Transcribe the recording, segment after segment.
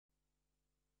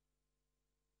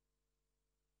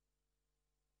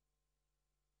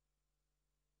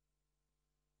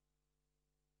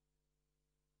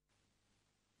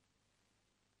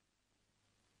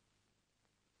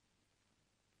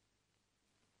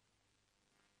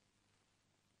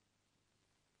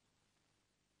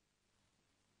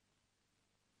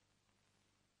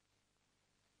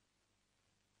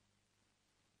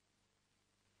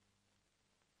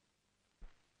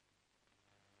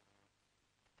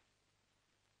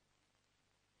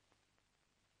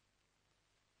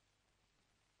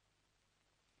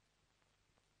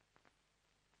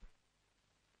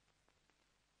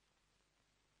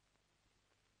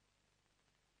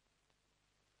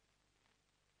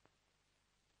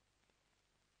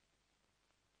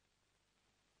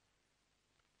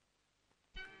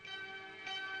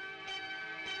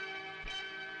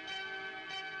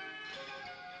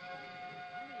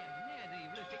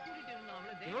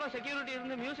அவ்வளவு செக்யூரிட்டி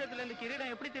இருந்து மியூசியத்துல இருந்து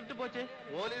கிரீடம் எப்படி திருட்டு போச்சு?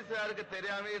 போலீஸாருக்கு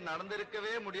தெரியாம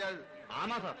நடந்திருக்கவே முடியாது.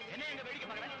 ஆமா சார். என்ன எங்க வேடிக்கை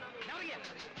பார்க்கறேன்?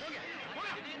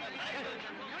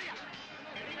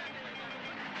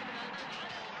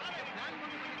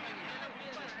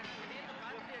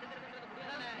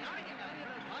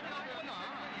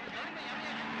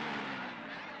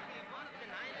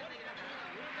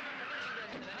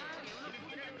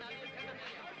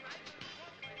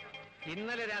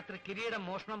 ഇന്നലെ രാത്രി കിരീടം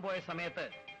മോഷണം പോയ സമയത്ത്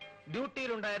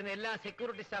ഡ്യൂട്ടിയിലുണ്ടായിരുന്ന എല്ലാ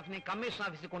സെക്യൂരിറ്റി സ്റ്റാഫിനെയും കമ്മീഷൻ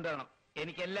ഓഫീസിൽ കൊണ്ടുവരണം.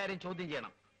 എനിക്ക് എല്ലാരും ചോദ്യം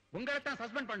ചെയ്യണം. உங்களைத்தான்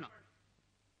சஸ்பெண்ட் பண்ணும்.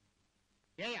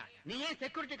 ஏயா நீ ஏன்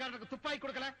செக்யூரிட்டிக்காரனுக்கு துப்பாக்கி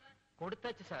கொடுக்கல?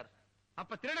 கொடுத்தாச்சு சார்.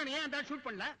 அப்ப திருடன் ஏன் அந்த ஷூட்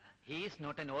பண்ணல? He is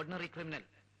not an ordinary criminal.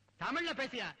 தமிழ்ல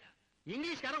பேசியா?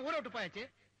 ഇംഗ്ലീഷ്കാരൻ ഊരെ വിട്ട് പോയച്ച്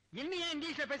ഇന്ന് ഞാൻ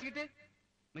ഇംഗ്ലീഷിൽ പേസിക്കിട്ട്.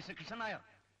 മിസ്റ്റർ കൃഷ്ണനായർ,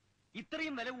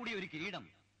 ഇത്രയും വില കൂടിയ ഒരു കിരീടം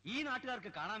ഈ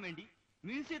നാട്ടുകാർക്ക് കാണാൻ വേണ്ടി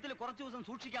മ്യൂസിയത്തിൽ കുറച്ചു ദിവസം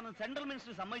സൂക്ഷിക്കാമെന്ന് സെൻട്രൽ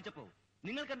മിനിസ്റ്റർ സമ്മതിച്ചപ്പോ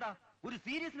നിങ്ങൾക്കെന്താ ഒരു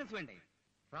സീരിയസ്നെസ് വേണ്ടേ?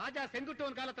 ராஜா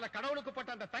செங்குட்டுவன் காலத்துல கடவுளுக்கு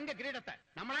போட்ட அந்த தங்க கிரீடத்தை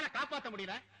நம்மளால காப்பாற்ற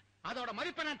முடியல. அதோட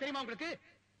மதிப்பு நான் தெரியுமா உங்களுக்கு?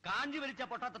 കാഞ്ചി വലിച്ച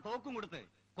പൊട്ടാത്ത തോക്കും കൊടുത്ത്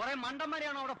കുറെ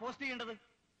മണ്ടന്മാരെയാണോ അവിടെ പോസ്റ്റ് ചെയ്യേണ്ടത്?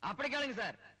 അപ്പഴേക്കാണെങ്കിൽ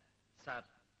സാർ സാർ,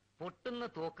 പൊട്ടുന്ന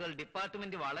തോക്കുകൾ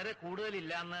ഡിപ്പാർട്ട്മെന്റ് വളരെ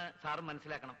കൂടുതലില്ലാന്ന് സാർ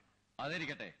മനസ്സിലാക്കണം.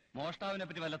 അതിരിക്കട്ടെ, മോഷ്ടാവിനെ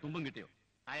പറ്റി വല്ല തുമ്പും കിട്ടിയോ?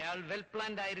 അയാൾ വെൽ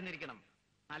പ്ലാൻഡ് ആയിരുന്നിരിക്കണം.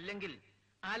 അല്ലെങ്കിൽ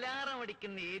അലാറം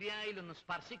അടിക്കുന്ന ഏരിയയിലൊന്നും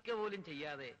സ്പർശിക്കുക പോലും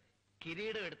ചെയ്യാതെ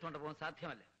കിരീടം എടുത്തുകൊണ്ട് പോകാൻ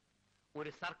സാധ്യമല്ല. ഒരു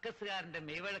സർക്കസുകാരന്റെ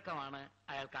മെയ്വഴക്കമാണ്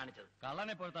അയാൾ കാണിച്ചത്.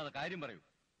 കള്ളനെ പോലത്തെ കാര്യം പറയൂ.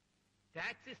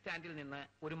 ടാക്സി സ്റ്റാൻഡിൽ നിന്ന്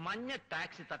ഒരു മഞ്ഞ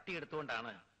ടാക്സി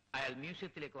തട്ടിയെടുത്തുകൊണ്ടാണ് അയാൾ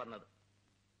മ്യൂസിയത്തിലേക്ക് വന്നത്.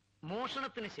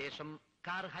 മോഷണത്തിന് ശേഷം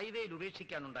കാർ ഹൈവേയിൽ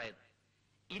ഉപേക്ഷിക്കാനുണ്ടായത്.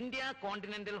 ഇന്ത്യ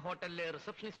കോണ്ടിനെന്റൽ ഹോട്ടലിലെ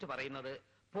റിസപ്ഷനിസ്റ്റ് പറയുന്നത്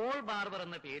പോൾ ബാർബർ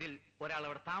എന്ന പേരിൽ ഒരാൾ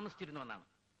അവിടെ താമസിച്ചിരുന്നുവെന്നാണ്.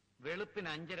 വെളുപ്പിന്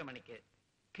 5:30 മണിക്ക്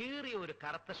കീറിയ ഒരു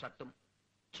കറുത്ത ഷർട്ടും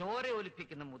ചോര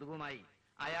ഒലിപ്പിക്കുന്ന മുതുകുമായി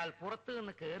അയാൾ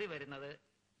പുറത്തുനിന്ന് കയറി വരുന്നത്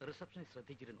റിസപ്ഷനിസ്റ്റ്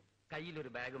ശ്രദ്ധിച്ചിരുന്നു, കയ്യിലൊരു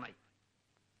ബാഗുമായി.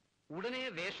 ഉടനെ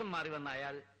വേഷം മാറി വന്ന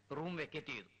അയാൾ റൂം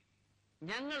വെക്കേറ്റ് ചെയ്തു.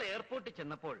 ഞങ്ങൾ എയർപോർട്ടിൽ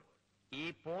ചെന്നപ്പോൾ ഈ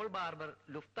പോൾ ബാർബർ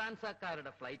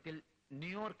ലുഫ്താൻസക്കാരുടെ ഫ്ലൈറ്റിൽ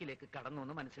ന്യൂയോർക്കിലേക്ക് കടന്നു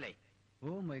എന്ന് മനസ്സിലായി. ഓ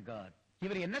മൈ ഗാഡ്,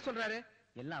 ഇവർ എന്നെ சொல்றாரு?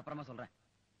 എല്ലാം അപ്പുറമാ சொல்றேன்.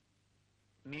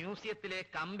 മ്യൂസിയത്തിലെ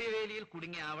കമ്പിവേലിയിൽ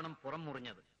കുടുങ്ങിയ ആവണം പുറം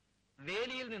മുറിഞ്ഞത്.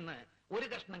 വേലിയിൽ നിന്ന് ഒരു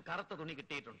കഷ്ണം കറുത്ത തുണി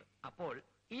കിട്ടിയിട്ടുണ്ട്. അപ്പോൾ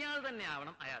ഇയാൾ തന്നെ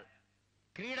ആവണം അയാൾ.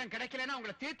 கிரீடம் கிடைக்கலன்னா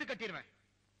உங்களை தீர்த்து கட்டிடுவேன்.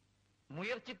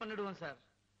 മുയற்சி பண்ணிடுவோம் சார்.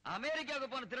 அமெரிக்காவுக்கு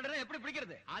போன திருடனை எப்படி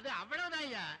பிடிக்கிறது? அது அவ்வளவுதான்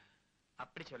ஐயா.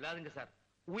 அப்படி சொல்லாதுங்க சார்.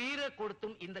 உயிரை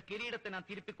கொடுத்தும் இந்த கிரீடத்தை நான்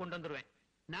திருப்பி கொண்டு வந்துருவேன்.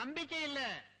 நம்பிக்கை இல்ல.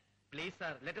 Please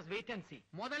sir, let us wait and see.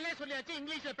 முதல்ல சொல்லியாச்சு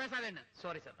இங்கிலீஷ்ல பேசாதேன்னு.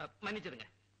 Sorry sir, മன்னிച്ചിടുங்க.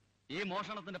 ഈ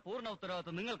മോഷണത്തിന്റെ പൂർണ്ണ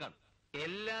ഉത്തരവാദിത്വം നിങ്ങൾക്കാണ്.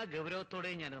 എല്ലാ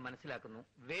ഗൗരവത്തോടെയും ഞാനത് മനസ്സിലാക്കുന്നു.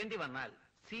 വേണ്ടി വന്നാൽ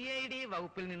CID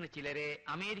വകുപ്പിൽ നിന്ന് ചിലരെ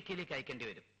അമേരിക്കയിലേക്ക് അയക്കേണ്ടി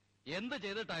വരും. എന്ത്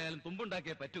ചെയ്തിട്ടായാലും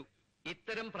തുമ്പുണ്ടാക്കിയേ പറ്റൂ.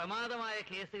 ഇത്തരം പ്രമാദമായ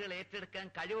കേസുകൾ ഏറ്റെടുക്കാൻ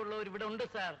കഴിവുള്ളവർ ഇവിടെ ഉണ്ട്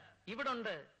സാർ, ഇവിടെ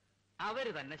ഉണ്ട്.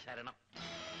 അവര് തന്നെ ശരണം.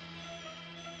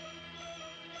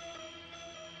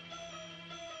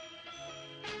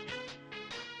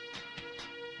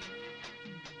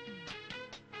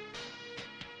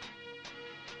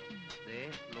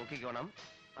 നോക്കിക്കോണം,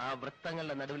 ആ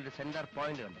വൃത്തങ്ങളുടെ നടുവിൽ ഒരു സെന്റർ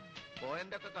പോയിന്റ് കണ്ടു.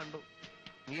 പോയിന്റ് ഒക്കെ കണ്ടു.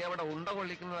 നീ അവിടെ ഉണ്ട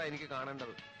കൊള്ളിക്കുന്നതാ എനിക്ക്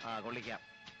കാണേണ്ടത്. ആ കൊള്ളിക്കാം.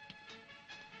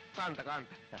 കാണട്ടെ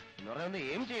കാണട്ടെ എന്ന് പറഞ്ഞ ഒന്ന്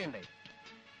എയിം ചെയ്യണ്ടേ?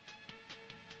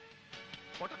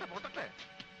 പൊട്ടട്ടെ പൊട്ടട്ടെ.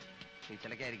 നീ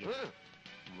ചിലക്കായിരിക്കും.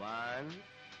 1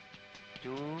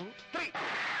 2 3.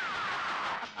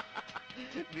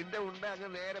 നിന്റെ ഉണ്ട അങ്ങ്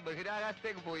നേരെ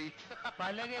ബഹിരാകാശത്തേക്ക് പോയി.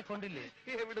 പലകെ കൊണ്ടില്ലേ?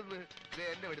 എവിടുന്ന്?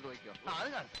 എന്റെ വെടി നോക്കിയോ. അത്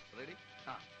കാണട്ടെ. റെഡി?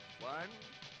 1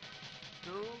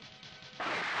 2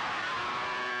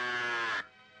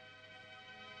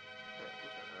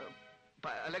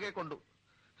 പലകെ കൊണ്ടു.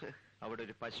 അവിടെ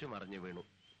ഒരു പശു മറിഞ്ഞു വീണു.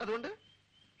 അതുകൊണ്ട്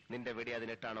നിന്റെ വെടി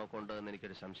അതിനിട്ടാണോ കൊണ്ടതെന്ന്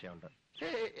എനിക്കൊരു സംശയമുണ്ട്.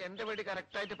 എന്റെ വെടി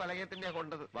കറക്റ്റായിട്ട് പലകയെ തന്നെയാ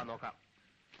കൊണ്ടത്. വാ നോക്കാം.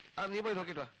 നീ പോയി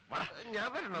നോക്കിട്ട് വാ. ഞാൻ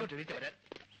വരണോ? വരാൻ.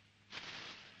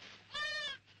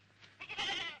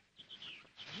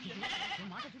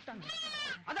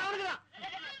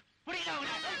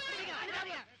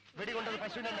 വെടി കൊണ്ടത്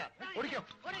പശുവിനല്ല. ഓടിക്കോ.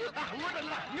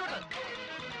 അങ്ങോട്ടല്ല ഇങ്ങോട്ട്.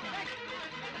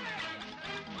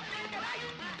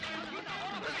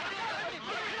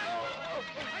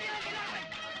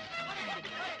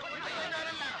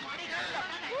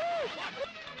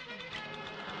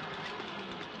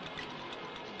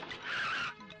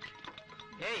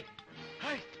 ഏയ്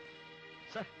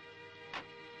സർ,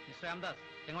 മിസ്റ്റർ രാംദാസ്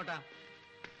എങ്ങോട്ടാ?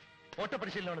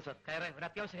 ഓട്ടപരിശീലനമാണ് സർ. കയറേ, ഒരു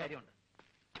അത്യാവശ്യ കാര്യമുണ്ട്.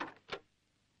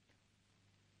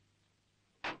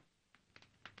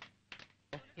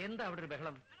 എന്താ അവിടെ ഒരു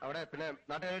ബഹളം? അവിടെ പിന്നെ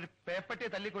നാട്ടുകാർ പേപ്പട്ടിയെ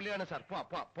തല്ലിക്കൊല്ലുകയാണ് സാർ. പോവാ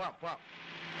പോവാ പോവാ പോവാ.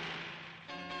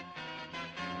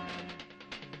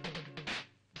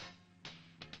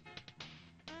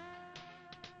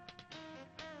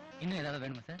 இன்னும் ஏதாவது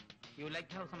வேணுமா sir? You like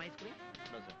to have some ice cream?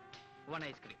 No sir. One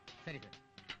ice cream. ശരി sir.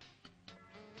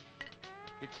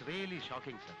 It's really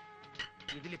shocking sir.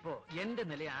 ഇതിലിപ്പോ എന്റെ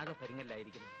നില ആകെ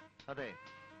പരിങ്ങല്ലായിരിക്കുന്നു. അതെ,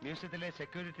 മ്യൂസിയത്തിലെ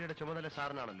സെക്യൂരിറ്റിയുടെ ചുമതല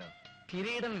സാറിനാണല്ലോ.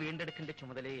 കിരീടം വീണ്ടെടുക്കേണ്ട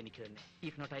ചുമതലയെ എനിക്ക് തന്നെ.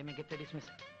 If not I may get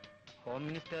dismiss. Home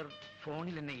minister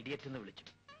ഫോണിൽ എന്നെ ഇഡിയറ്റ് എന്ന് വിളിച്ചു.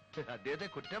 അദ്ദേഹത്തെ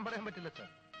കുറ്റം പറയാൻ പറ്റില്ല സർ.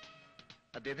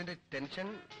 അദ്ദേഹത്തിന്റെ ടെൻഷൻ.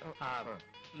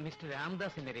 മിസ്റ്റർ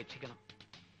രാംദാസ് എന്നെ രക്ഷിക്കണം.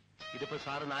 ഇതിപ്പോ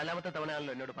സാറ് 4ാമത്തെ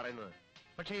തവണയാണല്ലോ എന്നോട് പറയുന്നത്.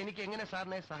 പക്ഷെ എനിക്ക് എങ്ങനെ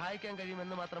സാറിനെ സഹായിക്കാൻ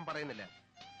കഴിയുമെന്ന് മാത്രം പറയുന്നില്ല.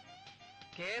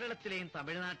 കേരളത്തിലെയും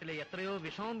തമിഴ്നാട്ടിലെയും എത്രയോ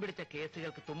വിഷമം പിടിച്ച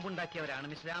കേസുകൾക്ക് തുമ്പുണ്ടാക്കിയവരാണ്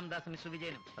മിസ്റ്റർ രാംദാസ്, മിസ്റ്റർ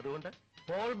വിജയനും. അതുകൊണ്ട്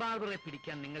പോൾ ബാർബറെ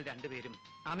പിടിക്കാൻ നിങ്ങൾ രണ്ടുപേരും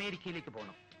അമേരിക്കയിലേക്ക്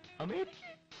പോകണം. അമേരിക്ക?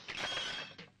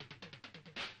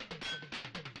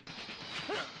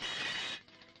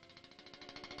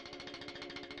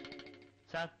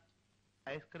 സാർ,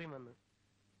 ഐസ്ക്രീം വന്ന്.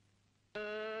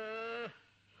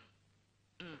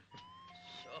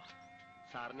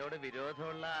 സാറിനോട്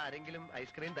വിരോധമുള്ള ആരെങ്കിലും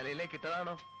ഐസ്ക്രീം തലയിലേക്ക്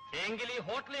ഇട്ടതാണോ? എങ്കിൽ ഈ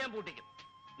ഹോട്ടൽ ഞാൻ പൂട്ടിക്കും.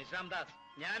 മിസ്റ്റർ രാംദാസ്,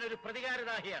 ഞാനൊരു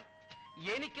പ്രതികാരദാഹിയാണ്.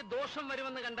 എനിക്ക് ദോഷം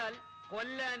വരുമെന്ന് കണ്ടാൽ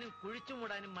കൊല്ലാനും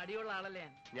കുഴിച്ചുമൂടാനും മടിയുള്ള ആളല്ലേ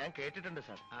ഞാൻ. ഞാൻ കേട്ടിട്ടുണ്ട്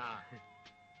സാർ.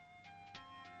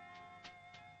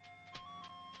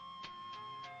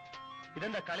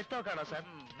 ഇതെന്താ കളിത്തോക്കാണോ സാർ?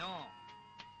 നോ,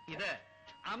 ഇത്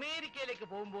അമേരിക്കയിലേക്ക്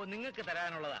പോകുമ്പോ നിങ്ങൾക്ക്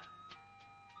തരാനുള്ളതാ.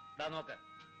 ദാ നോക്ക്,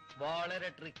 വളരെ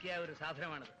ട്രിക്കിയായ ഒരു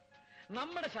സാധനമാണിത്.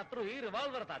 നമ്മുടെ ശത്രു ഈ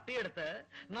റിവോൾവർ തട്ടിയെടുത്ത്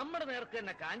നമ്മുടെ നേർക്ക്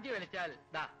തന്നെ കാഞ്ചി വലിച്ചാൽ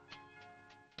ദാ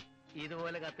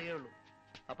ഇതുപോലെ കത്തുകയുള്ളൂ.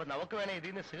 അപ്പൊ നമുക്ക് വേണേ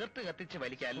ഇതിന്ന് സിഗരറ്റ് കത്തിച്ച്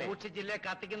വലിക്കാം അല്ലേ? സൂക്ഷിച്ചില്ലേ,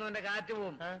 കത്തിക്കുന്നവന്റെ കാറ്റ്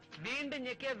പോവും. വീണ്ടും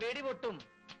ഞെക്കിയ വെടി പൊട്ടും.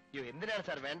 അയ്യോ, എന്തിനാണ്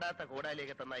സാർ വേണ്ടാത്ത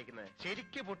കൂടാലിയൊക്കെ തന്നയക്കുന്നത്?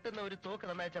 ശരിക്ക് പൊട്ടുന്ന ഒരു തോക്ക്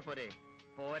തന്നയച്ചാ പോരെ?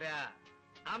 പോരാ,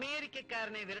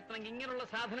 അമേരിക്കക്കാരനെ വിരട്ടണമെങ്കിൽ ഇങ്ങനെയുള്ള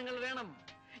സാധനങ്ങൾ വേണം.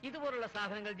 ഇതുപോലുള്ള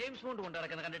സാധനങ്ങൾ ജെയിംസ് ബോണ്ട് കൊണ്ട്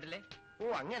നടക്കുന്നത് കണ്ടിട്ടില്ലേ? ഓ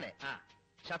അങ്ങനെ.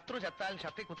 ശത്രു ചത്താൽ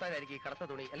ഷർട്ടി കുത്താനായിരിക്കും ഈ കറുത്ത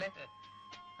തുണി അല്ലേ?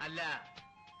 അല്ല,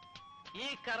 ഈ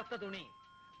കറുത്ത തുണി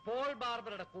പോൾ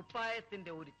ബാർബറുടെ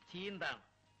കുപ്പായത്തിന്റെ ഒരു ചീന്താണ്.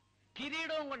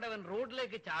 കിരീടവും കൊണ്ടവൻ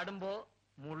റോഡിലേക്ക് ചാടുമ്പോ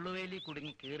മുള്ളുവേലി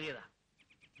കുടുങ്ങി കീറിയതാ.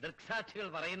 ദൃക്സാക്ഷികൾ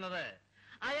പറയുന്നത്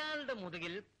അയാളുടെ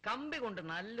മുതുകിൽ കമ്പി കൊണ്ട്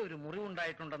നല്ലൊരു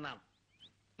മുറിവുണ്ടായിട്ടുണ്ടെന്നാണ്.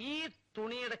 ഈ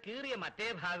തുണിയുടെ കീറിയ മറ്റേ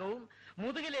ഭാഗവും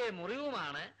മുതുകിലെ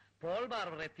മുറിവുമാണ് പോൾ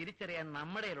ബാർബറെ തിരിച്ചറിയാൻ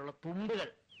നമ്മുടെയിലുള്ള തുമ്പുകൾ.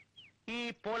 ഈ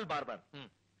പോൾ ബാർബർ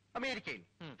അമേരിക്കയിൽ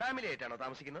ഫാമിലി ആയിട്ടാണോ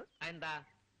താമസിക്കുന്നത്? എന്താ?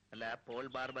 അല്ല, പോൾ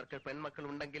ബാർബർക്ക് പെൺമക്കൾ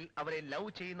ഉണ്ടെങ്കിൽ അവരെ ലവ്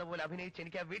ചെയ്യുന്ന പോലെ അഭിനയിച്ച്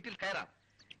എനിക്ക് ആ വീട്ടിൽ കയറാം.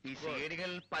 ഈ സേഡികൾ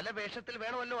പല വേഷത്തിൽ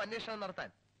വേണമല്ലോ അന്വേഷണം നടത്താൻ.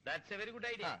 That's A very good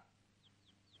idea.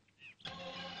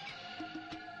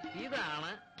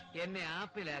 ഇതാണ് എന്നെ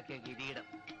ആപ്പിലാക്കിയ കിരീടം.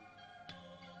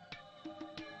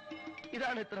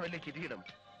 ഇതാണ് ഇത്ര വലിയ കിരീടം?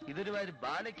 ഇതൊരു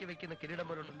ബാലയ്ക്ക് വെക്കുന്ന കിരീടം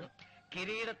പോലുണ്ടല്ലോ.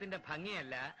 കിരീടത്തിന്റെ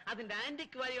ഭംഗിയല്ല, അതിന്റെ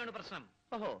ആന്റിക് വാല്യൂയാണ് പ്രശ്നം.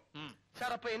 ഓഹോ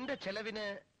സാർ, അപ്പൊ എന്റെ ചെലവിന്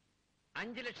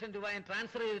 5 ലക്ഷം രൂപ ഞാൻ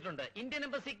ട്രാൻസ്ഫർ ചെയ്തിട്ടുണ്ട്. ഇന്ത്യൻ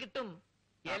എംബസി കിട്ടും.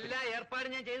 എല്ലാ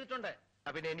ഏർപ്പാടും ഞാൻ ചെയ്തിട്ടുണ്ട്.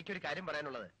 പിന്നെ എനിക്കൊരു കാര്യം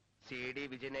പറയാനുള്ളത്, CD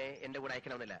വിജയനെ എന്റെ കൂടെ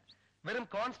അയക്കണമെന്നില്ല. വെറും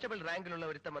കോൺസ്റ്റബിൾ റാങ്കിലുള്ള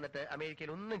ഒരുത്തം വന്നിട്ട്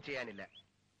അമേരിക്കയിൽ ഒന്നും ചെയ്യാനില്ല.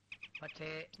 പക്ഷേ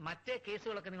മറ്റേ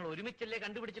കേസുകളൊക്കെ നിങ്ങൾ ഒരുമിച്ചല്ലേ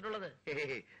കണ്ടുപിടിച്ചിട്ടുള്ളത്?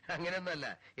 അങ്ങനെയൊന്നുമല്ല,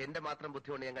 എന്റെ മാത്രം ബുദ്ധി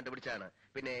കൊണ്ട് ഞാൻ കണ്ടുപിടിച്ചാണ്.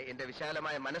 പിന്നെ എന്റെ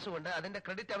വിശാലമായ മനസ്സുകൊണ്ട് അതിന്റെ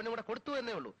ക്രെഡിറ്റ് അവനും കൂടെ കൊടുത്തു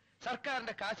എന്നേ ഉള്ളൂ.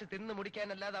 സർക്കാരിന്റെ കാശ് തിന്നു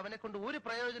മുടിക്കാനല്ലാതെ അവനെ കൊണ്ട് ഒരു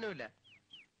പ്രയോജനവുമില്ല.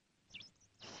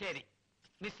 ശരി,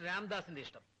 മിസ് രാംദാസിന്റെ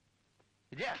ഇഷ്ടം.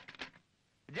 വിജയ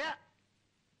വിജയ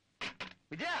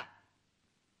വിജയ,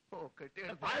 ഓ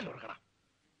കെട്ടിയെടുക്കണം.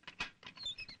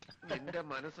 നിന്റെ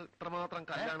മനസ്സ് ഇത്രമാത്രം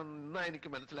കല്ലാണെന്ന് ഇന്നാ എനിക്ക്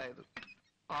മനസ്സിലായത്.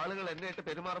 ആളുകൾ എന്നെയായിട്ട്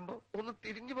പെരുമാറുമ്പോ ഒന്ന്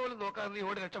തിരിഞ്ഞു പോലും നോക്കാതെ നീ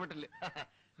ഓടി രക്ഷപ്പെട്ടില്ലേ?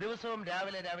 ദിവസവും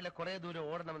രാവിലെ രാവിലെ കുറെ ദൂരം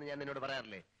ഓടണമെന്ന് ഞാൻ നിന്നോട്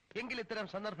പറയാറില്ലേ? എങ്കിൽ ഇത്തരം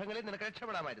സന്ദർഭങ്ങളിൽ നിനക്ക്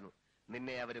രക്ഷപ്പെടാമായിരുന്നു.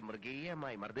 നിന്നെ അവര്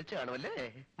മൃഗീയമായി മർദ്ദിച്ചു കാണുമല്ലേ?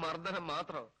 മർദ്ദനം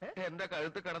മാത്രോ? എന്റെ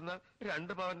കഴുത്ത് കിടന്ന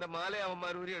 2 പവന്റെ മാല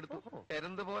അവന്മാർ ഊരിയെടുത്തു.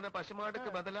 എരന്ത് പോലെ പശുമാടുക്ക്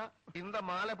ബദല ഇന്ത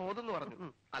മാല പോതെന്ന് പറഞ്ഞു.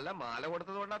 അല്ല, മാല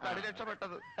കൊടുത്തത് കൊണ്ടാ തടി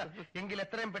രക്ഷപ്പെട്ടത്. എങ്കിൽ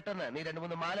എത്രയും പെട്ടെന്ന് നീ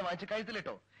 2-3 മാല വാങ്ങിച്ച്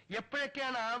കഴുത്തിലിട്ടോ.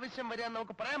 എപ്പോഴൊക്കെയാണ് ആവശ്യം വരിക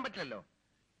നമുക്ക് പറയാൻ പറ്റില്ലല്ലോ.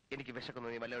 എനിക്ക് വിശക്കുന്നു,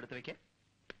 നീ വല്ല എടുത്ത് വെക്കേ.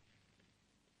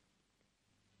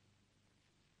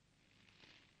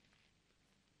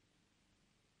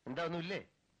 എന്താ ഒന്നുമില്ലേ?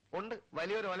 ഉണ്ട്,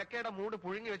 വലിയൊരു ഒലക്കയുടെ മൂട്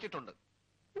പുഴുങ്ങി വെച്ചിട്ടുണ്ട്.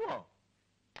 ഓ,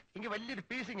 എനിക്ക് വലിയൊരു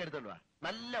പീസിങ് എടുത്തോണ്ട് വാ.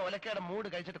 നല്ല ഒലക്കയുടെ മൂട്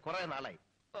കഴിച്ചിട്ട് കുറെ നാളായി.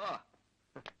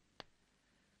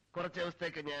 കുറച്ച്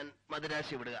ദിവസത്തേക്ക് ഞാൻ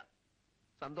മദിരാശി വിടുക.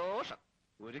 സന്തോഷം.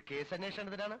 ഒരു കേസ്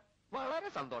അന്വേഷണത്തിനാണ്.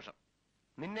 വളരെ സന്തോഷം.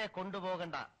 നിന്നെ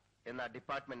കൊണ്ടുപോകണ്ട എന്ന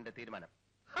ഡിപ്പാർട്ട്മെന്റിന്റെ തീരുമാനം.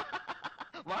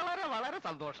 വളരെ വളരെ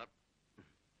സന്തോഷം.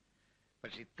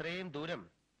 പക്ഷെ ഇത്രയും ദൂരം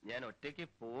ഞാൻ ഒറ്റയ്ക്ക്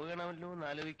പോകണമല്ലോ എന്ന്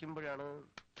ആലോചിക്കുമ്പോഴാണ്.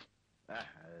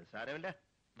 സാരമില്ല.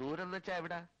 ദൂരം എന്ന് വെച്ചാ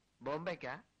എവിടാ?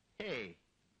 ബോംബെക്കാ? ഹേയ്,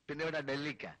 പിന്നെ എവിടാ?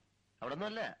 ഡൽഹിക്കാ? അവിടെ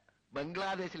ഒന്നുമല്ല,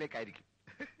 ബംഗ്ലാദേശിലേക്കായിരിക്കും.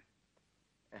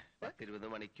 10-20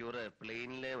 മണിക്കൂർ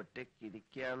പ്ലെയിനില് ഒറ്റയ്ക്ക്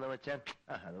ഇരിക്കാന്ന് വെച്ചാൽ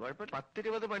അത് കുഴപ്പമില്ല.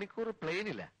 10-20 മണിക്കൂർ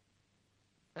പ്ലെയിനില്ല.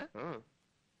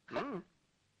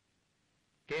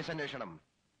 കേസ് അന്വേഷണം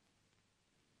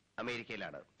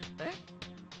അമേരിക്കയിലാണ്.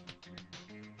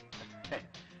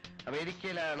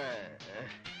 അമേരിക്കയിലാണ്.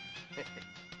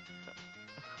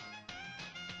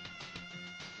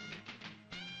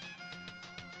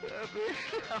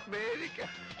 America.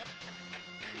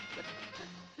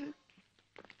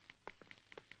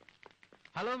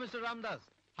 Hello mister Ramdas,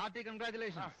 hearty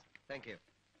congratulations. Thank you.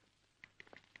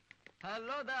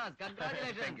 Hello Das,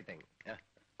 congratulation. Thank you, thank you.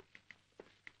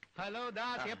 Hello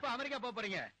Das, எப்ப அமெரிக்கா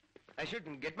போறீங்க? I should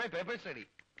get my papers ready.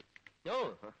 No.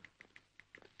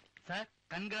 Sir,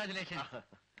 congratulation.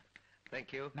 Thank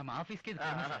you. நம்ம ஆபீஸ்க்கு இது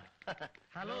sir.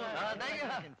 Hello. Thank you.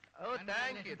 Oh,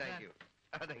 thank you, thank you.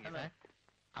 Thank you.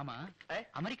 ஆமா,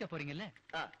 America போறீங்கல்ல?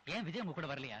 ஏன் விஜய் உங்க கூட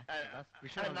வரலையா?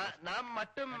 நான்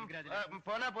மட்டும்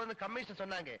போனா போது கமிஷன்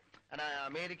சொன்னாங்க. ஆனா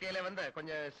அமெரிக்கையில வந்து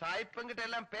கொஞ்சம் சாய்ப்பங்கிட்ட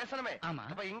எல்லாம் பேசணுமே.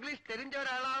 அப்ப இங்கிலீஷ் தெரிஞ்ச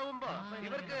ஒரு ஆளாகும்போ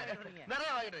இவருக்கு நிறைய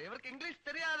வாங்கிடுது. இவருக்கு இங்கிலீஷ்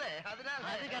தெரியாதே, அதனால.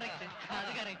 அது கரெக்ட்,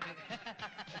 அது கரெக்ட்.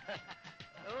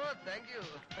 ஓ, தேங்க்யூ.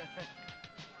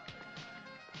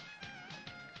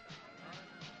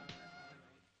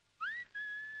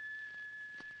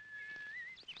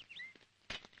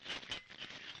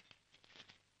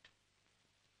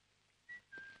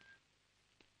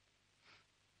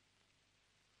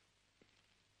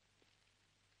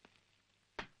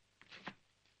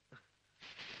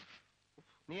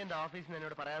 നീ എന്താ ഓഫീസിൽ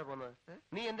എന്നോട് പറയാതെ പോന്നത്?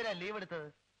 നീ എന്തിനാ ലീവ് എടുത്തത്?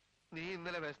 നീ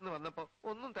ഇന്നലെ വിശന്ന് വന്നപ്പോ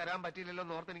ഒന്നും തരാൻ പറ്റിയില്ലല്ലോ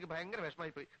എന്നോർത്ത് എനിക്ക് ഭയങ്കര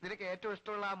വിഷമായി പോയി. നിനക്ക് ഏറ്റവും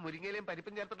ഇഷ്ടമുള്ള ആ മുരിങ്ങയിലും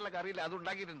പരിപ്പും ചേർത്തിട്ടുള്ള കറിയില്ല, അത്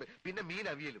ഉണ്ടാക്കിയിട്ടുണ്ട്. പിന്നെ മീൻ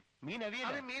അവിയലും. മീൻ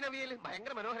അവിയലും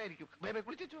ഭയങ്കര മനോഹരായിരിക്കും.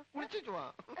 കുളിച്ചു വാ.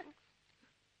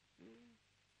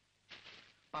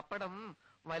 പപ്പടം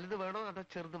വലുത് വേണോ അതോ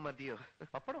ചെറുത് മതിയോ?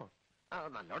 പപ്പടോ?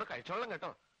 നല്ലോണം കഴിച്ചോളാം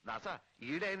കേട്ടോ. ദാസ,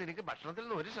 ഈടായി നിനക്ക് ഭക്ഷണത്തിൽ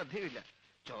നിന്ന് ഒരു ശ്രദ്ധയുമില്ല.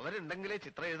 ചുവരുണ്ടെങ്കിലേ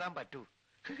ചിത്രം എഴുതാൻ പറ്റൂ.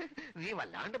 നീ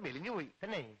വല്ലാണ്ട് മെലിഞ്ഞുപോയി.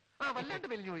 തന്നെ? വല്ലാണ്ട്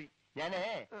മെലിഞ്ഞുപോയി. ഞാനേ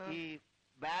ഈ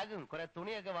ബാഗും കുറെ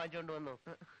തുണിയൊക്കെ വാങ്ങിച്ചോണ്ട് വന്നു.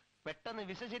 പെട്ടെന്ന്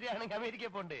വിസ ശരിയാണെങ്കിൽ അമേരിക്ക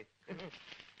പോണ്ടേ?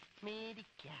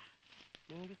 America,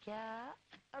 America,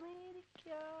 America,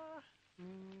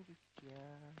 America.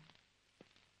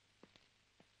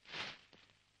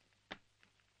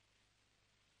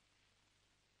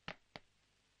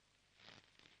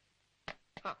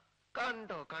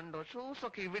 കണ്ടോ കണ്ടോ,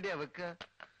 ഷൂസൊക്കെ ഇവിടെയാ വെക്ക.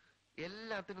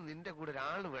 എല്ലാത്തിനും നിന്റെ കൂടെ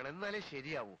ഒരാള് വേണം, എന്നാലേ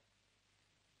ശരിയാവൂ.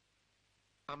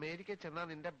 അമേരിക്ക ചെന്നാ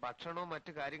നിന്റെ ഭക്ഷണവും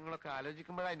മറ്റു കാര്യങ്ങളൊക്കെ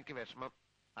ആലോചിക്കുമ്പോഴാ എനിക്ക് വിഷമം.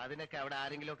 അതിനൊക്കെ അവിടെ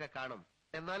ആരെങ്കിലും ഒക്കെ കാണും.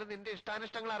 എന്നാലും നിന്റെ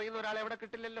ഇഷ്ടാനിഷ്ടങ്ങൾ അറിയുന്ന ഒരാളെ എവിടെ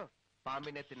കിട്ടില്ലല്ലോ.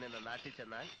 പാമ്പിനെ തിന്നുന്ന നാട്ടിൽ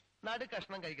ചെന്നാൽ നടു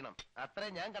കഷ്ണം കഴിക്കണം, അത്രേ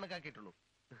ഞാൻ കണക്കാക്കിയിട്ടുള്ളൂ.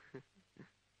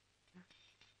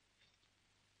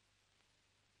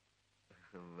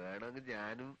 വേണമെങ്കിൽ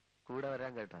ഞാനും കൂടെ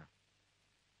വരാൻ കേട്ടാ.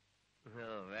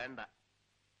 വേണ്ട,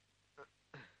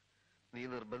 നീ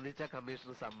നിർബന്ധിച്ച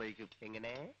കമ്മീഷണർ സമ്മതിക്കും.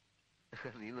 എങ്ങനെ?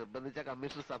 നീ നിർബന്ധിച്ച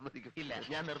കമ്മീഷണർ സമ്മതിക്കും. ഇല്ല,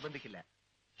 ഞാൻ നിർബന്ധിക്കില്ല.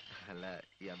 അല്ല,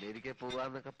 ഈ അമേരിക്കയിൽ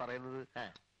പോവാന്നൊക്കെ പറയുന്നത്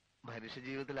മനുഷ്യ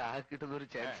ജീവിതത്തിൽ ആകെ കിട്ടുന്ന ഒരു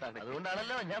ചാൻസ് ആണ്.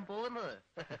 അതുകൊണ്ടാണല്ലോ ഞാൻ പോകുന്നത്.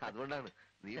 അതുകൊണ്ടാണ്.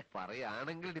 നീ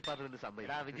പറയാണെങ്കിൽ ഡിപ്പാർട്ട്മെന്റ്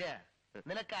സമ്മതിക്കും. വിജയ,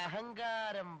 നിനക്ക്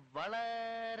അഹങ്കാരം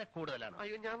വളരെ കൂടുതലാണ്.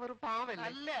 അയ്യോ, ഞാൻ ഒരു പാവല്ല.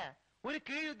 അല്ല, ഒരു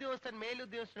കീഴുദ്യോഗസ്ഥൻ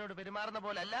മേലുദ്യോഗസ്ഥനോട് പെരുമാറുന്ന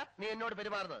പോലെ അല്ല നീ എന്നോട്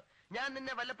പെരുമാറുന്നത്. ഞാൻ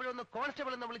നിന്നെ വല്ലപ്പോഴും ഒന്ന്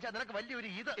കോൺസ്റ്റബിൾ എന്ന് വിളിച്ചാൽ നിനക്ക് വലിയൊരു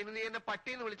ഇത്. ഇനി നീ എന്നെ പട്ടി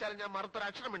എന്ന് വിളിച്ചാലും ഞാൻ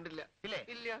മറുത്തൊരക്ഷരം ഉണ്ടില്ല. ഇല്ലേ?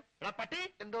 ഇല്ല. എടാ പട്ടി.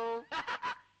 എന്തോ?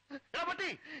 എടാ പട്ടി.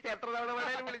 എത്ര തവണ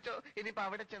വേണേലും വിളിച്ചോ. ഇനിയിപ്പോ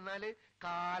അവിടെ ചെന്നാല്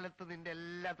കാലത്ത് നിന്റെ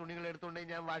എല്ലാ തുണികളും എടുത്തുകൊണ്ട്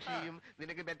ഞാൻ വാഷ് ചെയ്യും.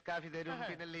 നിനക്ക് ബെഡ് കാഫി തരും,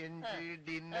 പിന്നെ ലഞ്ച്,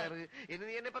 ഡിന്നർ. ഇനി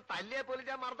നീ എന്നെ ഇപ്പൊ തല്ലിയാ പോലും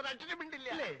ഞാൻ മറുത്തൊരക്ഷരം ഉണ്ടില്ല.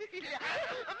 ഇല്ല.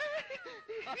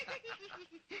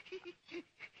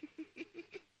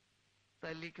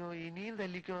 തല്ലിക്കോ, ഇനിയും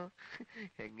തല്ലിക്കോ,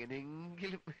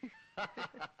 എങ്ങനെയെങ്കിലും.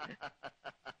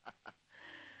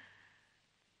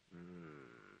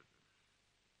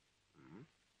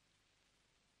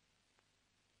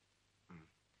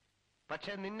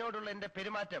 പക്ഷെ നിന്നോടുള്ള എന്റെ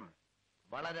പെരുമാറ്റം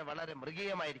വളരെ വളരെ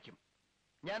മൃഗീയമായിരിക്കും.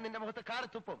 ഞാൻ നിന്റെ മുഖത്ത് കാറി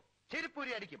തുപ്പും,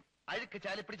 ചെരുപ്പൂരി അടിക്കും, അഴുക്ക്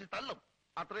ചാലി പിടിച്ച് തള്ളും.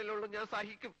 അത്രയല്ലേ ഉള്ളൂ, ഞാൻ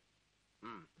സഹിക്കും.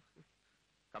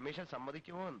 കമ്മീഷൻ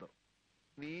സമ്മതിക്കുമോ എന്തോ?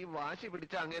 നീ വാശി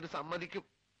പിടിച്ച അങ്ങേര് സമ്മതിക്കും.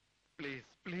 Please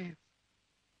please.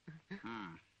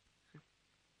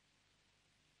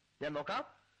 ഞാൻ നോക്കാം.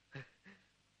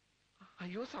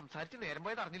 അയ്യോ, സംസാരിച്ച് നേരം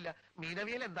പോയത് അറിഞ്ഞില്ല.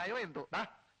 മീനവിയൽ എന്തായോ എന്തോ.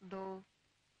 എന്തോ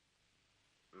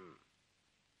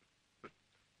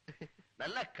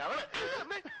നല്ല കവള്.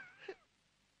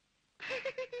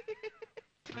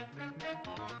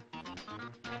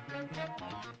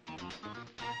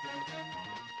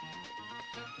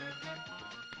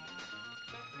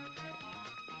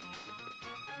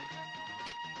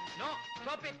 No,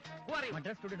 stop it. Who are you?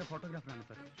 Madras സ്റ്റുഡിയോയുടെ ഫോട്ടോഗ്രാഫറാണ്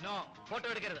sir. No, photo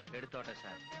എടുക്കരുത്. എടുത്തോട്ടെ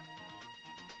സാർ.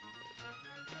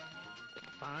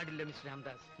 പാടില്ല മിസ്റ്റർ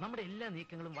രാംദാസ്. നമ്മുടെ എല്ലാ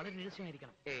നീക്കങ്ങളും വളരെ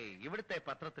രഹസ്യമായിരിക്കണം. ഇവിടുത്തെ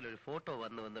പത്രത്തിൽ ഒരു ഫോട്ടോ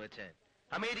വന്ന് വെച്ച്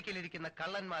അമേരിക്കയിൽ ഇരിക്കുന്ന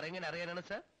കള്ളന്മാർ എങ്ങനെ അറിയാനാണ്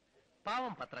സാർ?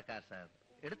 പാവം പത്രക്കാർ സാർ.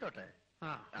 എടുത്തോട്ടെ.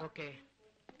 ഓക്കെ.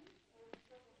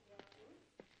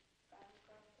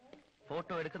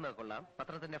 ഫോട്ടോ എടുക്കുന്നത് കൊള്ളാം.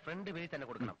 പത്രത്തിന്റെ ഫ്രണ്ട് പേജിൽ തന്നെ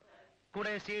കൊടുക്കണം.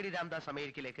 കൂടെ CD രാംദാസ്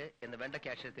അമേരിക്കയിലേക്ക് എന്ന് വെണ്ടയ്ക്ക്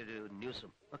അക്ഷരത്തിൽ ഒരു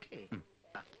ന്യൂസും. ഓക്കെ.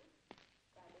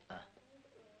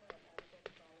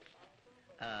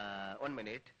 1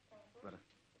 minute.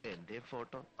 എന്റെ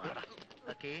ഫോട്ടോ.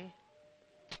 ഓക്കെ.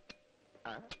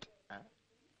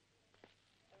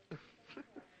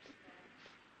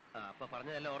 അപ്പൊ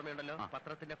പറഞ്ഞതെല്ലാം ഓർമ്മയുണ്ടല്ലോ.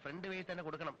 പത്രത്തിന്റെ ഫ്രണ്ട് പേജിൽ തന്നെ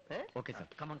കൊടുക്കണം. Okay sir.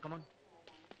 Come on come on.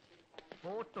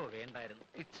 Photo വേണ്ടായിരുന്നു.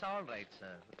 It's all right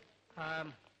sir.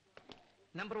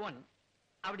 Number 1,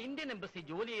 അവിടെ ഇന്ത്യൻ എംബസി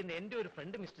ജോലി ചെയ്യുന്ന എന്റെ ഒരു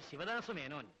ഫ്രണ്ട് മിസ്റ്റർ ശിവദാസ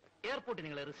മേനോൻ എയർപോർട്ടിൽ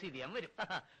നിങ്ങളെ റിസീവ് ചെയ്യാൻ വരും.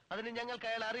 അതിന് ഞങ്ങൾക്ക്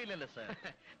അയാൾ അറിയില്ലല്ലോ സർ.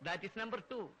 That is number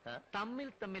 2.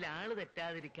 തമ്മിൽ ആള്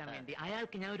തെറ്റാതിരിക്കാൻ വേണ്ടി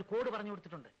അയാൾക്ക് ഞാൻ ഒരു കോഡ് പറഞ്ഞു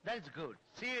കൊടുത്തിട്ടുണ്ട്. That's good.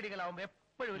 CID-കളാവുമ്പോ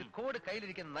എപ്പോഴും ഒരു കോഡ്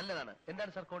കയ്യിലിരിക്കുന്നത് നല്ലതാണ്.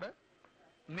 എന്താണ് സർ കോഡ്?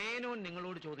 മേനോൻ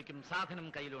നിങ്ങളോട് ചോദിക്കും സാധനം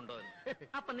കയ്യിലുണ്ടോ എന്ന്.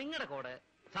 അപ്പൊ നിങ്ങളുടെ കോഡ്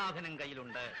സാധനം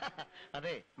കയ്യിലുണ്ട്.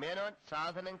 അതെ, മേനോൻ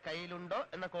സാധനം കയ്യിലുണ്ടോ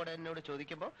എന്ന കോഡ് എന്നോട്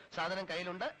ചോദിക്കുമ്പോ സാധനം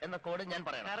കയ്യിലുണ്ട് എന്ന കോഡ് ഞാൻ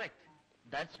പറയണം. കറക്റ്റ്.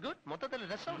 That's good. മൊത്തത്തിൽ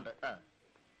രസമുണ്ട്.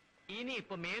 ഇനി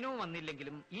ഇപ്പൊ മേനോൻ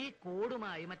വന്നില്ലെങ്കിലും ഈ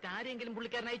കോഡുമായി മറ്റാരെങ്കിലും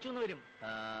പുള്ളിക്കാരൻ അയച്ചു എന്ന് വരും.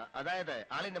 അതായത്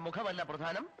ആളിന്റെ മുഖമല്ല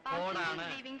പ്രധാനം, കോഡാണ്.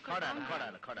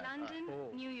 London,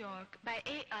 New York by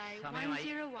AI സമയമായി.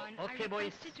 101 ഓക്കെ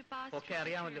ബോയ്സ്, ഒക്കെ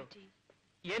അറിയാമല്ലോ.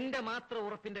 എന്റെ മാത്രം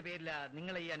ഉറപ്പിന്റെ പേരില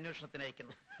നിങ്ങളെ ഈ അന്വേഷണത്തിന്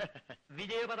അയക്കുന്നു.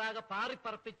 വിജയപതാക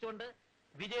പാറിപ്പറപ്പിച്ചുകൊണ്ട്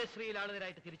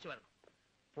വിജയശ്രീലാളിതരായിട്ട് തിരിച്ചു വരണം.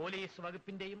 പോലീസ്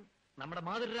വകുപ്പിന്റെയും നമ്മുടെ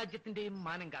മാതൃരാജ്യത്തിന്റെയും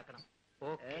മാനം കാക്കണം.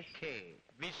 Okay.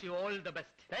 Wish you all the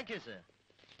best. Thank you sir.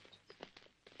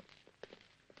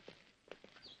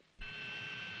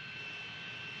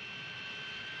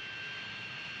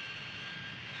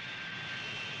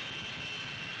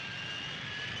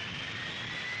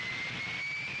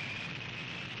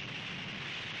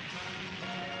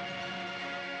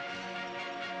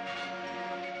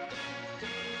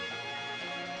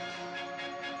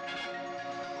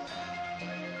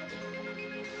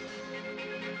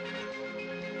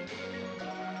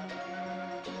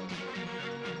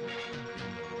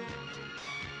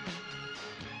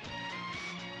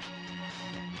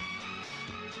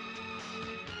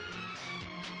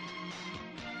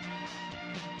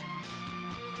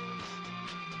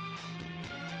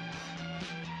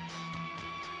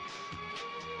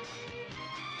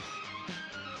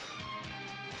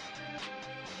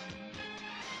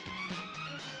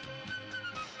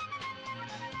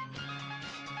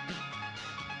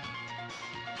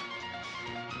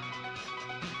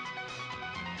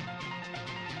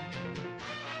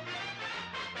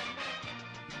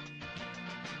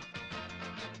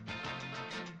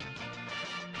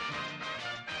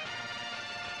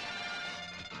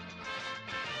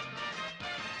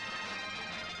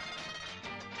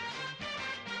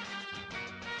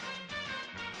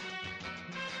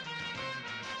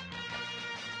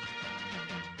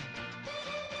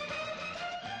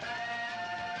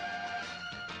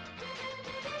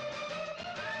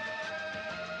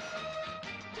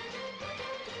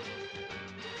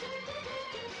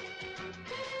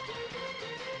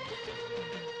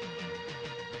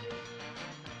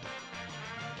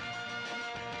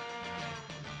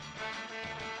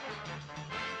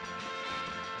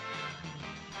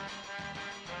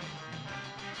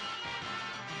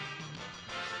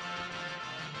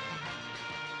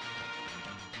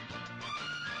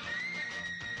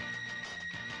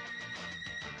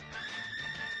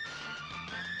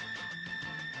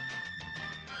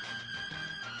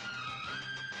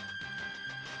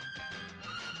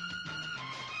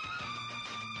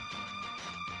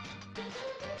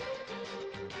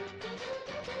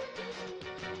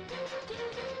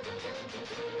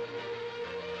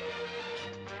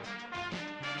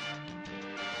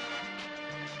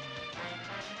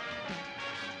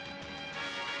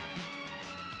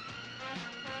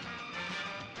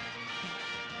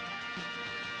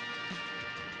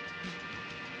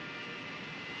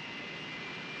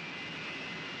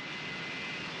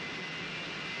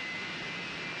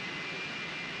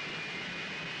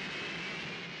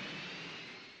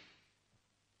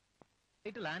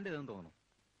 Land ചെയ്തെന്ന് തോന്നുന്നു.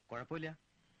 കുഴപ്പമില്ല.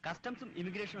 കസ്റ്റംസും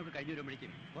ഇമിഗ്രേഷനും ഒക്കെ കഴിഞ്ഞു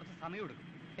വരുമ്പോഴേക്കും കുറച്ച് സമയം എടുക്കും.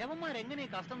 യവന്മാരെങ്ങനെ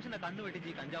കസ്റ്റംസിന്റെ കണ്ണു വെട്ടിച്ച്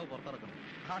ഈ കഞ്ചാവ് പുറത്തിറക്കുന്നു?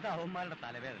 അത് അവന്മാരുടെ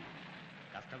തലവേദന.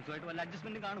 കസ്റ്റംസുമായിട്ട് വല്ല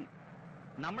അഡ്ജസ്റ്റ്മെന്റും കാണും.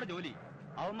 നമ്മുടെ ജോലി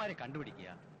അവന്മാരെ കണ്ടുപിടിക്കുക,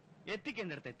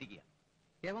 എത്തിക്കേണ്ടടുത്ത് എത്തിക്കുക.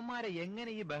 യവന്മാരെ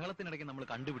എങ്ങനെ ഈ ബഹളത്തിനിടയ്ക്ക് നമ്മൾ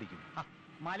കണ്ടുപിടിക്കും?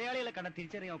 മലയാളികളെ കണ്ട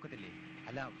തിരിച്ചറിയാൻ ഒക്കത്തില്ലേ?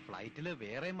 അല്ല, ഫ്ലൈറ്റില്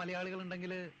വേറെ മലയാളികൾ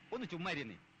ഉണ്ടെങ്കിൽ ഒന്ന്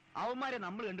ചുമ്മാരിയെന്നേ. അവന്മാരെ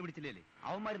നമ്മൾ കണ്ടുപിടിച്ചില്ലേ,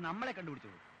 അവന്മാര് നമ്മളെ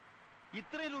കണ്ടുപിടിച്ചോളൂ.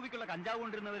 ഇത്രയും രൂപയ്ക്കുള്ള കഞ്ചാവ്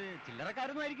കൊണ്ടിരുന്നവര്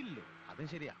ചില്ലറക്കാരൊന്നും ആയിരിക്കില്ലല്ലോ. അതും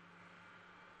ശരിയാ.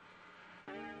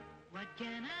 What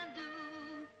can I do?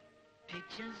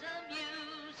 Pictures of you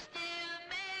still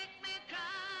make me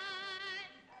cry.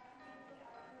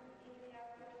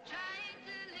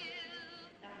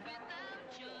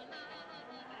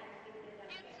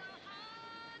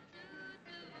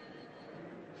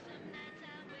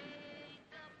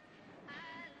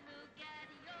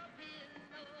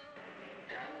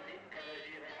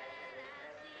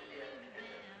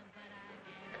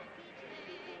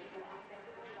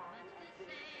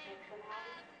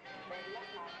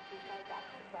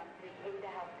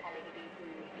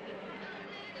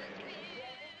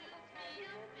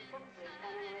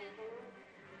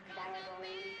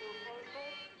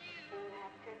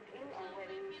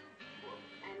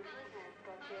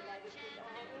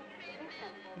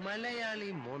 Malayali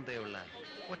മോന്തയുള്ള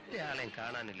ഒറ്റയാളെയും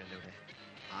കാണാനില്ലല്ലോ ഇവിടെ.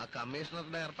 ആ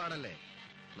കമ്മീഷണറുടെ ഏർപ്പാടല്ലേ,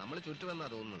 നമ്മൾ ചുറ്റുമെന്നാ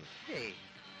തോന്നുന്നത്. ഏയ്,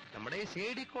 നമ്മുടെ ഈ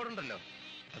സേഡി കോഡുണ്ടല്ലോ,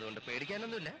 അതുകൊണ്ട്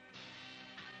പേടിക്കാനൊന്നുമില്ല.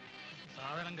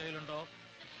 സാധനം കയ്യിലുണ്ടോ?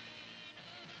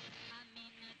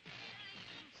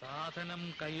 സാധനം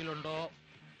കയ്യിലുണ്ടോ?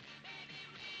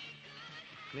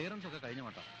 ക്ലിയറൻസ് ഒക്കെ കഴിഞ്ഞു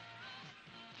മാട്ടോ.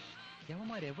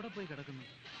 യവന്മാരെവിടെ പോയി കിടക്കുന്നു?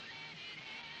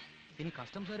 ഇനി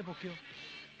കസ്റ്റംസ് വരെ പൊക്കിയോ?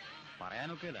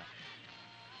 പറയാനൊക്കെയല്ല.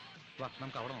 വാ,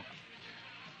 നമുക്ക് അവിടെ നോക്കാം.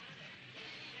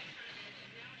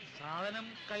 സാധനം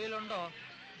കയ്യിലുണ്ടോ?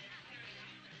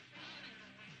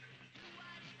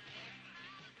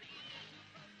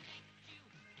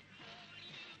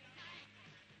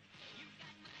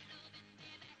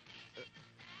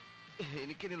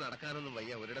 എനിക്കിനി നടക്കാനൊന്നും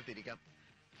വയ്യ, ഒരിടത്തിരിക്കാം.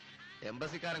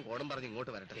 എംബസിക്കാരൻ കോടം പറഞ്ഞ്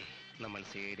ഇങ്ങോട്ട് വരട്ടെ. നമ്മൾ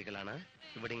സേഡികളാണ്.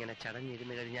 ഇവിടെ ഇങ്ങനെ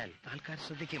ചടഞ്ഞിരുന്നു കഴിഞ്ഞാൽ ആൾക്കാർ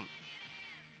ശ്രദ്ധിക്കും.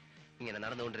 ഇങ്ങനെ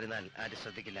നടന്നുകൊണ്ടിരുന്നാൽ ആരും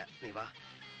ശ്രദ്ധിക്കില്ല. നീ വാ.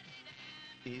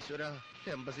 ഈശ്വര,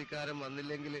 എംബസിക്കാരൻ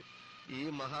വന്നില്ലെങ്കിൽ ഈ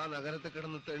മഹാനഗരത്തിൽ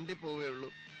കിടന്ന് തെണ്ടിപ്പോവുകയുള്ളൂ.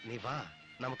 നീ വാ,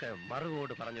 നമുക്ക്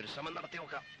മറുകോട് പറഞ്ഞൊരു ശ്രമം നടത്തി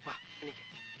നോക്കാം. വാ, എനിക്ക്.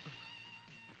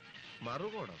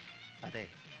 മറുകോടോ? അതെ,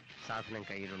 സാധനം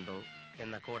കയ്യിലുണ്ടോ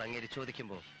എന്ന കോഡ് അങ്ങേര്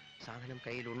ചോദിക്കുമ്പോ സാധനം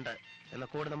കയ്യിലുണ്ട് എന്ന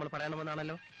കോഡ് നമ്മൾ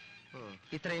പറയണമെന്നാണല്ലോ.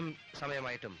 ഇത്രയും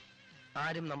സമയമായിട്ടും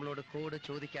ആരും നമ്മളോട് കോഡ്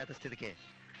ചോദിക്കാത്ത സ്ഥിതിക്ക്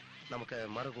നമുക്ക്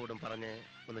മറുകോടും പറഞ്ഞ്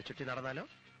ഒന്ന് ചുറ്റി നടന്നാലോ?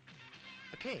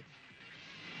 ഓക്കേ.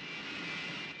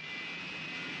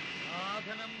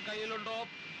 സാധനം കയ്യിലുണ്ടോ?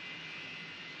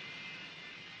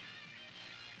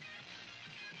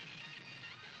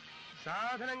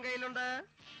 സാധനം കയ്യിലുണ്ട്.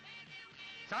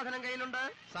 സാധനം കയ്യിലുണ്ട്.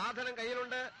 സാധനം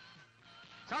കയ്യിലുണ്ട്.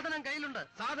 സാധനം കയ്യിലുണ്ട്.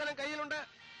 സാധനം കയ്യിലുണ്ട്.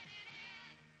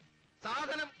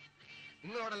 സാധനം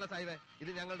നിങ്ങളോടല്ല സാഹിബേ, ഇത്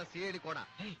ഞങ്ങളുടെ സിഐഡി കോഡാ.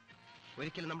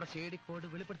 ഒരിക്കലും നമ്മുടെ ഷേഡി കോഡ്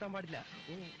വെളിപ്പെടുത്താൻ പാടില്ല.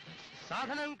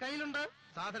 സാധനം കയ്യിലുണ്ട്.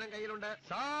 സാധനം കയ്യിലുണ്ട്.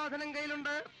 സാധനം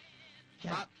കയ്യിലുണ്ട്.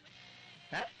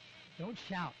 Don't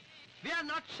shout. We are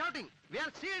not shouting. We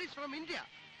are CIDs from India.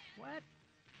 What?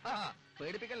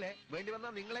 പേടിപ്പിക്കല്ലേ, വേണ്ടി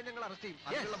വന്നാൽ നിങ്ങളെ ഞങ്ങൾ അറസ്റ്റ് ചെയ്യും.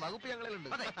 അതിനുള്ള വകുപ്പ് ഞങ്ങളിലുണ്ട്.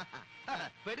 അതെ,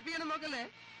 പേടിപ്പിക്കാനും നോക്കല്ലേ.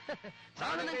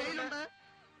 സാധനം കയ്യിലുണ്ട്.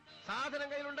 സാധനം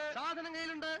കയ്യിലുണ്ട്. സാധനം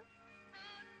കയ്യിലുണ്ട്.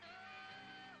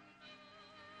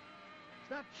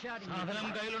 Stop shouting. സാധനം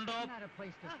കയ്യിലുണ്ടോ? It's not a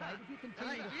place to fight. If you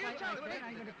continue to fight like that,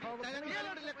 I'm going to call the police.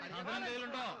 സാധനം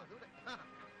കയ്യിലുണ്ടോ?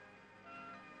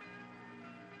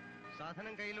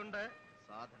 സാധനം കയ്യിലുണ്ട്.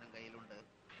 സാധനം കയ്യിലുണ്ട്.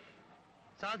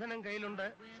 സാധനം കയ്യിലുണ്ട്.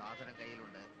 സാധനം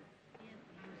കയ്യിലുണ്ട്.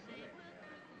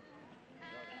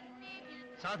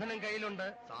 സാധനം കയ്യിലുണ്ട്.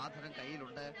 സാധനം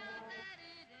കയ്യിലുണ്ട്.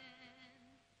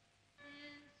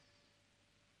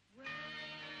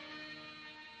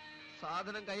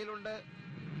 സാധനം കയ്യിലുണ്ട്.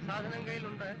 സാധനം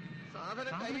കയ്യിലുണ്ട്.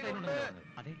 സാധനം കയ്യിലുണ്ട്.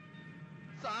 അതെ.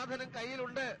 സാധനം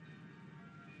കയ്യിലുണ്ട്.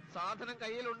 സാധനം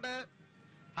കയ്യിലുണ്ട്.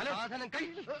 ഹലോ, സാധനം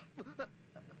കയ്യിൽ.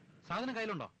 സാധനം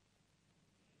കയ്യിലുണ്ടോ?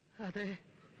 അതെ,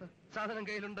 സാധനം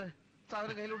കയ്യിലുണ്ട്.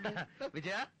 സാധനം കയ്യിലുണ്ട്.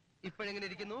 വിജയ, ഇപ്പോഴെങ്ങനെ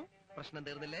ഇരിക്കുന്നു? പ്രശ്നം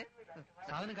തീർന്നില്ലേ?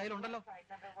 സാധനം കയ്യിലുണ്ടല്ലോ.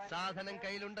 സാധനം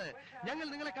കയ്യിലുണ്ട്. ഞങ്ങൾ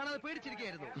നിങ്ങളെ കാണാതെ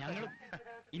പേടിച്ചിരിക്കുകയായിരുന്നു. ഞങ്ങളും.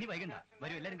 ഇനി വൈകണ്ട,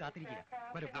 വരും, എല്ലാരും കാത്തിരിക്കുക.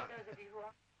 വരും.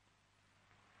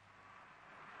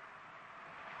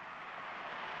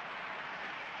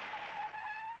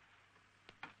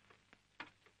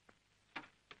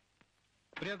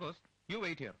 Priakos, you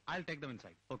wait here. I'll take them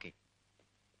inside. Okay.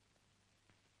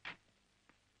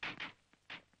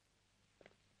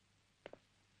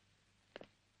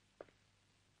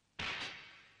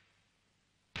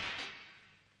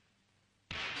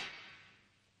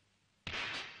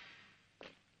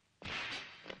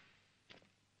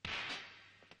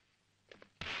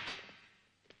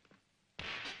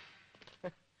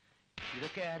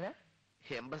 ഇതൊക്കെ ആരാ?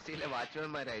 എംബസിയിലെ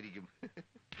വാച്ച്മാൻമാരായിരിക്കും.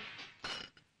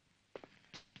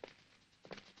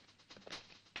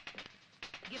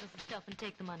 Give us the stuff and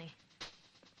take the money.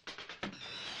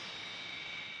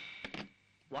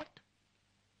 What?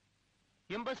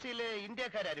 എംബസിയിലെ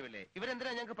ഇന്ത്യക്കാരുമില്ലേ?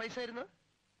 ഇവരെന്തിനാ ഞങ്ങൾക്ക് പൈസ തരുന്നത്?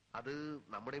 അത്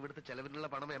നമ്മുടെ ഇവിടുത്തെ ചെലവിനുള്ള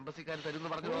പണം എംബസിക്കാർ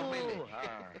തരുമെന്ന് പറഞ്ഞു ഓർമ്മയില്ലേ?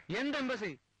 എന്ത്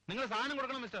എംബസി? നിങ്ങൾ സാധനം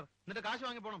കൊടുക്കണം മിസ്റ്റർ, എന്നിട്ട് കാശ്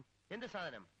വാങ്ങി പോണം. എന്ത്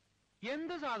സാധനം?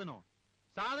 എന്ത് സാധനോ?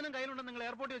 സാധനം കയ്യിലുണ്ടെന്ന് നിങ്ങൾ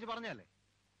എയർപോർട്ടിൽ വെച്ച് പറഞ്ഞല്ലേ?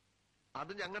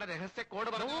 അത് ഞങ്ങളുടെ രഹസ്യ കോഡ്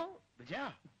പറഞ്ഞു. വിജയ,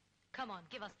 Come on,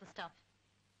 give us the stuff.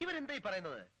 ഇവരെന്തായി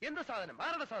പറയുന്നത്? എന്ത് സാധനം?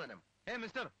 ആരുടെ സാധനം?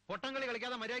 മിസ്റ്റർ, പൊട്ടംകളി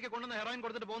കളിക്കാതെ മര്യാദയ്ക്ക് കൊണ്ടുവന്ന് ഹെറോയിൻ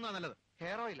കൊടുത്തിട്ട് പോകുന്നതാ നല്ലത്.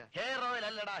 ഹെയർ ഓയിലാ? ഹെയർ ഓയിൽ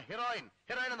അല്ലടാ, ഹെറോയിൻ.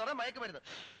 ഹെറോയിൻ എന്ന് പറയാൻ മയക്കുമരുന്ന്.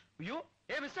 അയ്യോ,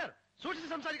 മിസ്റ്റർ, സൂക്ഷിച്ച്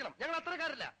സംസാരിക്കണം. ഞങ്ങൾ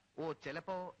അത്രക്കാരില്ല. ഓ,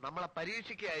 ചിലപ്പോ നമ്മളെ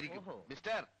പരീക്ഷിക്കുകയായിരിക്കും. ഓഹോ.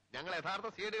 മിസ്റ്റർ, ഞങ്ങൾ യഥാർത്ഥ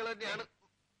സീഡുകൾ തന്നെയാണ്.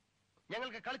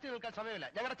 ഞങ്ങൾക്ക് കളിച്ചു നിൽക്കാൻ സമയമില്ല.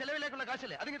 ഞങ്ങളുടെ ചെലവിലേക്കുള്ള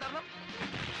കാശല്ലേ അതിങ്ങി തരണം.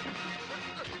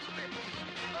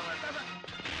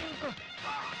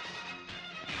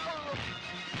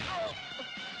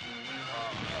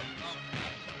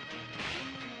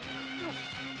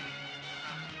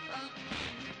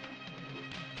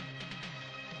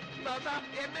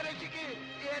 എന്നെ രക്ഷിക്ക്,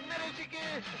 എന്നെ രക്ഷിക്ക്,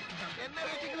 എന്നെ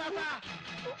രക്ഷിക്ക് ദാസാ.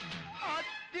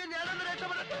 ആദ്യം ഞാനൊന്ന്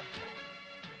രക്ഷപ്പെടട്ടെ.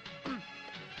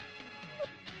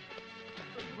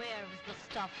 Where is the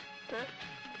stuff?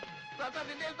 ദാസാ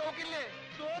നിന്റെ തോക്കില്ലേ?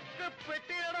 തോക്ക്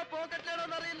പെട്ടിയാണോ പോക്കറ്റിലാണോ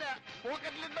എന്നറിയില്ല.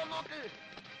 പോക്കറ്റിലുണ്ടോ നോക്ക്.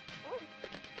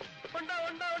 ഉണ്ടോ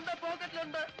ഉണ്ടോ ഉണ്ടോ,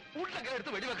 പോക്കറ്റിലുണ്ട്. ഉള്ളൊക്കെ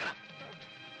എടുത്ത് വെടിവെക്കണം.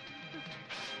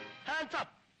 Hands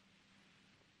up.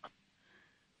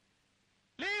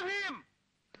 Leave him!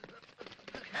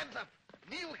 Hands up!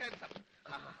 Kneel hands up!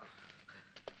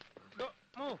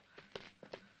 Move!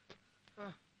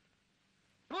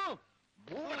 Move!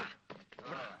 Move!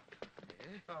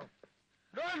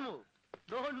 Don't move!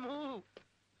 Don't move!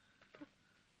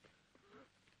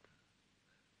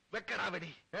 വെക്കടാ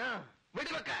വെടി.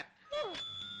 വെടി വെക്കാൻ.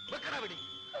 വെക്കടാ വെടി.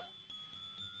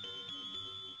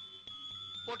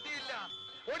 പൊട്ടിയില്ല.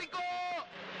 ഓടിക്കോ.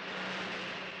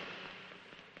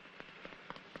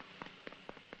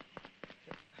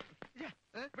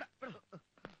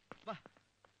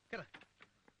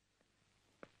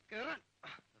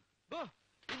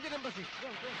 Indian embassy,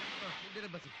 Indian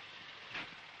embassy.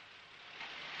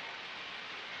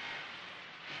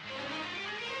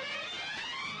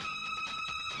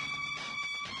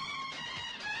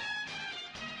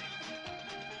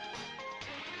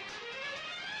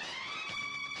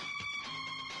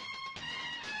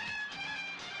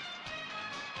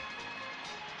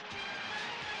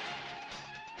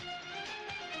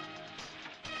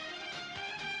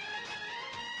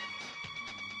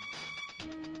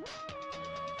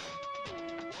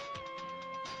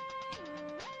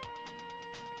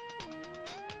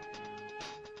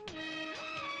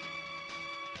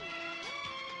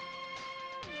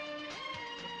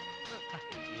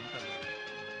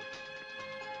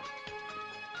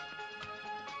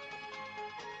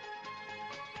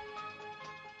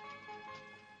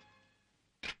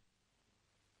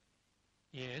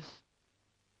 Yes.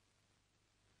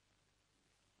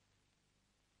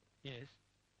 Yes.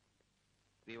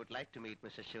 We would like to meet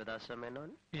Mr. Shivadasa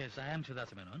Menon. Yes, I am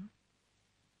Shivadasa Menon.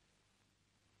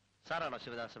 സാറാണോ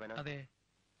Sivadas Menon? അതെ.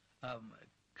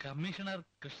 Commissioner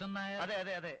Krishnan Nair. അതെ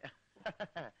അതെ അതെ.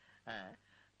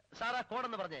 സാറാ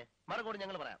കോഡെന്ന് പറഞ്ഞേ, മറുകോട്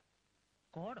ഞങ്ങൾ പറയാം.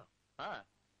 കോഡോ?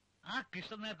 ആ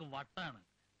കൃഷ്ണൻ നായർക്ക് വട്ടാണ്.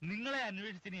 നിങ്ങളെ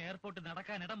അന്വേഷിച്ചിനി എയർപോർട്ടിൽ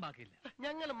നടക്കാൻ ഇടം ബാക്കിയില്ല.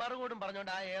 ഞങ്ങൾ മറുകോടും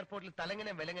പറഞ്ഞോണ്ട് ആ എയർപോർട്ടിൽ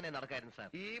തലങ്ങനെ വിലങ്ങനെ നടക്കായിരുന്നു സാർ.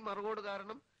 ഈ മറുകോട്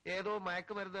കാരണം ഏതോ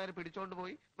മയക്കുമരുന്നുകാർ പിടിച്ചോണ്ട്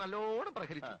പോയി നല്ലോണം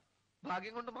പ്രഹരിച്ചു.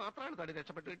 ഭാഗ്യം കൊണ്ട് മാത്രമാണ് തടി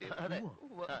രക്ഷപ്പെട്ടു കിട്ടിയത്. അതെ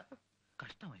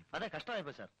കഷ്ടമായി. അതെ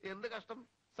കഷ്ടമായിപ്പോ സാർ. എന്ത് കഷ്ടം?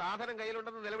 സാധനം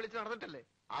കയ്യിലുണ്ടെന്ന് നിലവിളിച്ച് നടന്നിട്ടല്ലേ?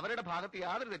 അവരുടെ ഭാഗത്ത്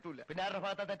യാതൊരു തെറ്റുമില്ല. പിന്നെ ആരുടെ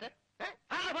ഭാഗത്താ തെറ്റ്?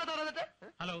 ആരുടെ ഭാഗത്താ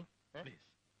തെറ്റ്? ഹലോ പ്ലീസ്,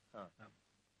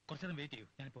 കുറച്ചേരം വെയിറ്റ് ചെയ്യൂ,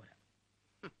 ഞാനിപ്പോ വരാം.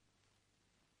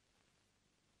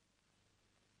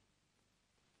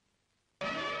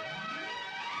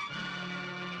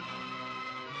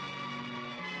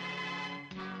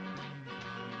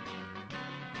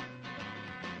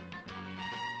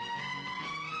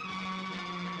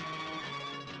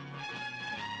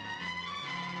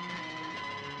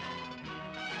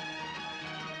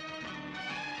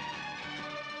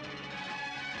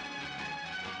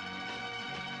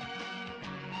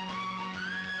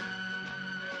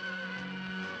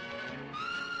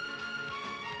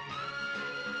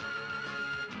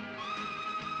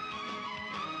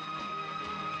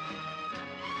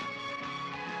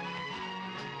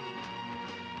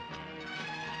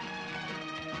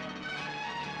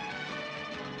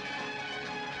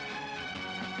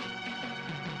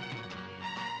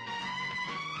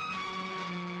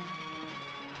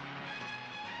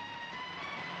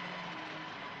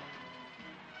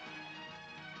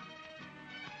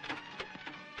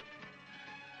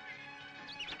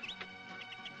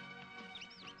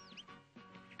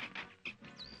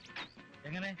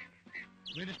 എങ്ങനെ,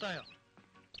 വീട് ഇഷ്ടായോ?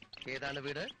 ഏതാണ്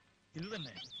വീട്? ഇത്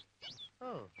തന്നെ. ഓ,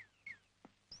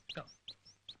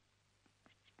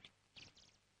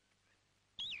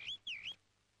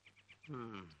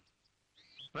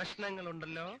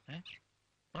 പ്രശ്നങ്ങളുണ്ടല്ലോ.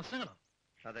 പ്രശ്നങ്ങളോ?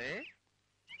 അതെ,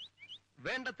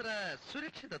 വേണ്ടത്ര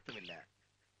സുരക്ഷിതത്വമില്ല.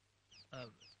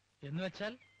 എന്ന്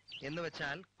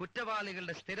വെച്ചാൽ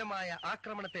കുറ്റവാളികളുടെ സ്ഥിരമായ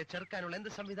ആക്രമണത്തെ ചെറുക്കാനുള്ള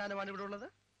എന്ത് സംവിധാനമാണ് ഇവിടെ ഉള്ളത്?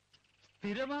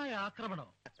 സ്ഥിരമായ ആക്രമണോ?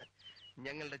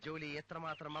 ഞങ്ങളുടെ ജോലി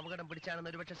എത്രമാത്രം അപകടം പിടിച്ചാണെന്ന്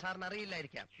ഒരുപക്ഷെ സാറിന്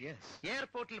അറിയില്ലായിരിക്കാം.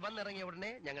 എയർപോർട്ടിൽ വന്നിറങ്ങിയ ഉടനെ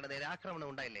ഞങ്ങളുടെ നേരെ ആക്രമണം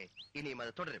ഉണ്ടായില്ലേ? ഇനിയും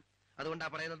അത് തുടരും. അതുകൊണ്ടാ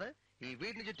പറയുന്നത്, ഈ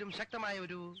വീടിന് ചുറ്റും ശക്തമായ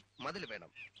ഒരു മതിൽ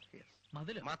വേണം.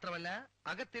 മാത്രമല്ല,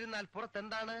 അകത്തിരുന്നാൽ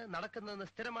പുറത്തെന്താണ് നടക്കുന്നതെന്ന്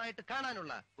സ്ഥിരമായിട്ട്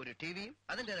കാണാനുള്ള ഒരു ടിവിയും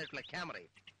അതിൻ്റെതായിട്ടുള്ള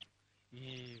ക്യാമറയും. ഈ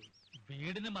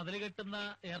വീടിന് മതിൽ കെട്ടുന്ന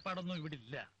ഏർപ്പാടൊന്നും ഇവിടെ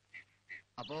ഇല്ല.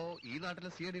 അപ്പോ ഈ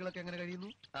നാട്ടിലെ സിഐഡികളൊക്കെ എങ്ങനെ കഴിയുന്നു?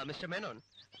 മിസ്റ്റർ മേനോൻ,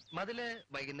 മതില്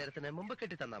വൈകുന്നേരത്തിന് മുമ്പ്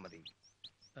കെട്ടി തന്നാ മതി.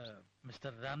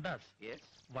 Mister Ramdas, yes.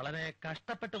 വളരെ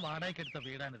കഷ്ടപ്പെട്ട് വാടകയ്ക്കെടുത്ത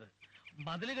വീടാണിത്.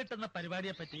 മതില് കെട്ടുന്ന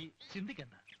പരിപാടിയെ പറ്റി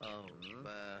ചിന്തിക്കണ്ട.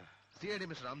 CID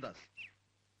മിസ്റ്റർ രാംദാസ്,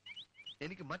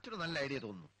 എനിക്ക് മറ്റൊരു നല്ല ഐഡിയ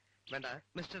തോന്നുന്നു. വേണ്ട,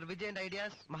 മിസ്റ്റർ വിജയന്റെ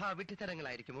ഐഡിയാസ്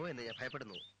മഹാവിഡ്ഢിത്തരങ്ങളായിരിക്കുമോ എന്ന് ഞാൻ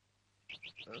ഭയപ്പെടുന്നു.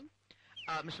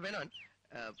 മിസ്റ്റർ മേനോൻ,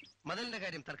 മതിലിന്റെ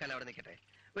കാര്യം തൽക്കാലം അവിടെ നിൽക്കട്ടെ.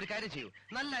 ഒരു കാര്യം ചെയ്യൂ,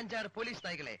 നല്ല 5-6 പോലീസ്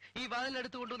നായ്ക്കളെ ഈ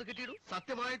വാതിലിനടുത്ത് കൊണ്ടുവന്ന് കിട്ടിയിടൂ.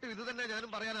 സത്യമായിട്ടും ഇത് തന്നെ ഞാനും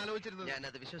പറയാൻ ആലോചിച്ചിരുന്നത്.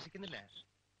 ഞാനത് വിശ്വസിക്കുന്നില്ല.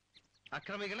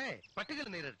 അക്രമികളെ പട്ടികൾ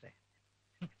നേരിടട്ടെ.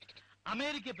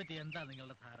 അമേരിക്കയെ പറ്റി എന്താ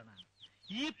നിങ്ങളുടെ ധാരണ?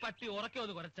 ഈ പട്ടി ഉറക്കെ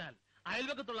ഒന്ന് കുറച്ചാൽ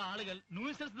അയൽവക്കത്തുള്ള ആളുകൾ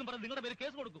ന്യൂസൻസ് എന്ന് പറഞ്ഞ് നിങ്ങളുടെ പേര്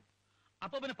കേസ് കൊടുക്കും.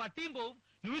 അപ്പൊ പിന്നെ പട്ടിയും പോവും,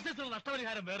 ന്യൂസൻസിനുള്ള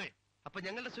നഷ്ടപരിഹാരം വേറെ. അപ്പൊ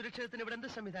ഞങ്ങളുടെ സുരക്ഷിതത്തിന് ഇവിടെ എന്ത്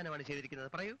സംവിധാനമാണ് ചെയ്തിരിക്കുന്നത്?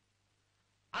 പറയൂ.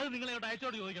 അത് നിങ്ങളെ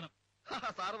അയച്ചോട് ചോദിക്കണം.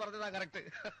 സാറ് പറഞ്ഞതാ കറക്റ്റ്.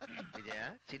 വിജയ,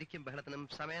 ചിരിക്കും ബഹളത്തിനും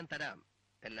സമയം തരാം.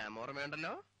 എല്ലാം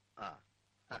ഓർമ്മയുണ്ടല്ലോ.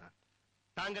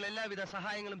 താങ്കൾ എല്ലാവിധ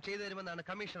സഹായങ്ങളും ചെയ്തു തരുമെന്നാണ്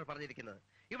കമ്മീഷണർ പറഞ്ഞിരിക്കുന്നത്.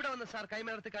 ഇവിടെ വന്ന് സാർ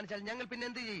കൈമലർത്തി കാണിച്ചാൽ ഞങ്ങൾ പിന്നെ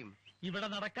എന്ത് ചെയ്യും? ഇവിടെ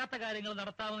നടക്കാത്ത കാര്യങ്ങൾ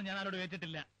നടത്താമെന്ന് ഞാൻ ആരോട്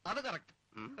ഏറ്റിട്ടില്ല. അത് കറക്റ്റ്.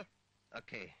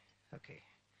 Okay okay.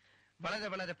 വളരെ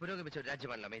വളരെ പുരോഗമിച്ച ഒരു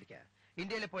രാജ്യമാണല്ലോ അമേരിക്ക.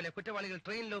 ഇന്ത്യയിലെ പോലെ കുറ്റവാളികൾ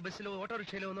ട്രെയിനിലോ ബസ്സിലോ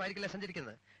ഓട്ടോറിക്ഷയിലോ ഒന്നും ആയിരിക്കില്ല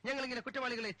സഞ്ചരിക്കുന്നത്. ഞങ്ങൾ ഇങ്ങനെ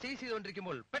കുറ്റവാളികളെ ചേസ്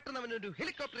ചെയ്തുകൊണ്ടിരിക്കുമ്പോൾ പെട്ടെന്ന് അവനൊരു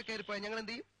ഹെലികോപ്റ്റർ കയറിപ്പോയാൽ ഞങ്ങൾ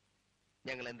എന്ത് ചെയ്യും?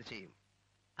 ഞങ്ങൾ എന്ത് ചെയ്യും?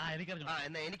 എനിക്കറിയാം.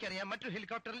 എന്നാ എനിക്കറിയാം. മറ്റൊരു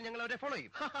ഹെലികോപ്റ്ററിൽ ഞങ്ങൾ അവരെ ഫോളോ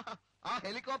ചെയ്യും. ആ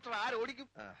ഹെലികോപ്റ്റർ ആരോടിക്കും?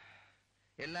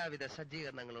 എല്ലാവിധ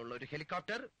സജ്ജീകരണങ്ങളുള്ള ഒരു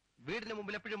ഹെലികോപ്റ്റർ വീടിന്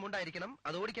മുമ്പിൽ എപ്പോഴും ഉണ്ടായിരിക്കണം.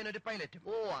 അത് ഓടിക്കാൻ ഒരു പൈലറ്റും.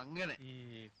 ഓ അങ്ങനെ. ഈ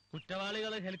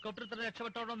കുറ്റവാളികൾ ഹെലികോപ്റ്ററിൽ തന്നെ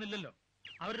രക്ഷപ്പെട്ടോണമെന്നില്ലല്ലോ.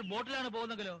 അവരൊരു ബോട്ടിലാണ്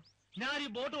പോകുന്നെങ്കിലോ? ഞാൻ ഈ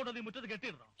ബോട്ട് കൊണ്ടു മുറ്റത്ത്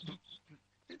കെട്ടിയിടണോ?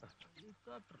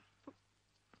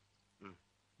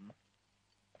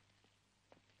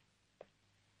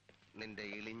 നിന്റെ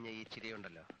ഇളിഞ്ഞ ഈ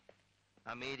ചിരിയുണ്ടല്ലോ,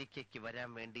 അമേരിക്കയ്ക്ക് വരാൻ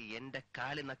വേണ്ടി എന്റെ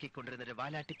കാല് നക്കിക്കൊണ്ടിരുന്ന ഒരു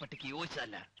വാലാട്ടിപ്പട്ടിക്ക്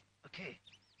യോജിച്ചതല്ല. ഓക്കെ.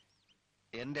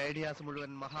 എന്റെ ഐഡിയാസ്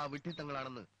മുഴുവൻ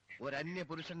മഹാവിഡ്ഢിത്തങ്ങളാണെന്ന് ഒരു അന്യ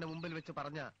പുരുഷന്റെ മുമ്പിൽ വെച്ച്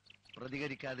പറഞ്ഞ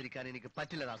പ്രതികരിക്കാതിരിക്കാൻ എനിക്ക്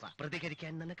പറ്റില്ല ദാസ.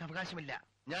 പ്രതികരിക്കാൻ നിനക്ക് അവകാശമില്ല.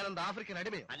 ഞാനെന്താ ആഫ്രിക്കൻ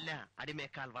അടിമയോ? അല്ല,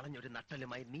 അടിമയേക്കാൾ വളഞ്ഞൊരു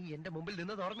നട്ടലുമായി നീ എന്റെ മുമ്പിൽ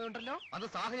നിന്നത് ഓർമ്മയുണ്ടല്ലോ. അത്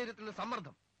സാഹചര്യത്തിന്റെ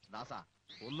സമ്മർദ്ദം. ദാസ,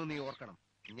 ഒന്ന് നീ ഓർക്കണം,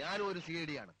 ഞാനും ഒരു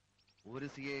CID ആണ്. ഒരു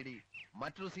CID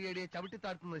മറ്റൊരു CIDയെ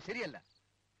ചവിട്ടിത്താഴ്ത്തുന്നത് ശരിയല്ല.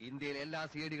 ഇന്ത്യയിലെ എല്ലാ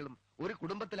CIDകളും ഒരു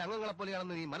കുടുംബത്തിലെ അംഗങ്ങളെ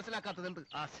പോലെയാണെന്ന് നീ മനസ്സിലാക്കാത്തതുണ്ട്.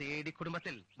 ആ CID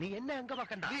കുടുംബത്തിൽ നീ എന്നെ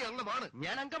അംഗമാക്കണ്ട. നീ അംഗമാണ്.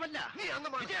 ഞാൻ അംഗമല്ല. നീ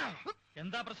അംഗമാണ്.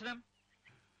 എന്താ പ്രശ്നം?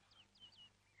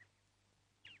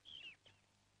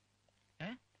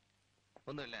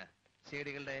 ഒന്നുമില്ല.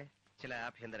 CIDകളുടെ ചില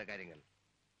ആഭ്യന്തര കാര്യങ്ങൾ,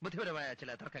 ബുദ്ധിപരമായ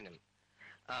ചില തർക്കങ്ങൾ.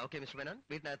 ഓക്കെ മിസ്റ്റർ മേനോൻ,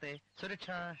 വീട്ടിനകത്തെ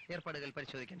സുരക്ഷാ ഏർപ്പാടുകൾ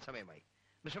പരിശോധിക്കാൻ സമയമായി.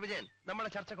 മിസ്റ്റർ വിജയൻ, നമ്മളെ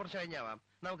ചർച്ച കുറച്ച് കഴിഞ്ഞാവാം.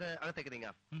 നമുക്ക് അകത്തേക്ക്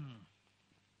നീങ്ങാം.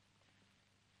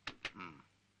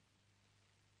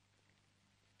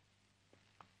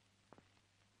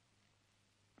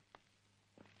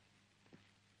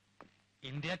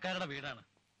 ഇന്ത്യക്കാരുടെ വീടാണ്.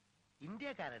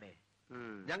 ഇന്ത്യക്കാരുടെ?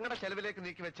 ഞങ്ങളുടെ ചെലവിലേക്ക്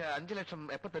നീക്കി വെച്ച 5 ലക്ഷം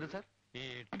എപ്പോ തരും സാർ? ഈ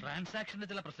ട്രാൻസാക്ഷന്റെ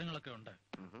ചില പ്രശ്നങ്ങളൊക്കെ ഉണ്ട്.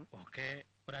 ഓക്കെ,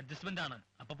 ഒരു അഡ്ജസ്റ്റ്മെന്റ് ആണ്.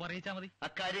 അപ്പൊ അറിയിച്ചാ മതി.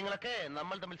 അക്കാര്യങ്ങളൊക്കെ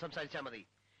നമ്മൾ തമ്മിൽ സംസാരിച്ചാൽ മതി.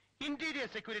 ഇന്റീരിയർ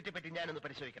സെക്യൂരിറ്റി പറ്റി ഞാനൊന്ന്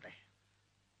പരിശോധിക്കട്ടെ.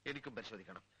 എനിക്കും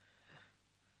പരിശോധിക്കണം.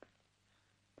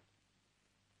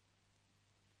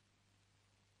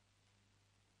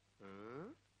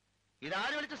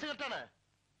 ഇതാര് വലിച്ച സിഗരറ്റാണ്?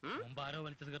 മുമ്പ് ആരോ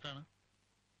വലിച്ച സിഗരറ്റാണ്.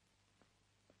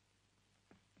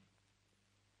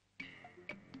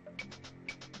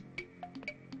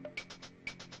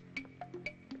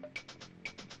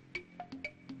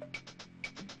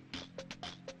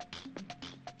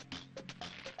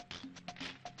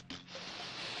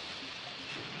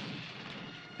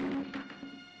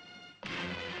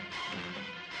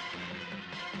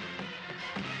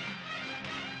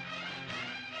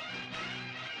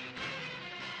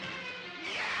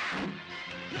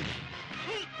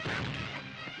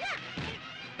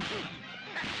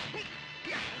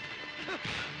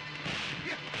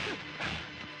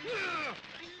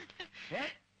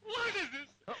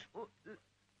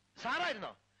 സാറായിരുന്നോ?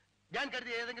 ഞാൻ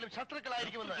കരുതി ഏതെങ്കിലും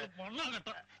ശത്രുക്കളായിരിക്കുമെന്ന്.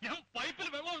 ഞാൻ പൈപ്പിൽ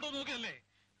വെള്ളം ഉണ്ടോ നോക്കിയല്ലേ.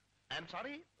 I am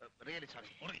sorry, really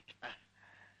sorry.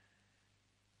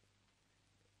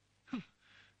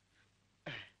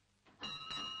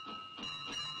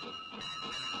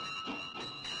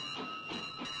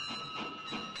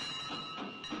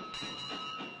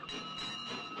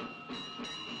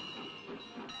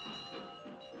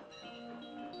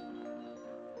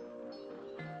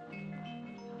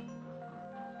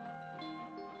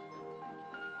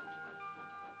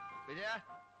 Vijaya,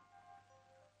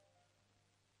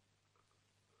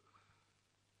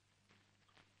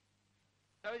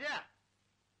 Vijaya,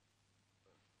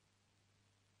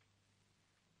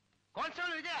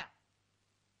 constable വിജയ,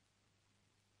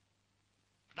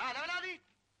 അലവലാതി,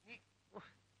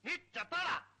 നീ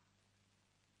ചത്താടാ.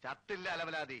 ചത്തില്ല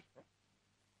അലവലാതി.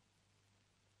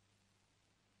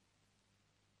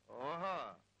 ഓഹോ,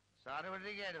 സാറ്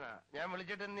കേട്ടോണ്ടിരിക്കായിരുന്നാ? ഞാൻ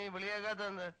വിളിച്ചിട്ട് നീ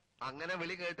വിളിയേക്കാത്തത്? അങ്ങനെ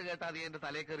വിളി കേട്ട് കേട്ടാ നീ എന്റെ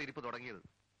തലേ കയറി ഇരിപ്പ് തുടങ്ങിയത്.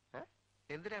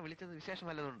 എന്തിനാ വിളിച്ചത്? വിശേഷം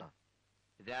വല്ലതുണ്ടോ?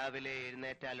 രാവിലെ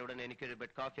എഴുന്നേറ്റാലുടൻ എനിക്കൊരു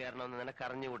ബെഡ് കോഫി ആരണമെന്ന് നിനക്ക്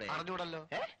അറിഞ്ഞുകൂടെ? അറിഞ്ഞൂടല്ലോ.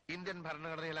 ഇന്ത്യൻ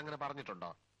ഭരണഘടനയിൽ അങ്ങനെ പറഞ്ഞിട്ടുണ്ടോ?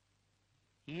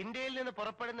 ഇന്ത്യയിൽ നിന്ന്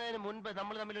പുറപ്പെടുന്നതിന് മുൻപ്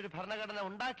നമ്മൾ തമ്മിൽ ഒരു ഭരണഘടന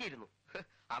ഉണ്ടാക്കിയിരുന്നു.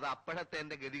 അത് അപ്പോഴത്തെ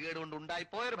എന്റെ ഗതികേട് കൊണ്ട്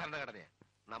ഉണ്ടായിപ്പോയൊരു ഭരണഘടനയാ.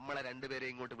 നമ്മളെ രണ്ടുപേരെ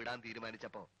ഇങ്ങോട്ട് വിടാൻ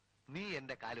തീരുമാനിച്ചപ്പോ നീ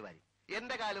എന്റെ കാലുവാരി,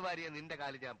 എന്റെ കാലുവാരിയെ നിന്റെ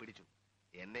കാല് ഞാൻ പിടിച്ചു.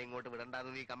 എന്നെ ഇങ്ങോട്ട്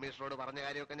വിടണ്ടെന്ന് നീ കമ്മീഷണറോട് പറഞ്ഞ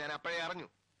കാര്യമൊക്കെ ഞാൻ അപ്പോഴേ അറിഞ്ഞു.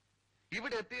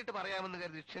 ഇവിടെ എത്തിയിട്ട് പറയാമെന്ന്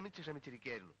കരുതി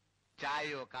ക്ഷമിച്ചിരിക്കുകയായിരുന്നു.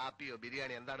 ചായയോ കാപ്പിയോ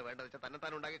ബിരിയാണി എന്താണ് വേണ്ടത് വെച്ചാൽ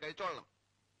തന്നെത്താൻ ഉണ്ടാക്കി കഴിച്ചോളണം.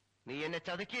 നീ എന്നെ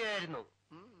ചതിക്കുകയായിരുന്നു.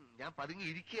 ഞാൻ പതുങ്ങി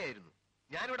ഇരിക്കുകയായിരുന്നു.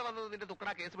 ഞാനിവിടെ വന്നത് നിന്റെ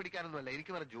തുക്കട കേസ് പിടിക്കാനൊന്നുമല്ല.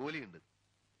 എനിക്ക് വേറെ ജോലിയുണ്ട്.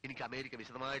 എനിക്ക് അമേരിക്ക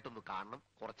വിശദമായിട്ടൊന്ന് കാണണം,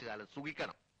 കുറച്ചു കാലം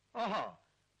സുഖിക്കണം. ഓഹോ,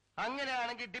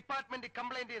 അങ്ങനെയാണെങ്കിൽ ഡിപ്പാർട്ട്മെന്റ്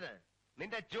കംപ്ലൈന്റ് ചെയ്ത്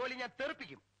നിന്റെ ജോലി ഞാൻ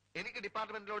തെറിപ്പിക്കും. എനിക്ക്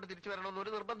ഡിപ്പാർട്ട്മെന്റിലോട്ട് തിരിച്ചു വരണമെന്ന്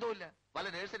ഒരു നിർബന്ധവുമില്ല. വല്ല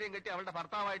നഴ്സറിയും കെട്ടി അവളുടെ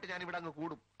ഭർത്താവായിട്ട് ഞാൻ ഇവിടെ അങ്ങ്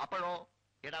കൂടും. അപ്പോഴോ?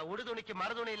 എടാ, ഒരു തുണിക്ക്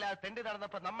മറുതുണിയില്ലാതെ തെണ്ടി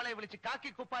നടന്നപ്പോ നമ്മളെ വിളിച്ച് കാക്കി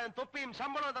കുപ്പായം തൊപ്പിയും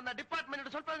ശമ്പളവും തന്ന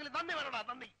ഡിപ്പാർട്ട്മെന്റിന് സ്വല്പമെങ്കിലും നന്ദി വേണടാ,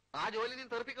 നന്ദി. ആ ജോലി നീ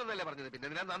തെറിപ്പിക്കുന്നല്ലേ പറഞ്ഞത്? പിന്നെ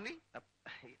എന്തിനാ നന്ദി?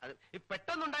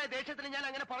 പെട്ടെന്നുണ്ടായ ദേഷ്യത്തിന് ഞാൻ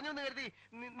അങ്ങനെ പറഞ്ഞു എന്ന് കരുതി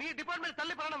നീ ഡിപ്പാർട്ട്മെന്റ്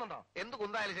തള്ളി പറയണമെന്നുണ്ടോ? എന്ത്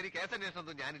കുന്തായാലും ശരി, കേസ്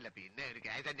അന്വേഷണമൊന്നും ഞാനില്ല. പിന്നെ ഒരു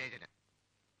കേസ് അന്വേഷണം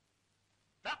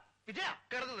വിജയ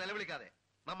കിടന്ന് നിലവിളിക്കാതെ.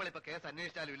 നമ്മളിപ്പോ കേസ്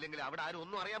അന്വേഷിച്ചാലും ഇല്ലെങ്കിലും അവിടെ ആരും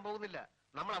ഒന്നും അറിയാൻ പോകുന്നില്ല.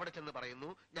 നമ്മൾ അവിടെ ചെന്ന് പറയുന്നു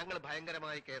ഞങ്ങൾ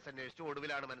ഭയങ്കരമായി കേസ് അന്വേഷിച്ചു,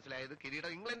 ഒടുവിലാണ് മനസ്സിലായത്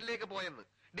കിരീടം ഇംഗ്ലണ്ടിലേക്ക് പോയെന്ന്.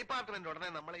 ഡിപ്പാർട്ട്മെന്റ് ഉടനെ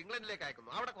നമ്മളെ ഇംഗ്ലണ്ടിലേക്ക്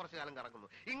അയക്കുന്നു. അവിടെ കുറച്ചു കാലം കറങ്ങുന്നു.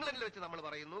 ഇംഗ്ലണ്ടിൽ വെച്ച് നമ്മൾ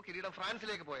പറയുന്നു കിരീടം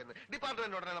ഫ്രാൻസിലേക്ക് പോയെന്ന്.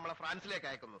 ഡിപ്പാർട്ട്മെന്റ് ഉടനെ നമ്മളെ ഫ്രാൻസിലേക്ക്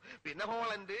അയക്കുന്നു. പിന്നെ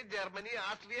ഹോളണ്ട്, ജർമ്മനി,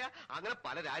 ആസ്ട്രിയ, അങ്ങനെ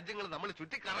പല രാജ്യങ്ങളും നമ്മൾ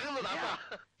ചുറ്റി കറങ്ങുന്നതാ.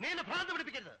 നീ എന്നെ ഭ്രാന്ത്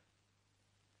പിടിപ്പിക്കരുത്.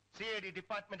 CID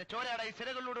ഡിപ്പാർട്ട്മെന്റ് ചോരയാടായി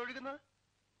സിരകളിലൂടെ ഒഴുകുന്നത്.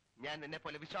 ഞാൻ നിന്നെ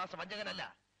പോലെ വിശ്വാസവഞ്ചകനല്ല.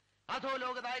 അധോ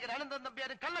ലോക നായകൻ അനന്തൻ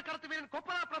നമ്പ്യാരും കള്ളക്കടത്ത് വീരൻ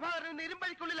കൊപ്പള പ്രഭാകരൻ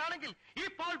ഇരുമ്പഴിക്കുള്ളിലാണെങ്കിൽ ഈ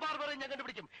പോൾ ബാർബറെ ഞാൻ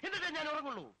കണ്ടുപിടിക്കും. എന്നിട്ടേ ഞാൻ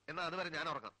ഉറങ്ങുള്ളൂ. എന്നാ അതുവരെ ഞാൻ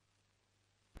ഉറങ്ങാം.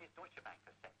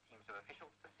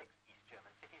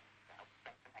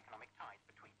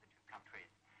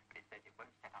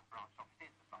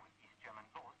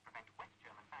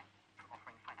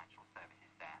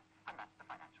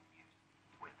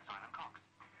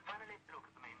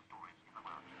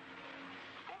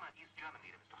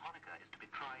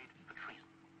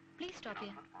 Please stop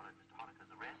here.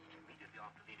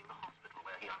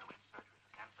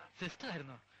 സിസ്റ്റർ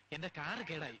ആയിരുന്നോ? എന്റെ കാറ്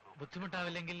കേടായി,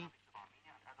 ബുദ്ധിമുട്ടാവില്ലെങ്കിൽ?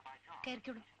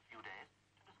 കേറിക്കോളൂ.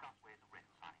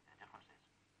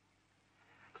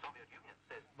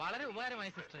 വളരെ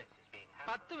ഉപകാരമായി സിസ്റ്ററെ.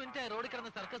 10 മിനിറ്റ് റോഡിൽ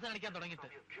കിടന്ന് സർക്കസ് കാണിക്കാൻ തുടങ്ങിയിട്ട്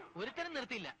ഒരുത്തരം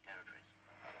നിർത്തിയില്ല.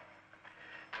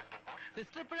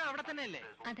 സിസ്റ്റർ ഇപ്പോഴും അവിടെ തന്നെയല്ലേ?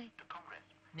 അതെ.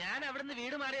 ഞാൻ അവിടുന്ന്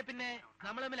വീട് മാറിയ പിന്നെ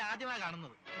നമ്മൾ തമ്മിൽ ആദ്യമായി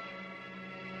കാണുന്നത്.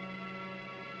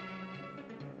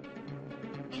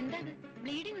 എന്താണ്?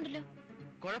 ബ്ലീഡിംഗ് ഉണ്ടല്ലോ.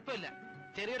 കുഴപ്പമില്ല,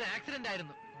 ചെറിയൊരു ആക്സിഡന്റ്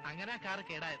ആയിരുന്നു. അങ്ങനെ ആ car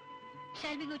കേടായത്.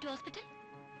 Shall we go to hospital?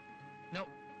 No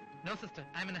no sister,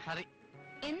 I M in A hurry.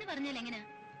 എന്ന് പറഞ്ഞാൽ എങ്ങനെയാ?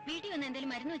 വീട്ടിൽ വന്ന്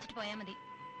എന്തെങ്കിലും മരുന്ന് വെച്ചിട്ട് പോയാൽ മതി.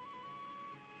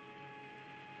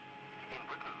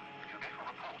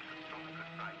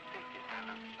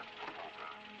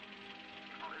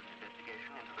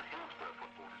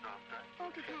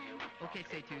 Okay,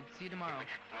 stay tuned. See you tomorrow.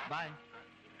 Bye.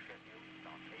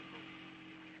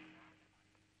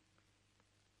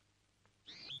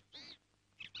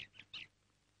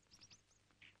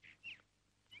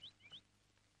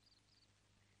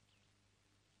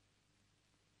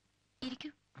 ഇരിക്കൂ.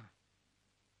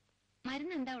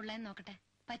 മരുന്ന് എന്താ ഉള്ളതെന്ന് നോക്കട്ടെ.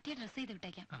 പറ്റിയ ഡ്രസ് ചെയ്ത്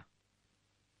വിട്ടേക്കാം.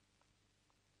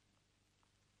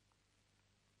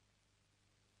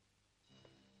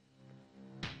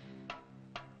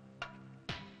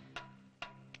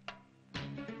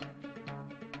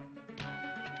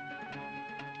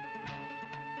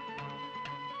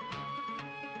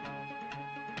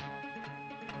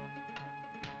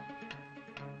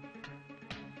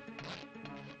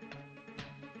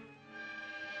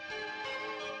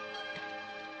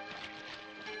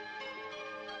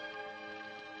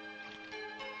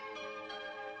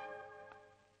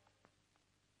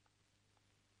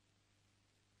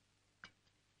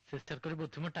 സിസ്റ്റർക്കൊരു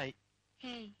ബുദ്ധിമുട്ടായി.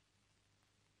 ഹേയ്,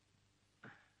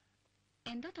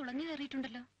 എന്തോ തുളഞ്ഞു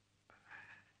കയറിയിട്ടുണ്ടല്ലോ.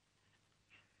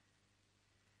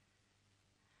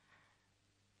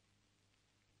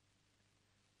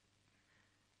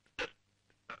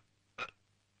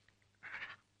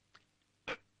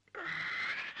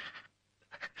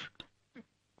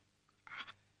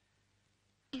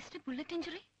 Is it a bullet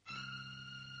injury?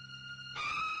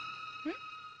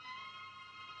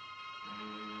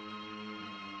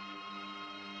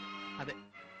 അതെ.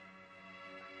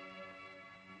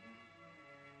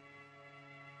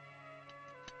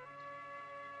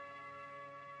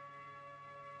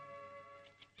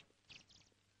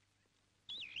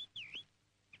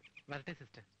 വരട്ടെ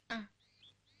sister.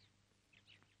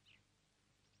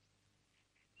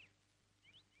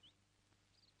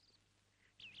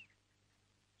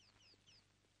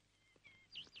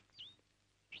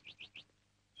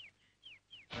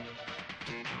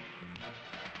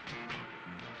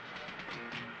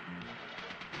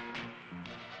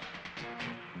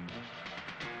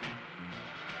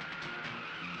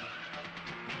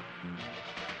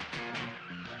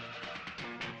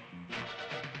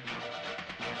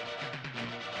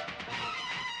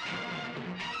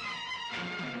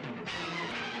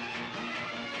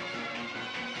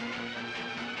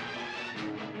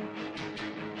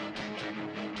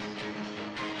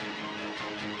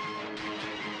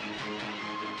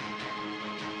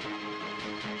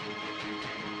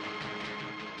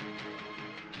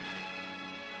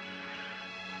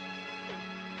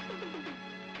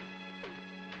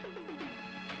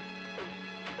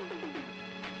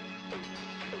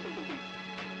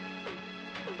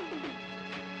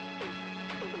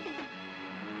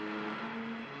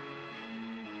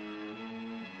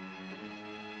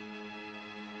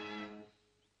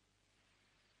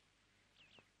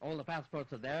 All the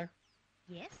passports are there?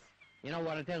 Yes? You know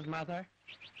what it is, Mother?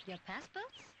 Your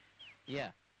passports? Yeah.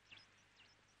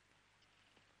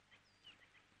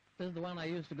 This is the one I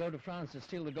used to go to France to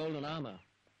steal the golden armor.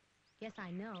 Yes,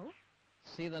 I know.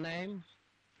 See the name?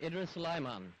 Idris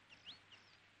Sulaiman.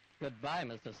 Goodbye,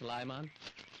 Mr. Sulaiman.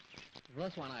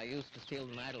 This one I used to steal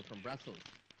an idol from Brussels.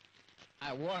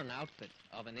 I wore an outfit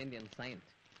of an Indian saint.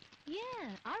 Yeah,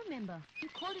 I remember. You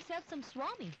called yourself some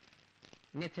Swami.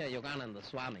 Nitya Yogananda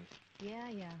Swami.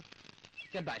 Yeah.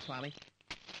 Goodbye, Swami.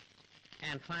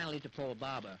 And finally to Paul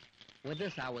Barber. With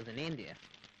this, I was in India.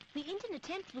 The Indian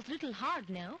attempt was a little hard,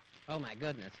 no? Oh, my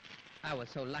goodness. I was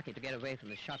so lucky to get away from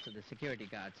the shots of the security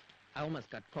guards. I almost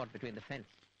got caught between the fence.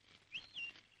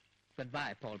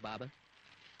 Goodbye, Paul Barber.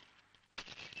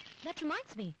 That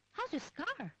reminds me. How's your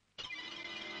scar?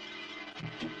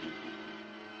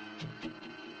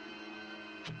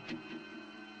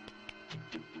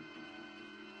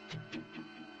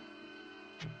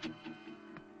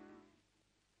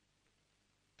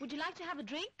 Would you like to have a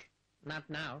drink? Not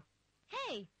now.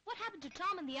 Hey, what happened to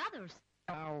Tom and the others?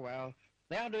 Oh, well,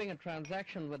 they are doing a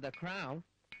transaction with the Crown.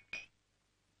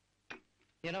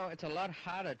 You know, it's a lot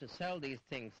harder to sell these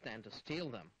things than to steal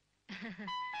them.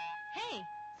 Hey,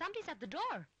 somebody's at the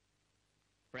door.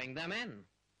 Bring them in.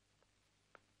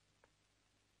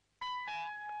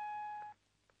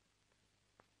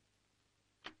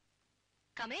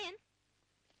 Come in.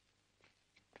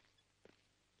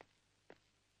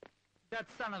 That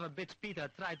son of a bitch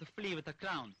Peter tried to flee with the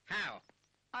crown. How?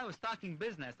 I was talking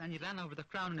business and he ran over the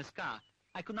crown in his car.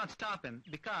 I could not stop him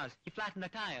because he flattened the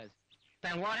tires.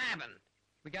 Then what happened?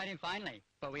 We got him finally,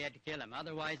 but we had to kill him.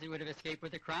 Otherwise he would have escaped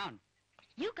with the crown.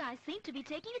 You guys seem to be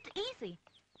taking it easy.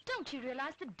 Don't you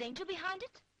realize the danger behind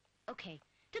it? Okay,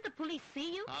 did the police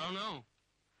see you? I don't know.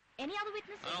 Any other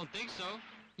witnesses? I don't think so.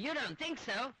 You don't think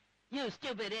so? You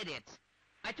stupid idiots.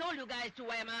 I told you guys to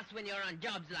wear masks when you're on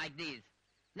jobs like these.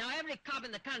 Now every cop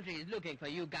in the country is looking for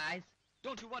you guys.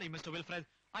 Don't you worry, Mr. Wilfred.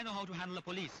 I know how to handle the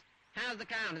police. How's the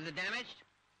crown? Is it damaged?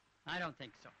 I don't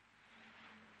think so.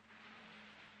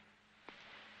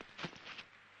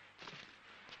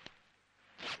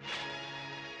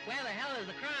 Where the hell is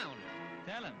the crown?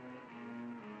 Tell him.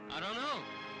 I don't know.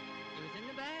 It was in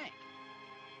the bag.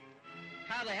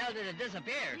 How the hell did it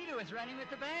disappear? Peter was running with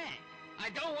the bag. I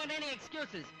don't want any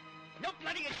excuses. No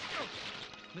bloody excuse.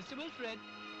 Mr. Wilfred,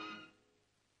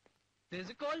 there's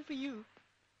a call for you.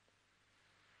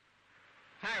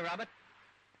 Hi, Robert.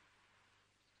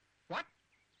 What?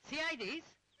 CIDs?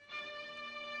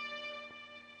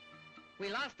 We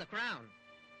lost the crown.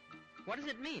 What does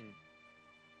it mean?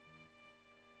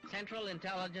 Central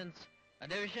Intelligence, a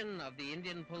division of the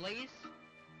Indian Police?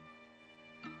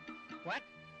 What?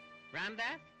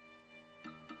 Ramdas?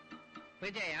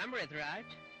 Vijay Amritraj?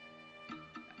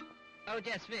 Oh,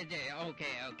 just Vijay.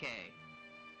 Okay.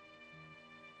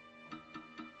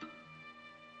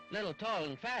 Little tall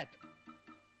and fat.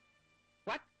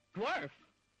 What? Dwarf?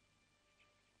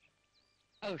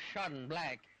 Oh, short and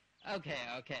black.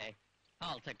 Okay.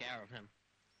 I'll take care of him.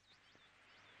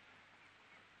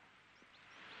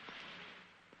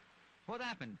 What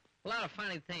happened? A lot of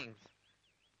funny things.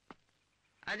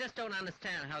 I just don't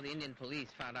understand how the Indian police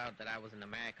found out that I was in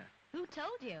America. Who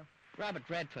told you? Robert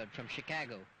Redford from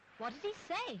Chicago. What did he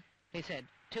say? He said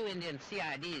 2 Indian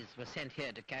CIDs were sent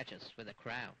here to catch us with a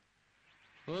crown.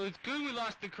 Well, it's good we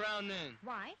lost the crown then.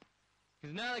 Why?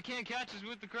 Because now they can't catch us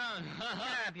with the crown.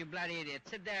 Shut up, you bloody idiot.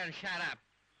 Sit there and shut up.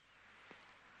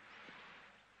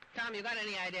 Tom, you got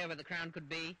any idea where the crown could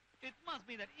be? It must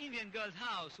be that Indian girl's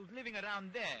house who's living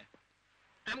around there.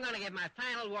 I'm going to give my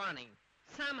final warning.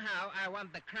 Somehow I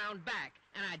want the crown back,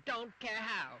 and I don't care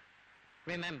how.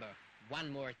 Remember,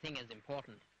 one more thing is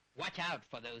important. Watch out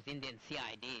for those Indian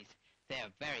CIDs. They're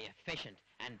very efficient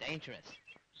and dangerous.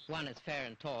 One is fair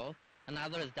and tall,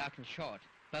 another is dark and short.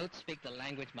 Both speak the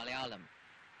language malayalam.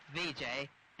 Vijay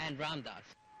and Ramdas.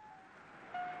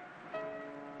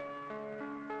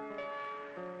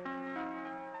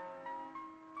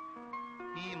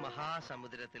 ഈ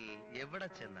മഹാസമുദ്രത്തിൽ എവിടെ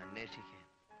ചെന്ന് അന്വേഷിക്കാൻ?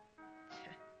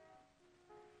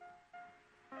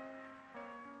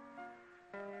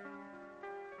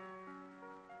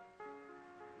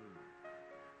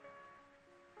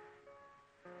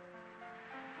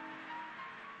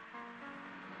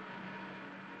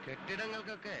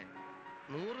 കെട്ടിടങ്ങൾക്കൊക്കെ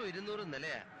 100-200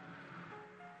 നിലയാ.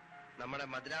 നമ്മുടെ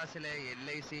മദ്രാസിലെ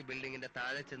LIC ബിൽഡിങ്ങിന്റെ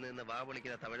താഴെ ചെന്ന് നിന്ന് വാ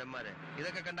വിളിക്കുന്ന തമിഴന്മാര്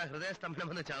ഇതൊക്കെ കണ്ട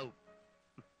ഹൃദയസ്തംഭനമെന്ന് ചാവും.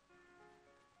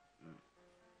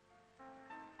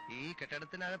 ഈ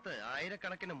കെട്ടിടത്തിനകത്ത്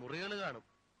ആയിരക്കണക്കിന് മുറികൾ കാണും,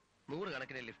 100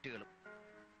 കണക്കിന് ലിഫ്റ്റുകളും.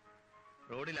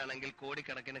 റോഡിലാണെങ്കിൽ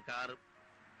കോടിക്കണക്കിന് കാറും.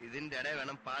 ഇതിന്റെ ഇടയിൽ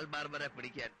വേണം പാൽ ബാർബറെ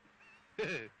പിടിക്കാൻ.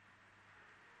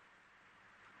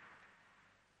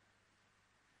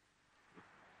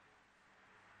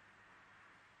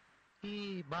 ഈ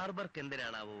ബാർബർക്ക്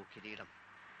എന്തിനാണാവോ കിരീടം?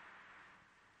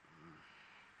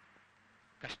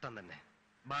 കഷ്ടം തന്നെ.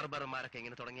 ബാർബർമാരൊക്കെ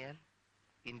ഇങ്ങനെ തുടങ്ങിയാൽ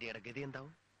ഇന്ത്യയുടെ ഗതി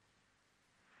എന്താവും?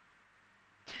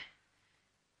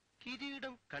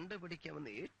 കിരീടം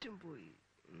കണ്ടുപിടിക്കാമെന്ന് ഏറ്റവും പോയി.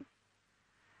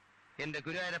 എന്റെ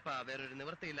ഗുരുവായൂരപ്പ, വേറൊരു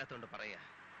നിവൃത്തിയില്ലാത്തോണ്ട് പറയാ,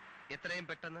 എത്രയും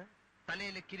പെട്ടെന്ന്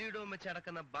തലയിൽ കിരീടവും വെച്ച്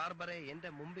അടക്കുന്ന ബാർബറെ എന്റെ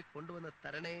മുമ്പിൽ കൊണ്ടുവന്ന്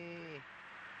തരണേ.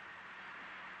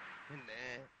 പിന്നെ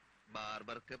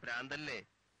ബാർബർക്ക് ഭ്രാന്തല്ലേ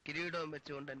കിരീടവും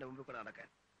വെച്ചുകൊണ്ട് എന്റെ മുമ്പിൽ കൂടെ നടക്കാൻ?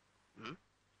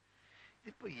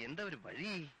 ഇതിപ്പോ എന്താ ഒരു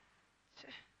വഴി?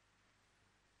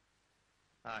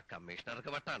 ആ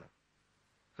കമ്മീഷണർക്ക് വട്ടാണ്.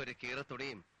 ഒരു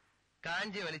കീറത്തുടിയും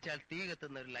കാഞ്ചി വലിച്ചാൽ തീ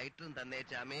കത്തുന്ന ഒരു ലൈറ്ററും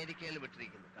തന്നേച്ച് അമേരിക്കയിൽ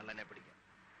വിട്ടിരിക്കുന്നു കള്ളനെ പിടിക്കാൻ.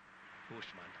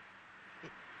 ഊഷ്മാണ്ട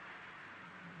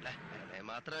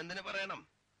മാത്രം എന്തിനു പറയണം?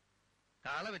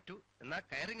 കാള വെറ്റു എന്നാ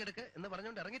കയറിങ്ങെടുക്ക് എന്ന്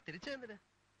പറഞ്ഞുകൊണ്ട് ഇറങ്ങി തിരിച്ചെന്തിന്?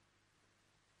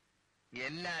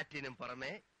 എല്ലാറ്റിനും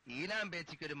പുറമെ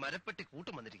ഈലാമ്പേച്ചിക്ക് ഒരു മരപ്പെട്ടി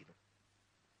കൂട്ടും വന്നിരിക്കുന്നു.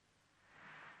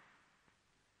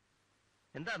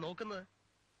 എന്താ നോക്കുന്നത്?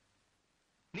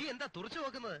 നീ എന്താ തുറച്ചു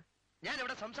നോക്കുന്നത്? ഞാൻ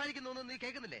എവിടെ സംസാരിക്കുന്നു നീ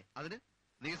കേൾക്കുന്നില്ലേ? അതിന്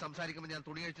നീ സംസാരിക്കുമ്പോ ഞാൻ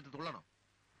തുണി കഴിച്ചിട്ട് തുള്ളണം?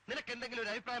 നിനക്ക് എന്തെങ്കിലും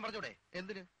ഒരു അഭിപ്രായം പറഞ്ഞൂടെ?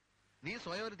 എന്തിന്? നീ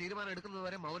സ്വയം ഒരു തീരുമാനം എടുക്കുന്നത്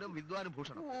വരെ മൗനം വിദ്വാനും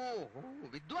ഭൂഷണം. ഓ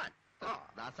വിദ്വാൻ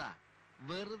ദാസ,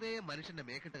 വെറുതെ മനുഷ്യന്റെ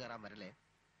മേക്കിട്ട് കയറാൻ വരല്ലേ.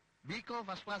 ബികോം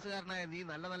ഫസ്റ്റ് ക്ലാസ്സുകാരനായ നീ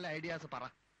നല്ല നല്ല ഐഡിയാസ് പറ.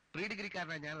 പ്രീ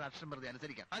ഡിഗ്രിക്കാരനായ ഞാനത് അക്ഷരം വെറുതെ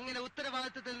അനുസരിക്കാം. അങ്ങനെ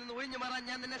ഉത്തരവാദിത്തത്തിൽ നിന്ന് ഒഴിഞ്ഞു മാറാൻ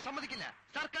ഞാൻ നിന്നെ സമ്മതിക്കില്ല.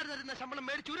 സർക്കാർ തരുന്ന ശമ്പളം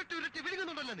മേടിച്ച് ഉരുട്ടി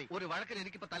വിഴുകുന്നുണ്ടല്ലോ നീ. ഒരു വഴക്കിന്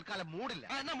എനിക്കിപ്പോ തൽക്കാലം മൂടില്ല.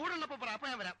 എന്നാ മൂടുള്ളപ്പോ പറ, അപ്പൊ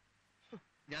ഞാൻ വരാം.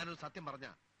 ഞാനൊരു സത്യം പറഞ്ഞ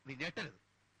നീ ഞെട്ടരുത്.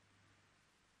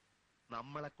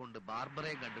 നമ്മളെ കൊണ്ട്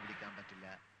ബാർബറേയും കണ്ടുപിടിക്കാൻ പറ്റില്ല,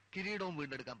 കിരീടവും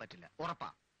വീണ്ടെടുക്കാൻ പറ്റില്ല, ഉറപ്പാ.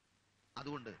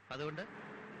 അതുകൊണ്ട്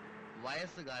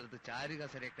വയസ്സുകാലത്ത്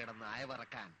ചാരുകസരെ കിടന്ന്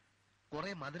അയവറക്കാൻ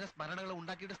കുറെ മധുര സ്മരണകൾ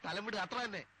ഉണ്ടാക്കിയിട്ട് സ്ഥലം വിടുക, അത്ര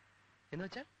തന്നെ. എന്ന്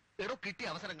വെച്ചാൽ എടോ,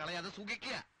 കിട്ടിയ അവസരം കളയാതെ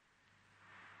സുഖിക്കുക.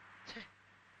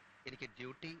 എനിക്ക്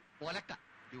ഡ്യൂട്ടി ഒലക്ക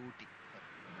ഡ്യൂട്ടി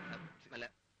അല്ല.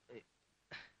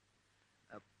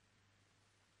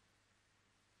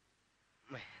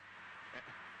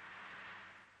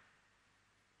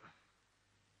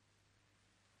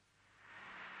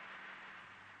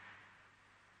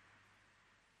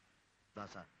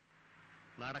 ദാസ,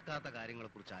 നടക്കാത്ത കാര്യങ്ങളെ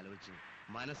കുറിച്ച് ആലോചിച്ച്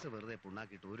മനസ്സ് വെറുതെ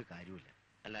പുണ്ണാക്കിയിട്ട് ഒരു കാര്യമില്ല.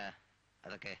 അല്ല,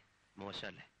 അതൊക്കെ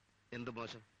മോശമല്ലേ? എന്ത്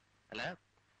മോശം? അല്ല,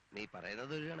 നീ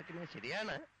പറയുന്നത് ഒരു കണക്കിന്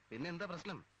ശരിയാണ്. പിന്നെ എന്താ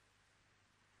പ്രശ്നം?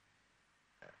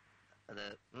 അത്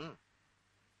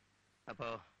അപ്പോ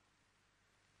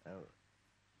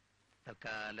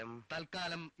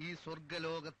തൽക്കാലം ഈ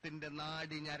സ്വർഗലോകത്തിന്റെ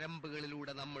നാടി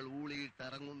ഞരമ്പുകളിലൂടെ നമ്മൾ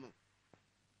ഊളിയിട്ടിറങ്ങുന്നു.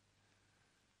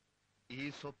 ഈ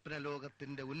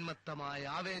സ്വപ്നലോകത്തിന്റെ ഉന്മത്തമായ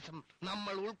ആവേശം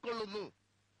നമ്മൾ ഉൾക്കൊള്ളുന്നു.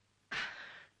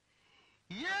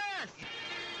 യെസ്!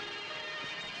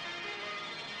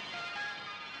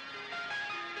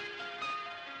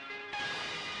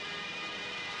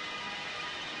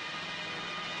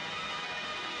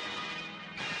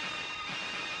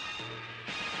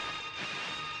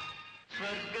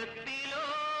 സ്വർഗത്തിലോ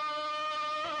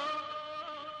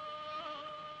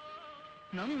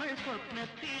നമ്മൾ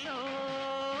സ്വപ്നത്തിലോ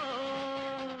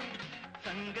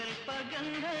സങ്കൽപ്പ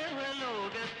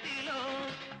ഗന്ധർവലോകത്തിലോ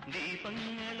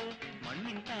ദീപങ്ങളോ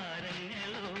മണ്ണിൻ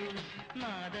താരങ്ങളോ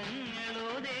നാദങ്ങളോ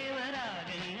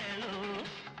ദേവരാഗങ്ങളോ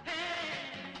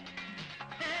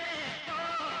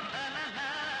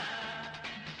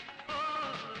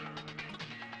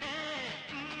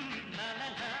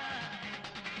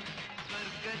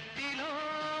സ്വർഗത്തിലോ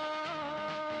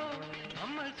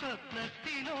നമ്മൾ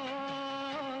സ്വപ്നത്തിലോ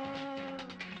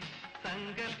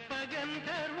സങ്കൽപ്പ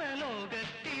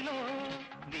ഗന്ധർവലോകത്തിലോ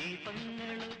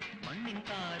ദീപങ്ങളോ മണ്ണിൻ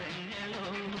താരങ്ങളോ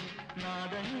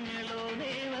നാദങ്ങളോ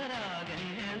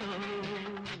ദേവരാഗങ്ങളോ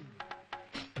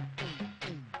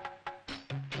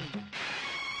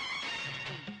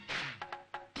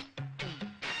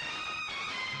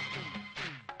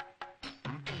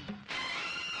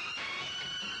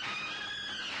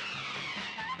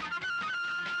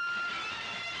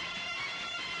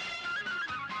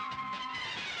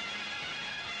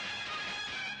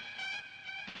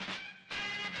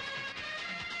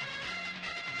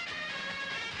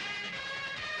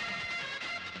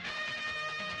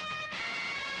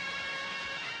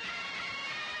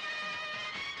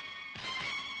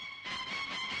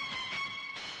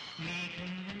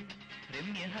മേഘങ്ങൾ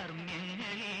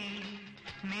രമ്യഹർമ്മ്യങ്ങളിൽ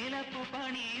മേലപ്പു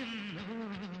പണിയുന്നു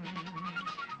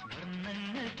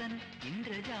വർണ്ണങ്ങൾ തൻ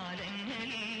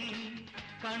ഇന്ദ്രജാലങ്ങളിൽ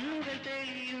കണ്ണുകൾ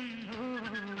തെളിയുന്നു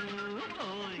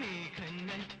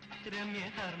മേഘങ്ങൾ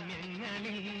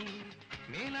രമ്യഹർമ്മ്യങ്ങളിൽ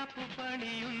മേലപ്പു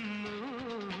പണിയുന്നു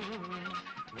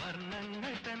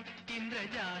വർണ്ണങ്ങൾ തൻ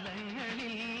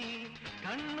ഇന്ദ്രജാലങ്ങളിൽ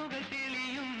കണ്ണുകൾ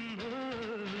തെളിയുന്നു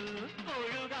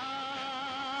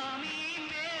ഒഴുകാമീ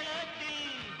മേളത്തിൽ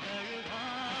കഴുകാമഴകിലേ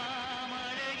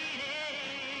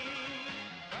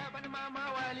mama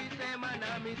walisema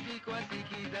nami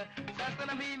sikuwasikiza. Sasa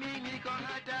na mimi niko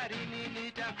hatarini,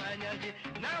 nitafanyaje?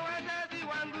 Na wazazi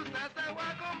wangu sasa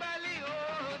wako mbali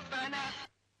sana.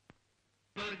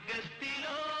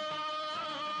 സ്വർഗത്തിലോ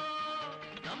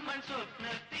നമ്മൾ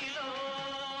സ്വപ്നത്തിലോ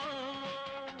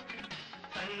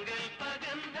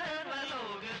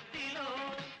സങ്കൽപ്പഗന്ധർവലോകത്തിലോ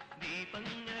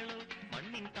ദീപങ്ങളോ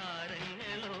മണ്ണിൻ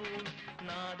താരങ്ങളോ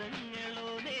നാദങ്ങളോ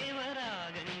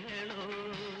ദേവരാഗങ്ങളോ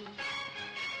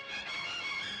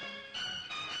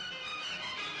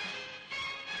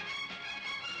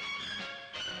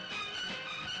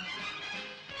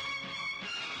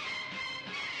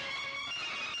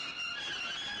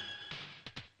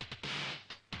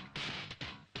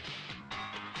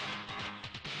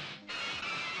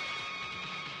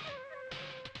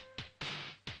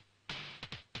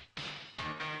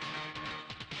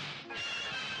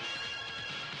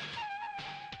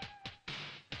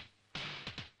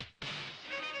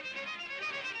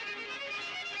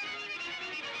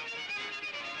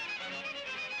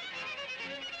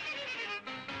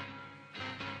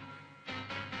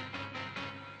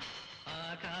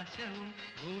ആകാശവും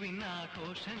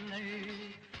ഭൂവിനാഘോഷങ്ങൾ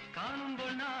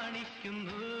കാണുമ്പോൾ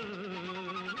നാണിക്കുന്നു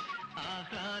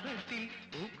ആഹ്ലാദത്തിൽ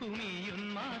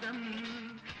ഉക്കുമിയുന്മാദം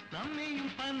നമ്മയും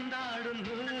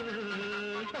പന്താടുന്നു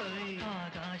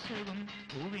ആകാശവും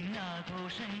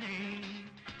ഭൂവിനാഘോഷങ്ങൾ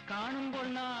കാണുമ്പോൾ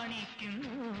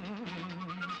നാണിക്കുന്നു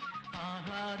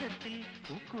ആഹ്ലാദത്തിൽ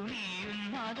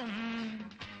ഉക്കുമിയുന്മാദം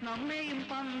നമ്മയും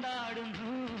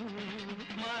പന്താടുന്നു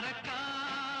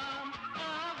മറക്കാം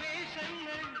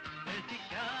ആവേശങ്ങൾ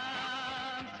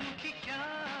രസിക്കാം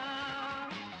സുഖിക്കാം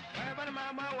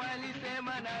Mama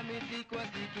walisema nami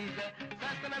sikuwasikiza.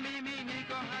 Sasa na mimi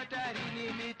niko hatarini,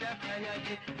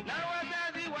 nitafanyaje? Na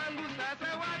wazazi wangu sasa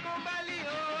wako mbali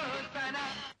sana.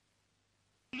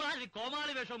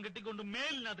 കോമാളി വേഷവും കിട്ടിക്കൊണ്ട്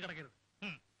മേലിനകത്ത് കിടക്കരുത്.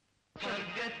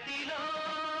 സ്വർഗത്തിലോ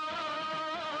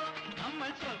നമ്മൾ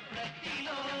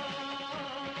സ്വപ്നത്തിലോ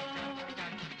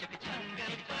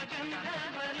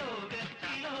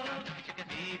സങ്കൽപ്പഗന്ധർവലോകത്തിലോ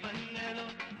ദീപങ്ങളോ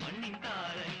മണ്ണിൻ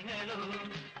താരങ്ങളോ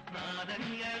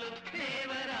നാദങ്ങളോ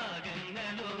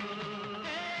ദേവരാഗങ്ങളോ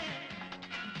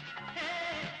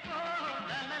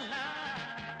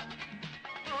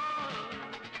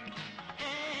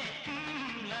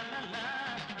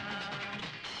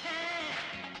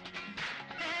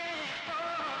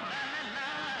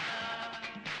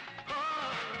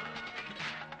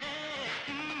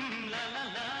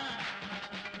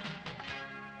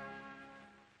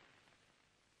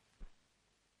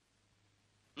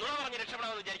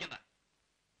രക്ഷപ്പെടാമെന്ന് വിചാരിക്കണ്ട.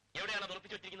 എവിടെയാണ് അത്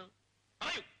ഉറപ്പിച്ചു വെച്ചിരിക്കുന്നത്?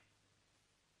 പറയൂ.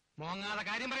 മോങ്ങാതെ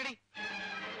കാര്യം പറയടി.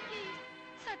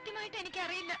 സത്യമായിട്ട്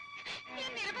എനിക്കറിയില്ല. ഞാൻ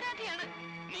നിരപരാധിയാണ്.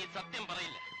 നീ സത്യം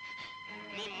പറയില്ല.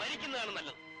 നീ മരിക്കുന്നതാണ്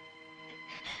നല്ലത്.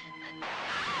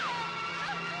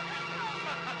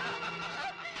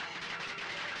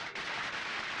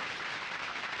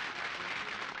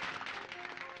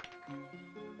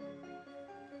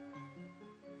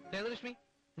 സേതുലക്ഷ്മി,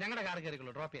 ഞങ്ങളുടെ കാർ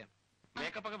കയറിക്കുള്ളൂ, ഡ്രോപ്പ് ചെയ്യാം.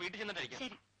 മേക്കപ്പ് ഒക്കെ വീട്ടിൽ ചെന്നിട്ടായിരിക്കും.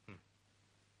 ശരി.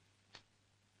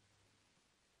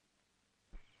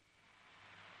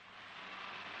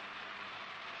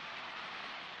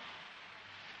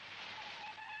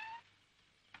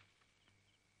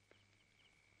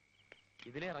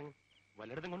 ഇതിലേ ഇറങ്ങും.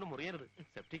 വല്ലയിടത്തും കൊണ്ട് മുറിയരുത്,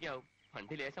 സെപ്റ്റിക്കാവും.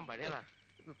 വണ്ടി ലേശം പഴയതാ.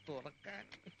 ഇത് തുറക്കാൻ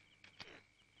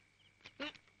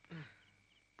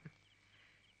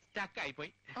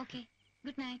സ്റ്റക്കായിപ്പോയി. Okay,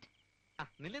 good night. ആ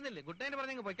നില്ല് ഗുഡ് നൈറ്റ്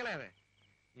പറഞ്ഞെങ്കിൽ പൊയ്ക്കളയാതെ.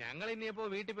 ഞങ്ങൾ ഇനിയിപ്പോ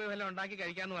വീട്ടിൽ പോയി വല്ലതും ഉണ്ടാക്കി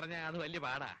കഴിക്കാന്ന് പറഞ്ഞാൽ അത് വലിയ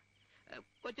പാടാ.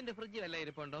 കൊച്ചിന്റെ ഫ്രിഡ്ജ് വല്ല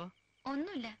ഇരിപ്പുണ്ടോ?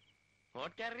 ഒന്നുമില്ല.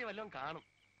 ഹോട്ട് കാരറി വല്ലതും കാണും.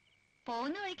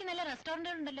 പോകുന്ന വഴിക്ക് നല്ല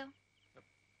റെസ്റ്റോറന്റുകൾ ഉണ്ടല്ലോ.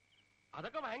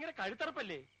 അതൊക്കെ ഭയങ്കര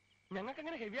കഴുത്തറപ്പല്ലേ. ഞങ്ങൾക്ക്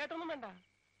അങ്ങനെ ഹെവി ആയിട്ടൊന്നും വേണ്ട.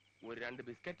 ഒരു 2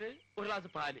 ബിസ്ക്കറ്റ്, ഒരു ഗ്ലാസ്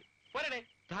പാല് പോരടേ.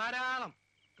 ധാരാളം.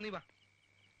 നീ വാ.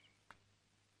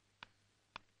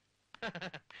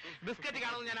 ബിസ്ക്കറ്റ്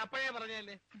കാണുമെന്ന് ഞാൻ അപ്പോഴേ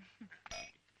പറഞ്ഞല്ലേ.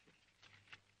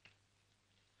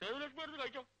 സേതുലക്ഷ്മി എടുത്ത്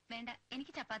കഴിച്ചോ. വേണ്ട,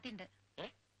 എനിക്ക് ചപ്പാത്തി ഉണ്ട്.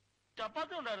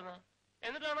 ചപ്പാത്തി ഉണ്ടായിരുന്ന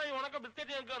എന്നിട്ടാണോ ഈ ഉണക്ക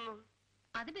ബിസ്ക്കറ്റ് ഞങ്ങൾക്ക് തന്നത്?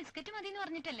 അത് ബിസ്ക്കറ്റ് മതി എന്ന്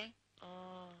പറഞ്ഞിട്ടല്ലേ.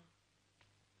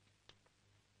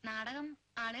 നാടകം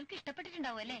ആളുകൾക്ക്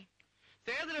ഇഷ്ടപ്പെട്ടിട്ടുണ്ടാവും അല്ലേ?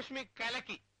 സേതുലക്ഷ്മി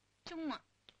കലക്കി. ചുമ്മാ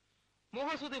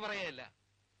മുഖസ്തുതി പറയല്ല.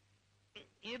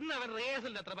 ഇന്ന് അവൻ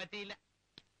റിഹേഴ്സലിന് അത്ര പറ്റിയില്ല.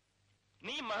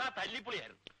 നീ മഹാ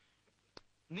തല്ലിപ്പൊളിയായിരുന്നു.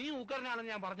 നീ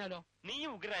ഉഗ്രനാണെന്ന് ഞാൻ പറഞ്ഞാലോ? നീ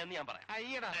ഉഗ്ര എന്ന് ഞാൻ പറയാം.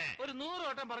 അയ്യടാ, ഒരു 100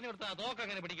 വട്ടം പറഞ്ഞു കൊടുത്താ തോക്ക്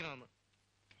അങ്ങനെ പിടിക്കണമെന്ന്.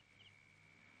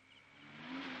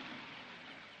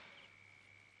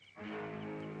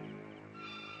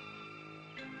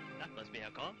 Must be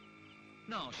her car.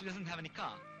 No, she doesn't have any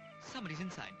car. Somebody's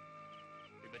inside.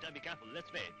 We better be careful.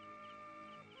 Let's wait.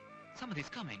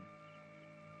 Somebody's coming.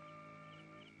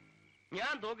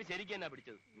 ഞാൻ തോക്ക് ശരിക്കും എന്നാ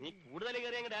പിടിച്ചത്. നീ കൂടുതൽ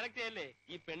കയറി അങ്ങ് ഡയറക്റ്റ് ചെയ്യല്ലേ.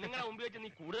 ഈ പെണ്ണുങ്ങളെ മുമ്പ് വെച്ച് നീ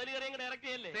കൂടുതൽ കയറി അങ്ങ് ഡയറക്റ്റ്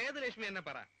ചെയ്യല്ലേ. സേതുലക്ഷ്മി എന്നെ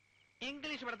പറ.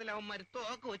 ഇംഗ്ലീഷ് പടത്തിൽ അവന്മാര്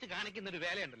തോക്ക് വെച്ച് കാണിക്കുന്ന ഒരു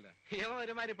വേലയുണ്ടല്ലോ. ഇവ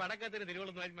ഒരുമാതിരി പടക്കത്തിന്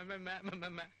തിരുവോളം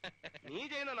നീ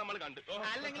ചെയ്യുന്ന നമ്മൾ കണ്ടു.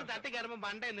 അല്ലെങ്കിൽ തട്ടി കയറുമ്പോ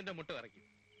പണ്ടേ നിന്റെ മുട്ട് പറിക്കും.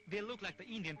 They look like the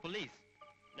Indian police.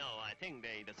 No, I think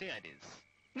they the CIDs.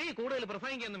 നീ കൂടുതൽ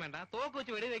പ്രസംഗിക്കൊന്നും വേണ്ട. തോക്ക്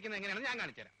വെച്ച് വെടി വെക്കുന്നത് എങ്ങനെയാണ് ഞാൻ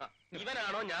കാണിച്ചുതരാം.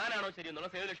 ഇവനാണോ ഞാനാണോ ശരി എന്നുള്ള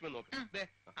സേതുലക്ഷ്മി നോക്ക്. ദേ,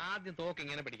 ആദ്യം തോക്ക്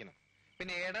ഇങ്ങനെ പിടിക്കണം.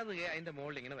 പിന്നെ ഇടത് കൈ അതിന്റെ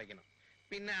മുകളിൽ ഇങ്ങനെ വെക്കണം.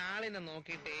 പിന്നെ ആളിനെ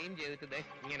നോക്കിയിട്ട് എയിം ചെയ്തിട്ട് ദേ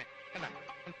ഇങ്ങനെ കണ്ടാ.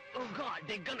 Oh God,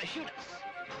 they're gonna shoot us.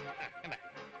 കണ്ടാ.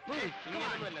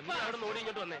 ഇങ്ങനെയൊന്നുമല്ല. നീ അവിടെ നോടി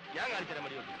ഇങ്ങോട്ട് വന്നേ. ഞാൻ കാണിച്ചു തരാൻ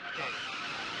മടിയോട്ട്.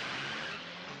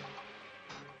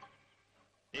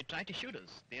 They tried to shoot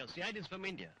us. They are CIDs from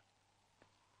India.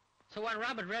 So what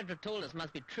Robert Redford told us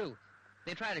must be true.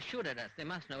 They try to shoot at us. They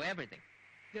must know everything.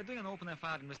 They're doing an open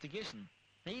FIR investigation.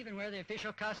 They even wear the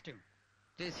official costume.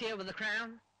 Do you see her with the crown?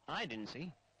 I didn't see.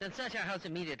 Then search our house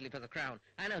immediately for the crown.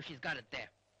 I know she's got it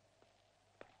there.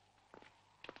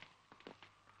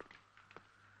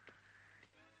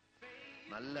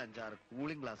 നല്ല 5-6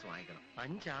 cooling glass വാങ്ങിക്കണം.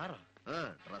 5-6.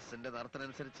 ഡ്രസ്സിന്റെ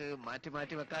നിറത്തിനനുസരിച്ച് മാറ്റി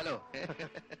മാറ്റി വെക്കാലോ.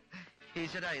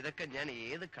 ഈശ്വര, ഇതൊക്കെ ഞാൻ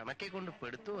ഏത് കണക്കെ കൊണ്ട്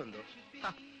പെടുത്തുവെന്തോ.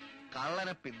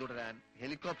 കള്ളനെ പിന്തുടരാൻ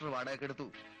ഹെലികോപ്റ്റർ വാടക എടുത്തു.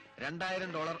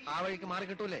 $2000 ആ വഴിക്ക് മാറി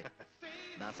കിട്ടൂലേ.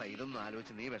 ദാസ, ഇതൊന്നും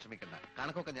ആലോചിച്ച് നീ വിഷമിക്കണ്ട.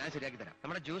 കണക്കൊക്കെ ഞാൻ ശരിയാക്കി തരാം.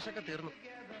 നമ്മുടെ ജ്യൂസൊക്കെ തീർന്നു.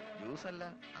 ജ്യൂസ് അല്ല,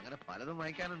 അങ്ങനെ പലതും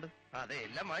വാങ്ങിക്കാനുണ്ട്. അതെ,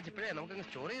 എല്ലാം വാങ്ങിച്ചപ്പോഴേ നമുക്കങ്ങ്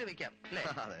സ്റ്റോർ ചെയ്ത് വെക്കാം അല്ലേ?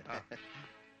 അതെ.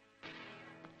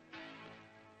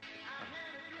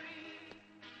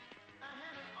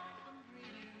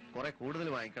 കുറെ കൂടുതൽ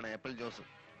വാങ്ങിക്കണം. Apple juice.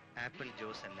 ആപ്പിൾ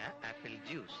ജ്യൂസ് അല്ല, ആപ്പിൾ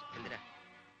ജ്യൂസ്. എന്തിനാ?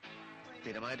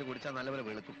 സ്ഥിരമായിട്ട് കുടിച്ചാൽ നല്ലപോലെ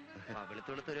വെളുക്കും.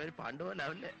 വെളുത്ത് വെളുത്ത് ഒരു പാണ്ട് പോലെ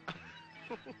ആവില്ലേ?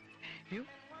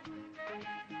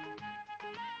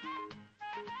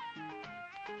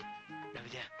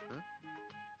 വിജയ,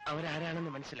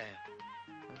 അവരാരാണെന്ന് മനസ്സിലായോ?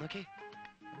 നോക്കേ.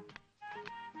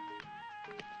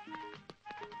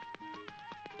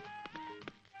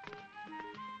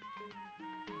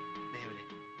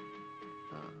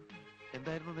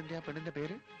 എന്തായിരുന്നു നിന്റെ ആ പെണ്ണിന്റെ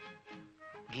പേര്?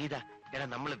 ഗീത. എടാ,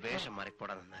 നമ്മള് വേഷം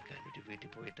മാറിപ്പോടാ നന്നാക്കാൻ ഒരു വീട്ടിൽ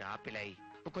പോയിട്ട് ആപ്പിലായി.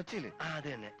 കൊച്ചിയില്? അത്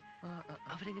തന്നെ.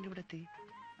 അവരെങ്ങനെ ഇവിടെ എത്തി?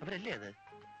 അവരല്ലേ അത്?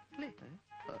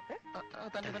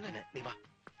 തന്നെ. നീ വാ.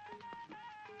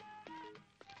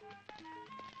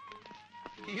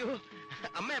 അയ്യോ,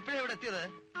 അമ്മ എപ്പോഴാ ഇവിടെ എത്തിയത്?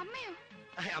 അമ്മയോ?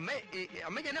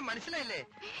 അമ്മയ്ക്ക് എന്നെ മനസ്സിലായില്ലേ?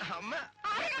 അമ്മ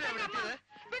എപ്പോഴാ ഇവിടെ എത്തിയത്?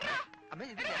 അമ്മ,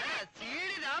 ഇത് ഞാനാ.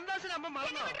 സി.ഡി. രാംദാസിന് അമ്മ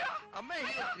മറന്നോ? അമ്മ,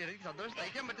 എനിക്ക് സന്തോഷം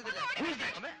സഹിക്കാൻ പറ്റുന്നില്ല.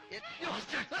 അമ്മ,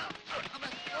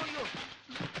 അയ്യോ.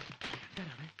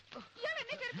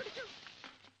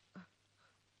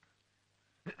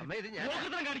 അമ്മ, ഇത് ഞാൻ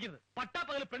കാണിക്കരുത്.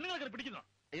 പട്ടാപ്പകല് പെണ്ണുങ്ങളെ പിടിക്കുന്നു.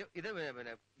 അയ്യോ, ഇത്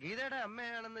പിന്നെ ഗീതയുടെ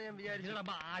അമ്മയാണെന്ന് ഞാൻ വിചാരിച്ചു.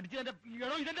 അടിച്ചതിന്റെ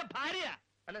ഇതെന്റെ ഭാര്യ.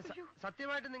 അല്ല,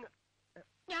 സത്യമായിട്ട് നിങ്ങൾ?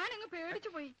 ഞാനങ്ങ് പേടിച്ചു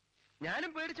പോയി.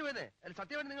 ഞാനും പേടിച്ചു പോയതേ. അല്ല,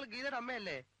 സത്യമായിട്ട് നിങ്ങൾ ഗീതയുടെ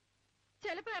അമ്മയല്ലേ?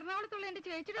 ചിലപ്പോ എറണാകുളത്തുള്ള എന്റെ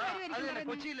ചേച്ചിയുടെ അതല്ലേ,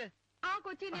 കൊച്ചിയില്? ആ,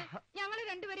 കൊച്ചിയില്. ഞങ്ങള്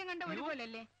രണ്ടുപേരെയും കണ്ട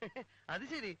ഒരുപോലല്ലേ? അത്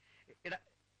ശരി.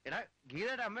 എടാ,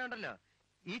 ഗീതയുടെ അമ്മയുണ്ടല്ലോ,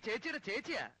 ഈ ചേച്ചിയുടെ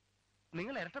ചേച്ചിയാ.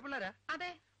 നിങ്ങൾ ഇരട്ട പിള്ളേരാ?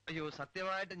 അതെ. അയ്യോ,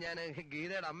 സത്യമായിട്ട് ഞാൻ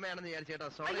ഗീതയുടെ അമ്മയാണെന്ന് വിചാരിച്ചേട്ടോ.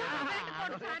 സോറി.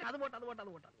 അത്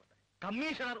പോട്ടെ.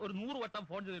 കമ്മീഷണർ ഒരു 100 വട്ടം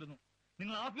ഫോൺ ചെയ്തിരുന്നു.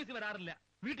 നിങ്ങൾ ഓഫീസിൽ വരാറില്ല,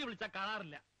 വീട്ടിൽ വിളിച്ചാൽ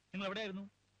കാണാറില്ല. നിങ്ങൾ എവിടെയായിരുന്നു?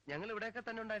 ഞങ്ങൾ ഇവിടെയൊക്കെ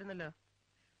തന്നെ ഉണ്ടായിരുന്നല്ലോ.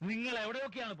 നിങ്ങൾ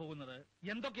എവിടെയൊക്കെയാണ് പോകുന്നത്,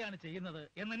 എന്തൊക്കെയാണ് ചെയ്യുന്നത്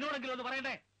എന്ന് എന്നോടെങ്കിലും ഒന്ന്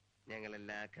പറയണ്ടേ? ഞങ്ങൾ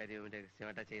എല്ലാ കാര്യവും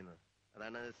രഹസ്യമായിട്ടാ ചെയ്യുന്നത്.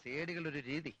 അതാണ് സേഡികളുടെ ഒരു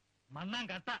രീതി. മണ്ണാൻ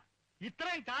കട്ട.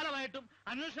 ഇത്രയും കാലമായിട്ടും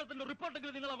അന്വേഷണത്തിന്റെ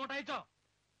റിപ്പോർട്ടെങ്കിലും നിങ്ങൾ അങ്ങോട്ട് അയച്ചോ?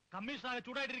 കമ്മീഷണറെ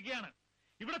ചൂടായിട്ടിരിക്കുകയാണ്.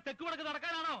 ഇവിടെ തെക്ക് വടക്ക്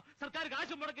നടക്കാനാണോ സർക്കാർ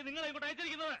കാശും മുടക്കി നിങ്ങളെ ഇങ്ങോട്ട്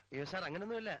അയച്ചിരിക്കുന്നത്? അയ്യോ സാർ,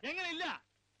 അങ്ങനൊന്നുമില്ല. എങ്ങനെയില്ല?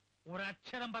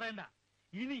 ഒരക്ഷരം പറയണ്ട.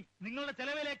 ഇനി നിങ്ങളുടെ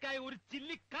ചെലവിലേക്കായി ഒരു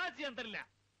ചില്ലി കാശ് ഞാൻ തരില്ല.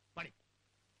 പണി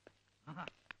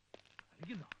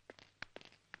കളിക്കുന്നോ?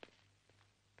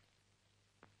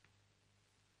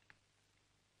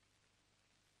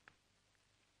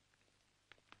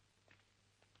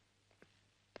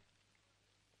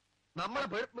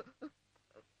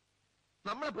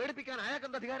 നമ്മളെ പേടിപ്പിക്കാൻ അയാൾക്ക്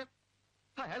എന്താ അധികാരം?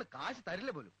 അയാൾ കാശ്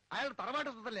തരില്ല പോലും. അയാൾ തറവാട്ട്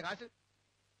സ്വത്തല്ലേ കാശ്.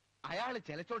 അയാൾ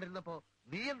ചെലച്ചോണ്ടിരുന്നപ്പോ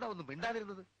നീ എന്താ ഒന്നും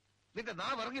മിണ്ടാതിരുന്നത്? നിന്റെ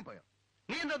നാവ് ഇറങ്ങിപ്പോയോ?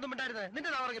 നീ എന്താ ഒന്നും മിണ്ടായിരുന്നത്? നിന്റെ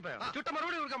നാവ് ഇറങ്ങിപ്പോയോ? ചുട്ട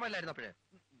മറുപടി കൊടുക്കാൻ പാടില്ലായിരുന്നു അപ്പോഴേ.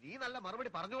 നീ നല്ല മറുപടി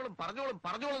പറഞ്ഞോളും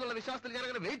എന്നുള്ള വിശ്വാസത്തിൽ ഞാൻ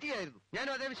അങ്ങനെ വെയിറ്റ് ചെയ്യായിരുന്നു.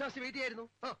 ഞാനും അതേ വിശ്വാസത്തിൽ വെയിറ്റ് ചെയ്യായിരുന്നു.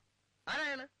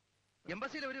 ആരായാള്?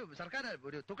 എംബസിയിലെ ഒരു സർക്കാർ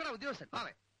ഒരു തുക്കട ഉദ്യോഗസ്ഥൻ.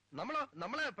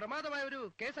 നമ്മളെ പ്രമാദമായ ഒരു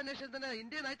കേസ് അന്വേഷണത്തിന്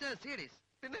ഇന്ത്യൻ അയച്ച സി.ഡീസ്.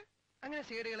 പിന്നെ അങ്ങനെ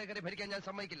സി.ഡികളെ കയറി ഭരിക്കാൻ ഞാൻ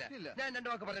സമ്മതിക്കില്ല. ഞാൻ 2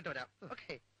 വാക്ക് പറഞ്ഞിട്ട് വരാം.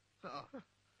 ഓക്കെ.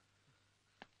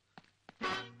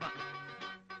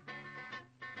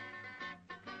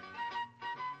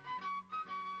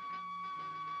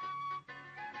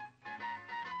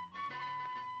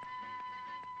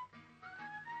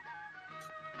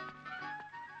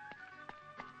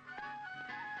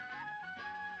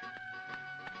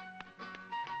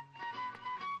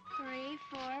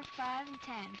 5 and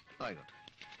 10. ആയിക്കോട്ടെ.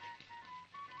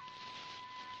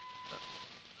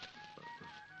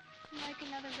 Like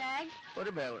another bag?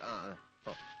 ഒരു ബാഗ്. ആ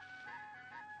ഓ.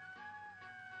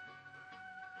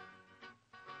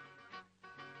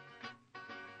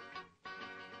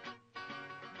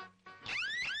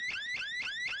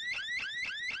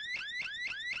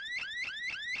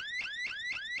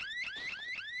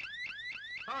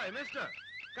 Hi, mister.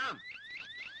 Come.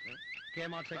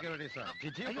 Came out security, sir.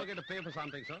 Did you forget to pay for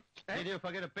something, sir? Did you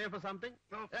forget to pay for something?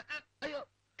 അയ്യോ.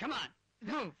 Come on.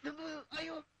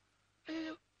 അയ്യോ.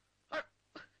 അയ്യോ.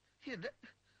 ഇത്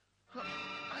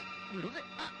വിടുന്നേ.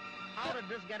 How did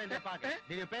this get in your pocket?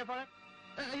 Did you pay for it?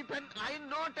 I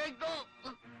no take no.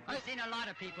 I've seen a lot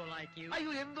of people like you.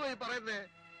 അയ്യോ എന്തോ ഈ പറയുന്നേ?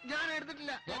 ഞാൻ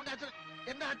എടുത്തിട്ടില്ല.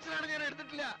 എന്റെ അച്ഛനാണ് ഞാൻ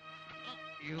എടുത്തിട്ടില്ല.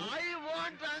 I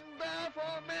want Angda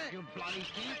for me. You bloody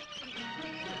thief.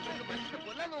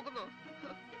 കൊല്ലാൻ നോക്കുന്നു.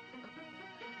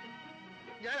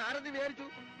 ഞാൻ ആരെന്ന് വിചാരിച്ചു?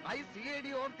 ICAD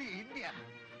of the India.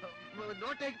 No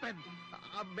take pen.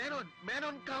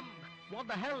 Menon come. What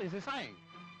the hell is he saying?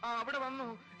 അവിടെ വന്നു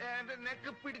എന്റെ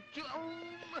നെക്ക്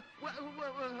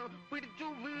പിടിച്ചു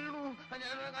വീണു.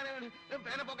 ഞാൻ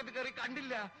പേന പോക്കറ്റ് കയറി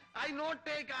കണ്ടില്ല. I no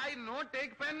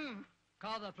take pen.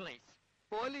 Call the police.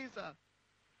 പോലീസാ?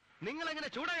 നിങ്ങൾ അങ്ങനെ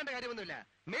ചൂടാകേണ്ട കാര്യമൊന്നുമില്ല.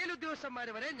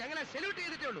 മേലുദ്യോഗസ്ഥന്മാര് വരെ ഞങ്ങളെ സെല്യൂട്ട്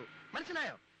ചെയ്തിട്ടേ ഉള്ളൂ.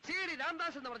 മനസ്സിലായോ? CID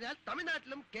രാംദാസ് എന്ന് പറഞ്ഞാൽ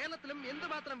തമിഴ്നാട്ടിലും കേരളത്തിലും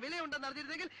എന്തുമാത്രം വിലയുണ്ടെന്ന്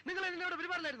അറിഞ്ഞിരുന്നെങ്കിൽ നിങ്ങൾ എന്നോട്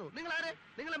പെരുമാറില്ലായിരുന്നു. നിങ്ങൾ ആരെ?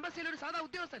 നിങ്ങൾ എംബസിയിലെ ഒരു സാധാ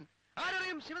ഉദ്യോഗസ്ഥൻ.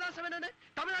 ആരെയും ശിവദാസ മേനോനെ?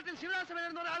 തമിഴ്നാട്ടിൽ ശിവദാസ മേനോൻ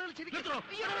എന്ന് പറഞ്ഞ ആളുകൾ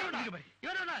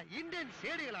ഇവരോടാ ഇന്ത്യൻ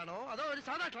CIDകളാണോ അതോ ഒരു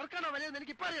സാധാ ക്ലർക്കാണോ വിലയെന്ന്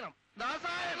എനിക്ക് ഇപ്പൊ അറിയണം.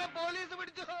 ദാസാ എന്നെ പോലീസ്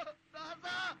പിടിച്ചു.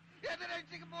 ദാസാ എന്നെ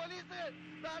രക്ഷിക്ക് പോലീസ്.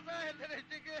 ദാസാ എന്നെ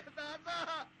രക്ഷിക്ക്. ദാസാ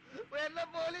എന്നെ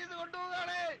പോലീസ്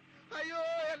കൊണ്ടുപോകാണേ. അയ്യോ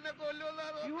എന്നെ കൊല്ലുന്ന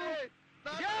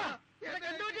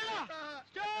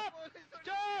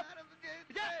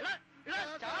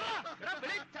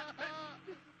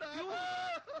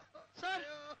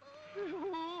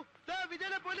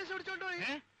വിജയനെ പോലീസ് പിടിച്ചോണ്ടുപോയി.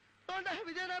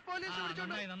 വിജയനെ പോലീസ്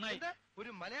പിടിച്ചോണ്ട്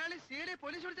ഒരു മലയാളി CID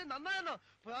പോലീസ് പിടിച്ചത് നന്നായെന്നോ?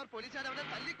 പോലീസുകാർ അവിടെ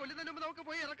തല്ലി കൊല്ലുന്നതിന് മുമ്പ് നമുക്ക്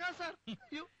പോയി ഇറക്കാം സാർ.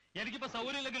 എനിക്കിപ്പോ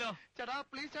സൗകര്യമില്ലെങ്കിലോ? ചേട്ടാ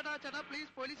പ്ലീസ്, ചേട്ടാ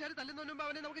പ്ലീസ്, പോലീസുകാർ തല്ലുന്നതിന് മുമ്പ്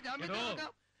അവനെ നമുക്ക് ജാമ്യം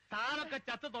എടുക്കാം. താനൊക്കെ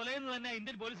ചത്ത് തൊലയുന്നത് തന്നെ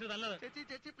ഇന്ത്യൻ പോലീസ് നല്ലത്.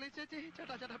 ചേച്ചി പ്ലീസ് ചേച്ചി.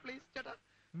 ചേട്ടാ പ്ലീസ് ചേട്ടാ.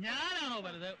 ഞാനാണോ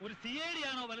വലുത് ഒരു CID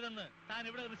ആണോ വലുതെന്ന് താൻ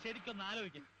ഇവിടെ നിന്ന് ശരിക്കൊന്ന്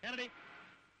ആലോചിക്കും. ഏറടി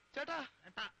ചേട്ടാ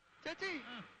ചേച്ചി.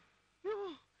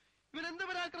 ഇവനെന്ത്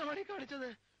പരാക്രമമാണ് കാണിച്ചത്?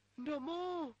 എന്റെ അമ്മോ.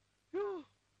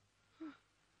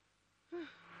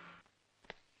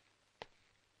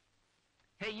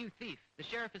 Hey, you thief. The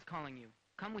sheriff is calling you.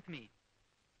 Come with me.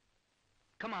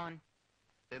 Come on.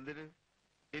 എന്തിന്?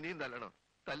 ഇനിയും തല്ലണോ?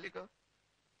 തല്ലിക്കോ.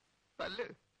 തല്ല്.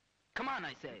 Come on,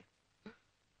 I say.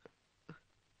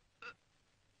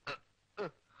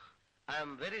 I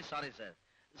am very sorry, sir.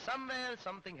 Somewhere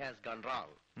something has gone wrong.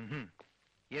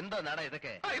 എന്തോ നട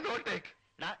ഇതൊക്കെ? I no take.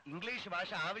 ഇംഗ്ലീഷ്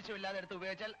ഭാഷ ആവശ്യമില്ലാതെ എടുത്ത്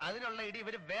ഉപയോഗിച്ചാൽ അതിനുള്ള ഇടി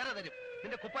ഇവര് വേറെ തരും.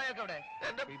 നിന്റെ കുപ്പായൊക്കെ അവിടെ.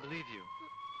 We believe you.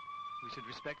 We should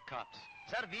respect cops.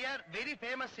 Sir, we are very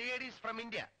famous CIDs from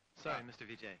India. Sorry, Mr.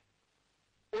 Vijay.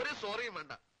 ഒരു സോറിയും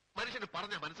വേണ്ട. മനുഷ്യന്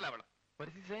പറഞ്ഞാ മനസ്സിലാവണം. What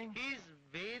is he saying? He is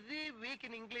very weak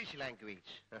in English language.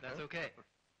 That's okay.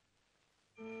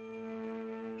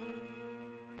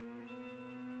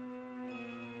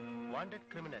 Wanted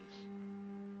criminals.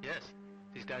 Yes,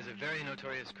 these guys are very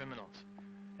notorious criminals.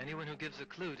 Anyone who gives a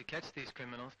clue to catch these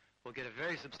criminals will get a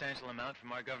very substantial amount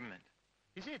from our government.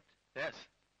 Is it? Yes.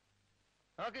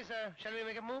 Okay, sir. Shall we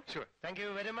make a move? Sure. Thank you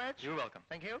very much. You're welcome.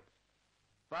 Thank you.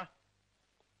 വാ.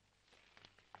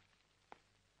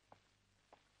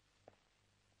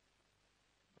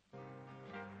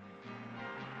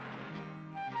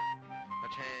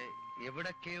 പക്ഷേ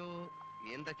എവിടൊക്കെയോ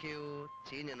എന്തൊക്കെയോ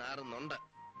ചീഞ്ഞ് നാറുന്നുണ്ട്.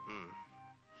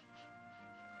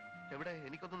 എവിടെ?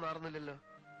 എനിക്കൊന്നും നാറുന്നില്ലല്ലോ.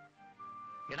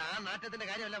 എടാ ആ നാറ്റത്തിന്റെ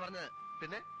കാര്യമല്ല പറഞ്ഞത്.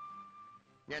 പിന്നെ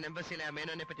ഞാൻ എംബസിയിലെ ആ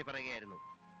മേനോനെ പറ്റി പറയുകയായിരുന്നു.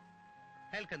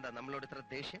 അയാൾക്കെന്താ നമ്മളോട് ഇത്ര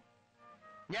ദേഷ്യം?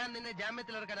 ഞാൻ നിന്നെ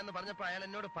ജാമ്യത്തിലിറക്കാനെന്ന് പറഞ്ഞപ്പോ അയാൾ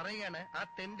എന്നോട് പറയുകയാണ് ആ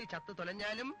തെണ്ടി ചത്തു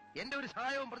തൊലഞ്ഞാലും എന്റെ ഒരു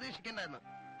സഹായവും പ്രതീക്ഷിക്കേണ്ടെന്ന്.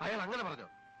 അയാൾ അങ്ങനെ പറഞ്ഞോ?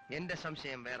 എന്റെ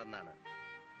സംശയം വേറൊന്നാണ്.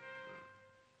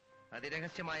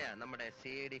 അതിരഹസ്യമായ നമ്മുടെ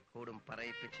CID കൂടും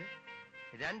പറയിപ്പിച്ച്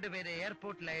രണ്ടുപേരെ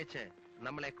എയർപോർട്ടിൽ അയച്ച്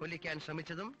നമ്മളെ കൊല്ലിക്കാൻ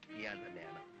ശ്രമിച്ചതും ഇയാൾ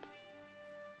തന്നെയാണ്.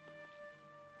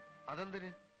 അതെന്തിന്?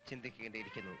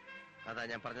 ചിന്തിക്കേണ്ടിയിരിക്കുന്നു. അതാ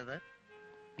ഞാൻ പറഞ്ഞത്,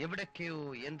 എവിടൊക്കെയോ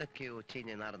എന്തൊക്കെയോ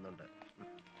ചീഞ്ഞ് നാറുന്നുണ്ട്.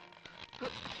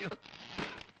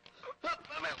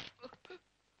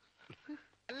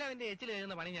 അല്ല എന്റെ എച്ചിൽ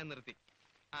കഴിയുന്ന പണി ഞാൻ നിർത്തി.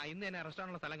 ഇന്ന് തന്നെ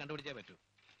റെസ്റ്റോറന്റിലുള്ള സ്ഥലം കണ്ടുപിടിച്ചേ പറ്റൂ.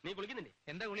 നീ കുളിക്കുന്നില്ലേ?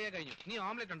 എന്റെ ഗുളിക കഴിഞ്ഞു. നീ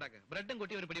ഓംലെറ്റ് ഉണ്ടാക്ക്. ബ്രെഡും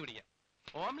കൊട്ടി ഒരു പിടി പിടിക്കാം.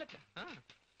 ഓംലെറ്റ്?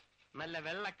 നല്ല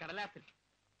വെള്ള കടലാസിൽ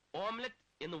ഓംലെറ്റ്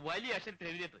എന്ന് വലിയ അക്ഷരത്തിൽ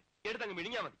എഴുതിയിട്ട് എടുത്തങ്ങ്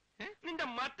മിഴിഞ്ഞാ മതി. നിന്റെ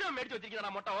മറ്റോ മേടിച്ചു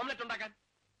വെച്ചിരിക്കുന്ന മുട്ട ഓംലെറ്റ് ഉണ്ടാക്കാൻ.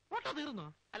 മുട്ട തീർന്നോ?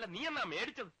 അല്ല നീ എന്നാ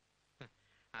മേടിച്ചത്?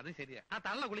 അത് ശരിയാ. ആ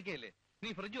തള്ള കുളിക്കയില്ലേ, നീ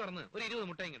ഫ്രിഡ്ജ് തുറന്ന് ഒരു 20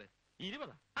 മുട്ട ഇങ്ങട്.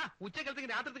 20? ആ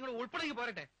ഉച്ചക്കാലത്തേക്ക് രാത്രി കൂടെ ഉൾപ്പെടെങ്കിൽ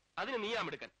പോരട്ടെ. അതിന് നീ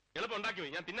എടുക്കാൻ എളുപ്പം ഉണ്ടാക്കി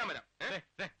പോയി, ഞാൻ തിന്നാൻ വരാം.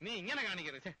 നീ ഇങ്ങനെ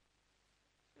കാണിക്കരുത്.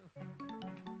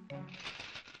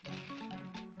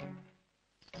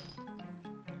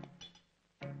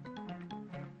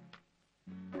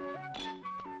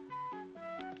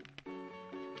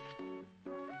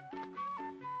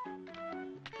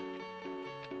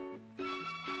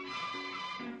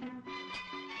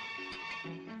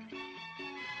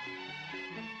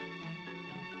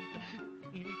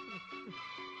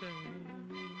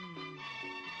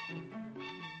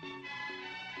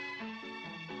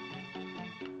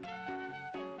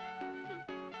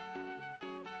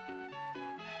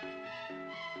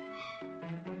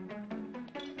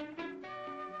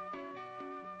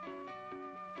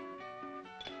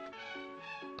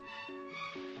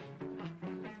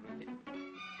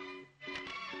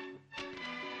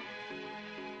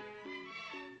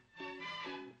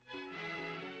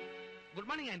 Good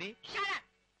morning anti.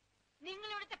 നിങ്ങൾ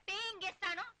ഇവിടുത്തെ പേയിങ് ഗസ്റ്റ്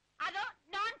ആണോ അതോ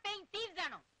നോൺ പേയിങ് തീവ്സ്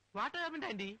ആണോ? What happened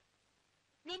anti?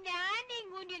 നിന്റെ ആന്റിയും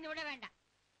കൂന്റിയും ഇവിടെ വേണ്ട.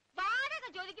 വാടക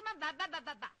ചോദിക്കുമ്പോ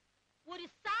ബബ്ബ ഒരു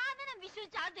സാധനം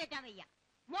വിശ്വസിച്ച് അത് തെറ്റാൻ വയ്യ.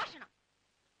 മോഷണം.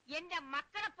 എന്റെ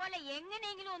മക്കളെ പോലെ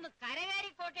എങ്ങനെയെങ്കിലും ഒന്ന്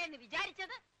കരകയറിക്കോട്ടെ എന്ന്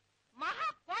വിചാരിച്ചത് മഹാ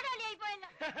പോരാളിയായി പോയല്ലോ.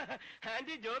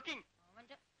 Anti joking.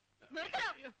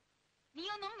 നിർത്തണം.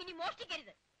 നീയൊന്നും ഇനി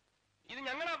മോഷ്ടിക്കരുത്. ഇത്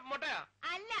ഞങ്ങളുടെ മുട്ടയാ?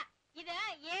 അല്ല, ഇത്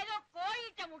ഏതോ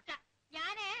കോഴിയിട്ട മുട്ട.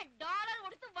 ഞാന് $1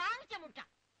 കൊടുത്ത് വാങ്ങിച്ച മുട്ട.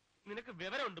 നിനക്ക്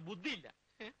വിവരമുണ്ട്, ബുദ്ധിയില്ല.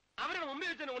 അവരുടെ മുമ്പിൽ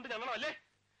വെച്ചതിനെ കൊണ്ട് ഞങ്ങളോ അല്ലേ?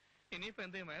 ഇനിയിപ്പോ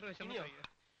എന്ത് വയറ് വിഷമോ?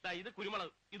 ഇത്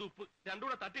കുരുമുളക്, ഇത് ഉപ്പ്, രണ്ടും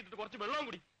കൂടെ തട്ടിയിട്ടിട്ട് കുറച്ച് വെള്ളവും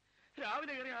കൂടി.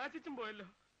 രാവിലെ കയറി ആശിച്ചും പോയല്ലോ.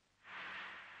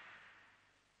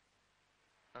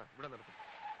 ഇവിടെ നിർത്തും.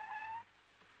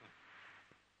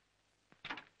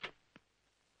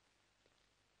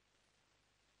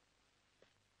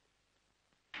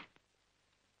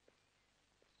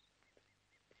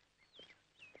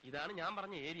 ഇതാണ് ഞാൻ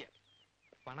പറഞ്ഞ ഏരിയ.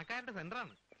 പണക്കാരുടെ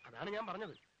സെന്ററാണ്. അതാണ് ഞാൻ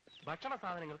പറഞ്ഞത്. ഭക്ഷണ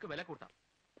സാധനങ്ങൾക്ക് വില കൂട്ടാം,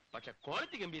 പക്ഷെ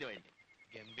ക്വാളിറ്റി ഗംഭീരമായിരിക്കും.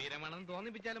 ഗംഭീരമാണെന്ന്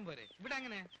തോന്നിപ്പിച്ചാലും പോരെ. ഇവിടെ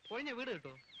അങ്ങനെ ഒഴിഞ്ഞ വീട്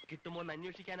കിട്ടുമോ? കിട്ടുമോ എന്ന്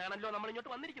അന്വേഷിക്കാനാണല്ലോ നമ്മൾ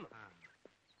ഇങ്ങോട്ട് വന്നിരിക്കുന്നത്.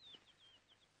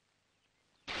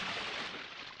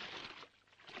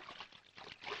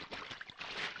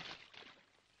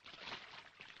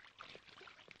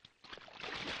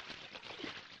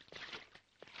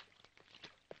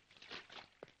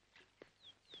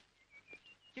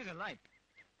 Here's a light.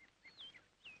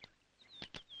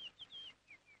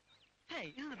 Hey,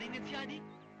 isn't the Indian CID?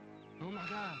 Oh my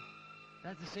God,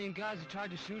 that's the same guys who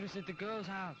tried to shoot us at the girl's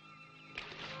house.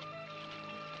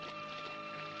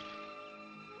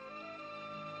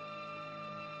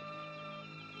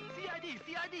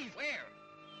 CIDs! Where?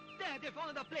 There, they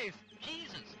found the place.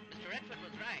 Jesus, Mr. Redford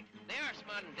was right. They are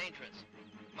smart and dangerous.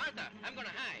 Martha, I'm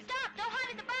gonna hide. Stop! Don't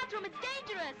hide in the bathroom. It's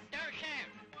dangerous. Darsham.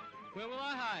 Where will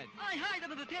I hide? I hide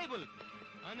under the table.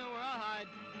 I know where I'll hide.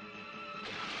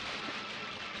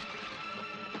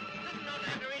 This is no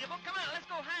time to read a book. Come on, let's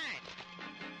go hide.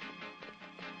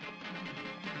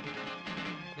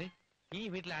 ഈ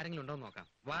വീട്ടിൽ ആരെങ്കിലും ഉണ്ടോ നോക്കാം.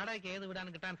 വാടകയ്ക്ക് ഏത് വീടാണ്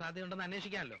കിട്ടാൻ സാധ്യതയുണ്ടെന്ന്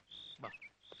അന്വേഷിക്കാമല്ലോ.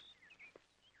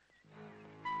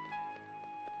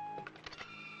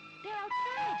 They're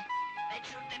outside. Let's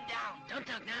shoot them down. Don't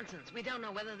talk nonsense. We don't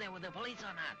know whether they're with the police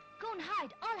or not. Go and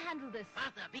hide. I'll handle this.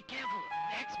 Martha, be careful.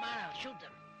 They act smart. I'll shoot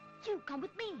them. You come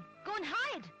with me. Go and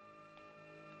hide.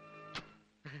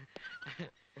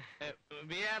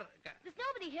 There's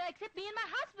nobody here except me and my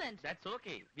husband. That's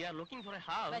okay. We are looking for a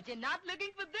house. But you're not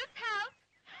looking for this house.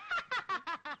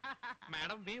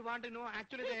 Madam, we want to know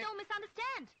actually. Please don't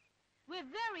misunderstand. We're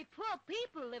very poor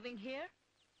people living here.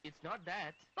 It's not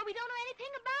that. But we don't know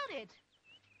anything about it.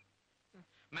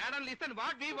 Madam, listen.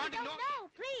 What we want to know. No,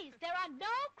 please. There are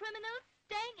no criminals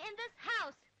staying in this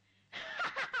house.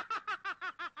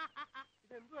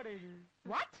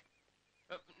 What?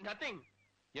 Nothing.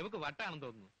 എവക്ക് വട്ടാണെന്ന്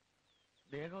തോന്നുന്നു.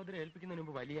 ദേഹോദരം ഏൽപ്പിക്കുന്നതിന്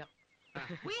മുമ്പ് വലിയ.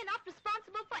 We are not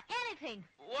responsible for anything.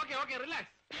 Okay, relax.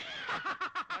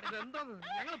 എന്തോന്ന്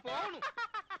ഞങ്ങൾ പോകണു.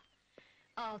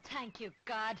 Oh, thank you,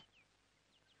 God.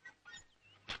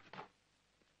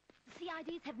 The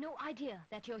CIDs have no idea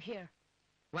that you're here.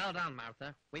 Well done, Martha.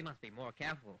 We must be more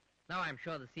careful. Now I'm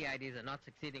sure the CIDs are not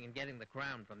succeeding in getting the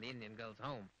crown from the Indian girl's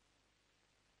home.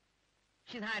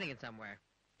 She's hiding it somewhere.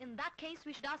 In that case,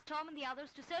 we should ask Tom and the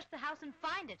others to search the house and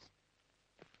find it.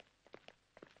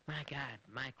 My God,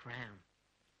 my crown.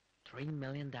 $3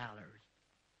 million.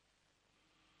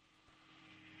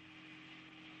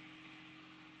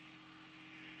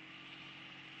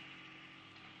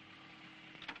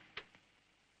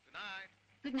 Good night.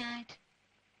 Good night.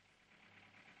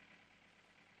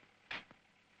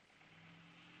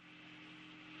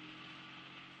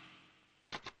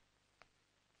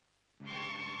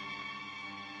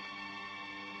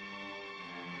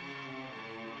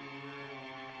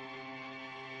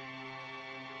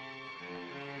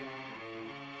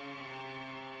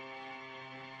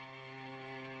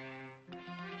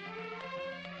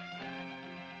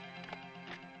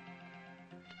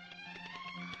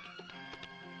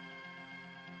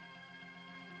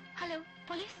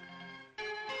 Police?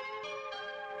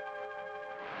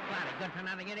 Bloody good for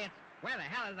nothing idiots. Where the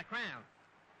hell is the crown?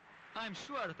 I'm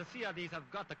sure that the CIDs have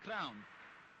got the crown.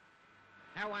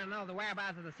 I want to know the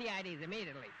whereabouts of the CIDs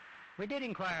immediately. We did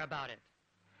inquire about it.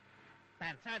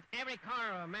 Then search every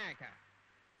corner of America.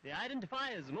 They identify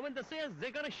us. The moment they say us,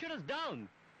 they're gonna shoot us down.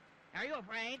 Are you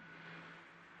afraid?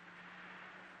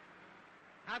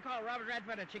 I'll call Robert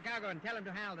Redford at Chicago and tell him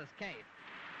to handle this case.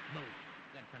 Boo.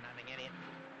 Good for nothing idiot.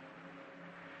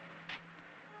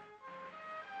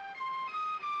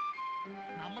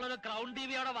 നമ്മളൊരു crown T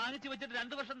V അവിടെ വാങ്ങിച്ചു വെച്ചിട്ട്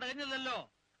 2 വർഷം തികഞ്ഞില്ലല്ലോ.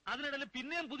 അതിനിടയിൽ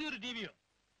പിന്നെയും പുതിയൊരു ടിവിയോ?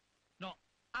 No.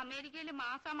 അമേരിക്കയിൽ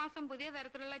മാസാമാസം പുതിയ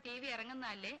തരത്തിലുള്ള ടി വി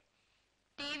ഇറങ്ങുന്നതല്ലേ?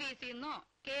 TVC-ന്നോ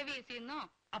KVC-ന്നോ?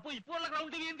 അപ്പൊ ഇപ്പോൾ ഉള്ള ക്രൗൺ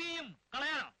ടി വി എന്ത് ചെയ്യും?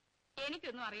 കളയാനോ?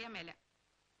 എനിക്കൊന്നും അറിയാൻ മേല.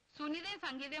 സുനിതയും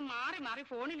സംഗീതയും മാറി മാറി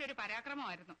ഫോണിലൊരു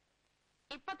പരാക്രമമായിരുന്നു.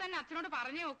 ഇപ്പൊ തന്നെ അച്ഛനോട്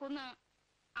പറഞ്ഞു നോക്കൂന്ന്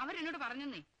അവരെന്നോട്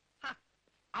പറഞ്ഞേ.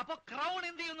 അപ്പൊ ക്രൗൺ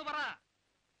എന്ത് ചെയ്യുന്നു പറ.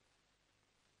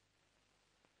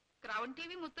 ക്രൗൺ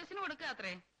TV മുത്തശ്ശന് കൊടുക്കുക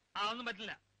അത്രേ. ഒന്നും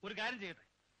പറ്റില്ല. ഒരു കാര്യം ചെയ്യട്ടെ,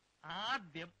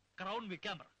 ആദ്യം ക്രൗൺ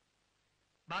വിൽക്കാൻ പറ,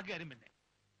 ബാക്കി കാര്യം പിന്നെ.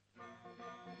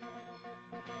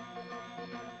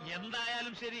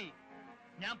 എന്തായാലും ശരി,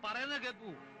 ഞാൻ പറയുന്നത്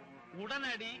കേൾക്കൂ.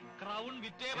 ഉടനടി ക്രൗൺ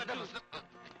വിറ്റേ പറ്റൂ.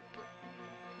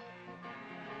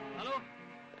 ഹലോ,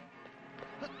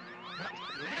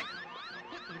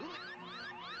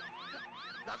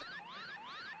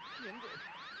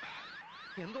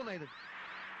 എന്തോന്നാ ഇത്?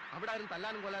 അവിടെ ആരും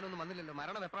തല്ലാനും കൊല്ലാനും ഒന്നും വന്നില്ലല്ലോ.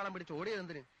 മരണം വെപ്രാളം പിടിച്ച് ഓടിയത്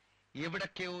എന്തിന്?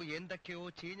 എവിടൊക്കെയോ എന്തൊക്കെയോ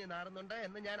ചീഞ്ഞ് നാറുന്നുണ്ട്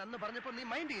എന്ന് ഞാൻ അന്ന് പറഞ്ഞപ്പോൾ നീ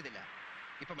മൈൻഡ് ചെയ്തില്ല.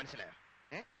 ഇപ്പൊ മനസ്സിലായോ?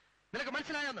 നിനക്ക്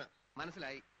മനസ്സിലായോന്ന്?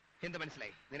 മനസ്സിലായി. എന്ത്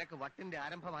മനസ്സിലായി? നിനക്ക് വട്ടിന്റെ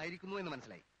ആരംഭമായിരിക്കുന്നു എന്ന്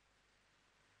മനസ്സിലായി.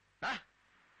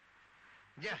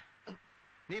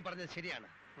 നീ പറഞ്ഞത് ശരിയാണ്.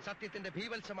 സത്യത്തിന്റെ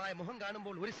ഭീവത്സമായ മുഖം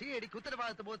കാണുമ്പോൾ ഒരു CIDക്ക്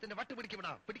ഉത്തരവാദിത്വ ബോധത്തിന്റെ വട്ട്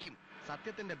പിടിക്കും.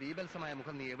 സത്യത്തിന്റെ ഭീവത്സമായ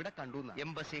മുഖം നീ എവിടെ കണ്ടു?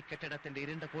 എംബസി കെട്ടിടത്തിന്റെ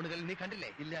ഇരുണ്ട കോണുകൾ നീ കണ്ടില്ലേ?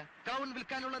 ഇല്ല. ക്രൗൺ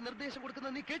വിൽക്കാനുള്ള നിർദ്ദേശം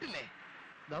കൊടുക്കുന്നത് നീ കേട്ടില്ലേ?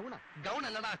 ഗൗൺ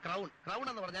അല്ലടാ, ക്രൗൺ. ക്രൗൺ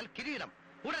എന്ന് പറഞ്ഞാൽ കിരീടം.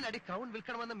 ഉടനടി ക്രൗൺ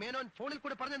വിൽക്കണമെന്ന് മേനോൻ ഫോണിൽ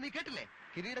കൂടെ പറഞ്ഞ നീ കേട്ടില്ലേ?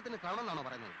 കിരീടത്തിന് ക്രൗൺ എന്നാണോ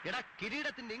പറയുന്നത്? എടാ,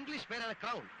 കിരീടത്തിന്റെ ഇംഗ്ലീഷ് പേരാണ്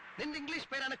ക്രൗൺ. നിന്റെ ഇംഗ്ലീഷ്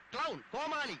പേരാണ് ക്ലൗൺ,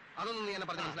 കോമാളി. അതൊന്നും നീ എന്നെ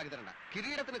പറഞ്ഞ് മനസ്സിലാക്കി തരണ്ട.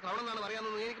 കിരീടത്തിന് ക്രൗൺ എന്നാണ്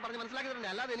പറയാമെന്ന് എനിക്ക് പറഞ്ഞ് മനസ്സിലാക്കി തരണ്ട.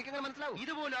 അല്ലാതെ എനിക്കങ്ങനെ മനസ്സിലാവും.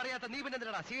 ഇതുപോലും അറിയാത്ത നീ പിന്നെ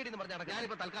എന്തിനാ CID എന്ന് പറഞ്ഞാൽ?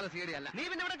 ഞാനിപ്പോ തൽക്കാലം CID അല്ല. നീ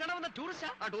പിന്നെ ഇവിടെ കാണുന്ന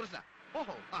ടൂറിസ്റ്റാ? ടൂറിസ്റ്റാ.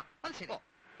 ഓഹോ, അത് ശരി.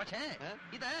 പക്ഷേ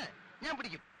ഇത് ഞാൻ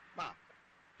പിടിക്കും.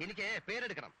 എനിക്ക്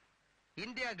പേരെടുക്കണം.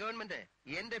 ഇന്ത്യ ഗവൺമെന്റ്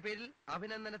എന്റെ പേരിൽ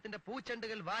അഭിനന്ദനത്തിന്റെ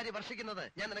പൂച്ചെണ്ടുകൾ വാരി വർഷിക്കുന്നത്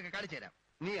ഞാൻ നിനക്ക് കാണിച്ചു തരാം.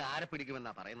 നീ ആരെ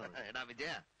പിടിക്കുമെന്നാ പറയുന്നത്? എടാ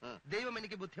വിജയ, ദൈവം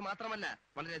എനിക്ക് ബുദ്ധി മാത്രമല്ല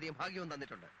വളരെയധികം ഭാഗ്യവും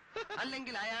തന്നിട്ടുണ്ട്.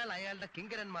 അല്ലെങ്കിൽ അയാളുടെ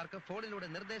കിങ്കരന്മാർക്ക് ഫോണിലൂടെ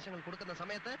നിർദ്ദേശങ്ങൾ കൊടുക്കുന്ന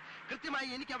സമയത്ത് കൃത്യമായി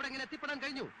എനിക്ക് അവിടെ എങ്ങനെ എത്തിപ്പെടാൻ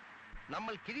കഴിഞ്ഞു?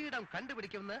 നമ്മൾ കിരീടം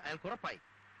കണ്ടുപിടിക്കുമെന്ന് അയാൾക്ക് ഉറപ്പായി.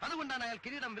 അതുകൊണ്ടാണ് അയാൾ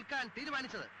കിരീടം വിൽക്കാൻ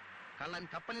തീരുമാനിച്ചത്. കള്ളൻ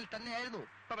കപ്പലിൽ തന്നെയായിരുന്നു.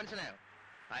 ഇപ്പൊ മനസ്സിലായോ?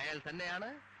 അയാൾ തന്നെയാണ്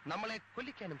നമ്മളെ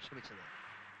കൊല്ലിക്കാനും ശ്രമിച്ചത്.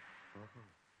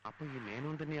 അപ്പൊ ഈ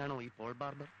മേനോൻ തന്നെയാണോ ഈ പോൾ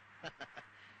ബാർബർ?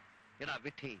 എടാ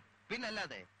വിട്ടി,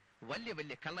 പിന്നല്ലാതെ വലിയ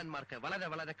വലിയ കള്ളന്മാർക്ക് വളരെ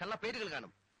വളരെ കള്ളപ്പേരുകൾ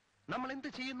കാണും. നമ്മൾ എന്ത്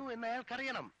ചെയ്യുന്നു എന്ന്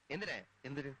അയാൾക്കറിയണം. എന്തിന്?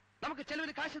 നമുക്ക്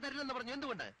ചിലവര് കാശ് തരില്ലെന്ന് പറഞ്ഞു.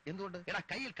 എന്തുകൊണ്ട്? എടാ,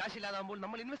 കയ്യിൽ കാശില്ലാതാകുമ്പോൾ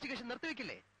നമ്മൾ ഇൻവെസ്റ്റിഗേഷൻ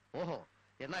നിർത്തിവെക്കില്ലേ? ഓഹോ,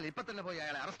 എന്നാൽ ഇപ്പൊ തന്നെ പോയി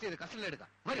അയാളെ അറസ്റ്റ് ചെയ്ത്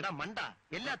കസ്റ്റഡിയിലെടുക്കാം. എടാ മണ്ട,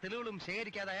 എല്ലാ തെളിവുകളും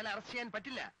ശേഖരിക്കാതെ അയാളെ അറസ്റ്റ് ചെയ്യാൻ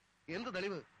പറ്റില്ല. എന്ത്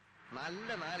തെളിവ്? നല്ല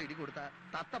 4 ഇടി കൊടുത്ത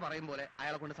തത്ത പറയും പോലെ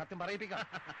അയാളെ കൊണ്ട് സത്യം പറയിപ്പിക്കാം.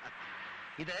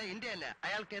 ഇത് ഇന്ത്യ അല്ല.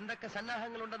 അയാൾക്ക് എന്തൊക്കെ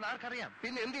സന്നാഹങ്ങളുണ്ടെന്ന് ആർക്കറിയാം?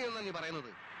 പിന്നെ എന്ത് ചെയ്യുന്ന നീ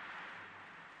പറയുന്നത്?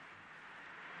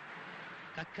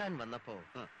 കക്കാൻ വന്നപ്പോ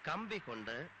കമ്പി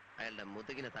കൊണ്ട് അയാളുടെ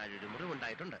മുതുകിന് താഴെ ഒരു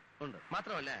മുറിവുണ്ടായിട്ടുണ്ട്.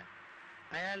 മാത്രമല്ല,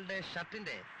 അയാളുടെ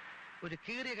ഷർട്ടിന്റെ ഒരു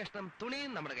കീറിയ കഷ്ണം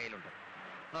തുണിയും നമ്മുടെ കയ്യിലുണ്ട്.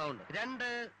 2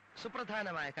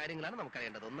 സുപ്രധാനമായ കാര്യങ്ങളാണ്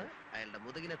നമുക്കറിയേണ്ടത്. ഒന്ന്, അയാളുടെ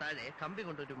മുതുകിന് താഴെ കമ്പി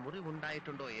കൊണ്ടൊരു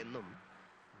മുറിവുണ്ടായിട്ടുണ്ടോ എന്നും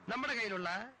നമ്മുടെ കയ്യിലുള്ള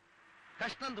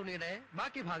കഷ്ണം തുണിയുടെ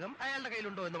ബാക്കി ഭാഗം അയാളുടെ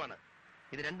കയ്യിലുണ്ടോ എന്നുമാണ്.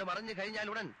 ഇത് രണ്ടും അറിഞ്ഞു കഴിഞ്ഞാൽ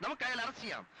ഉടൻ നമുക്ക് അയാൾ അറസ്റ്റ്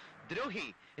ചെയ്യാം. ദ്രോഹി,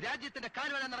 രാജ്യത്തിന്റെ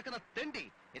കാൽവഴ നടക്കുന്ന തെണ്ടി,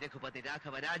 രഘുപതി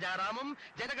രാഘവ രാജാറാമും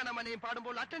ജനഗണമനയും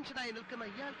പാടുമ്പോൾ അറ്റൻഷനായി നിൽക്കുന്ന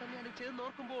ഇയാൾ തന്നെയാണ് ചേർന്ന്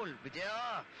ഓർക്കുമ്പോൾ വിജയ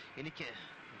എനിക്ക്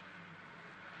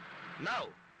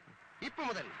ഇപ്പൊ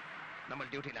മുതൽ നമ്മൾ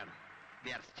ഡ്യൂട്ടിയിലാണ്.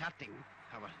 വി ആർ സ്റ്റാർട്ടിംഗ്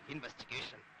അവർ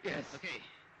ഇൻവെസ്റ്റിഗേഷൻ. ഓക്കേ,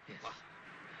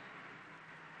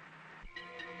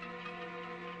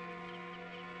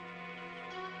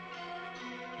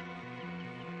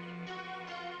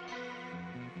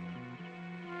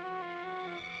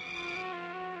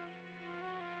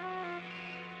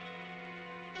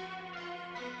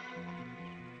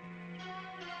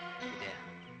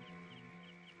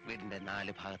 വീടിന്റെ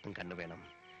 4 ഭാഗത്തും കണ്ണുവേണം.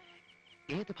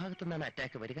 ഏത് ഭാഗത്തു നിന്നാണ്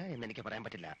അറ്റാക്ക് വരിക എന്ന് എനിക്ക് പറയാൻ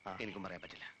പറ്റില്ല. എനിക്കും പറയാൻ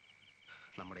പറ്റില്ല.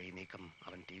 നമ്മുടെ ഈ നീക്കം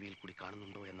അവൻ ടിവിയിൽ കൂടി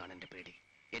കാണുന്നുണ്ടോ എന്നാണ് എന്റെ പേടി.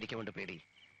 എനിക്കുകൊണ്ട് പേടി.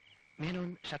 മേനോൻ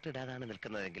ഷർട്ട് ഇടാതാണ്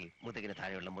നിൽക്കുന്നതെങ്കിൽ മുതുകിന്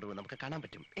താഴെയുള്ള മുറിവ് നമുക്ക് കാണാൻ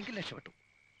പറ്റും. എങ്കിൽ രക്ഷപ്പെട്ടു.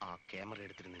 ആ ക്യാമറ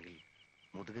എടുത്തിരുന്നെങ്കിൽ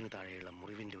മുതുകിന് താഴെയുള്ള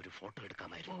മുറിവിന്റെ ഒരു ഫോട്ടോ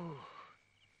എടുക്കാമായിരുന്നു.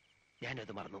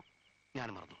 ഞാനും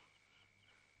മറന്നു.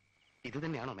 ഇത്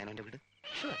തന്നെയാണോ മേനോന്റെ വീട്?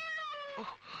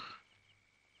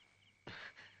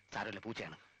 സാരമില്ല,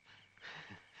 പൂച്ചയാണ്.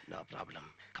 No problem.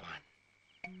 കമാൻ.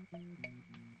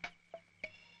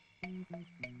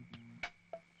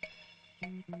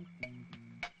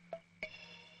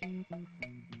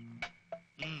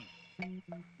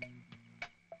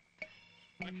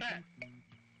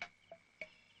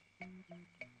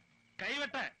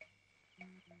 കൈവെട്ടെ,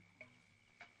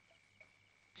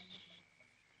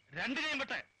 രണ്ടിനെയും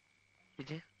വെട്ടെ.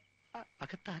 വിജയ,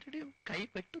 അകത്താരുടെയോ കൈ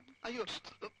വെട്ടുന്നു. അയ്യോ,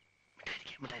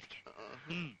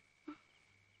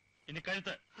 ഇനി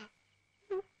കഴുത്ത്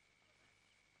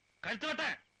വെട്ടെ.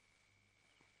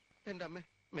 എന്റെ അമ്മ,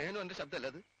 മേനോ എന്റെ ശബ്ദമല്ല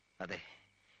അത്? അതെ,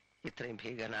 ഇത്രയും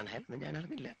ഭീകരനാണെന്ന് ഞാൻ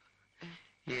അറിഞ്ഞില്ല.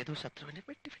 ഏതോ ശത്രുവിനെ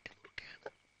വെട്ടിവിട്ട്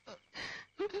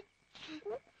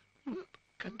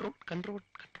കൺട്രോൾ കൺട്രോൾ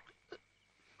കൺട്രോൾ.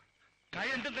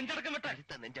 നെഞ്ചടക്കം വെട്ടെ.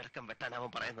 നെഞ്ചടക്കം വെട്ടാൻ അവൻ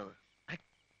പറയുന്നത്.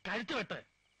 കഴുത്ത് വെട്ട്,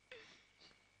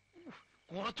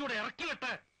 കുറച്ചുകൂടെ ഇറക്കി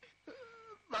വെട്ട്.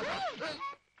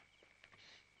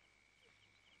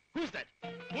 Who's that?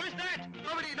 Who is that?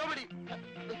 Nobody, nobody.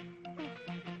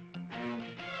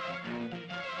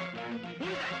 Who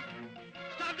is that?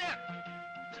 Stop there.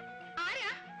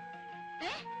 ആരാ?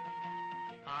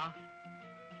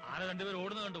 ആരെ രണ്ടുപേരും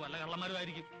ഓടുന്നത് കണ്ടു. വല്ല കള്ളന്മാരും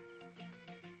ആയിരിക്കും.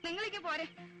 നിങ്ങളിക്ക് പോരെ,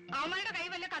 അവന്മാരുടെ കൈ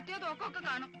വല്ല കത്തിയോ തോക്കോ ഒക്കെ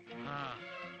കാണും.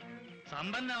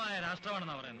 സമ്പന്നമായ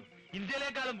രാഷ്ട്രമാണെന്നാ പറയുന്നത്.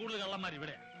 ഇന്ത്യയിലേക്കാളും കൂടുതൽ കള്ളന്മാർ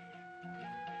ഇവിടെ.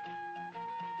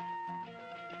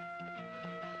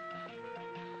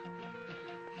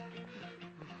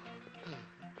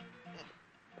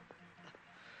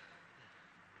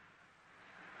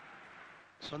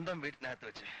 സ്വന്തം വീട്ടിനകത്ത്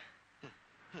വെച്ച്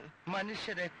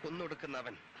മനുഷ്യരെ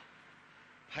കൊന്നൊടുക്കുന്നവൻ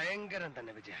ഭയങ്കരൻ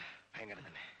തന്നെ വിജയ, ഭയങ്കരൻ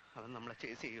തന്നെ. അവൻ നമ്മളെ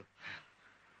ചേസ് ചെയ്യൂ.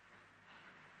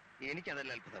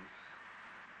 എനിക്കതല്ല അത്ഭുതം.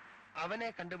 അവനെ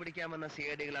കണ്ടുപിടിക്കാമെന്ന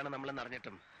സിഐഡികളാണ് നമ്മളെന്ന്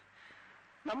അറിഞ്ഞിട്ടും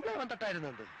നമ്മളെ അവൻ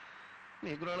തട്ടായിരുന്നത്.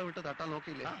 നീഗ്രോളെ വിട്ട് തട്ടാൻ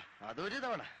നോക്കിയില്ലേ? അതൊരു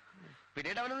തവണ.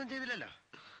 പിന്നീട് അവനൊന്നും ചെയ്തില്ലല്ലോ.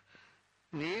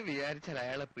 നീ വിചാരിച്ചാൽ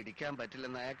അയാളെ പിടിക്കാൻ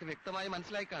പറ്റില്ലെന്ന് അയാൾക്ക് വ്യക്തമായി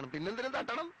മനസ്സിലായി കാണും. പിന്നെന്തിനും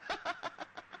തട്ടണം?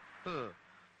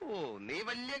 ഓ, നീ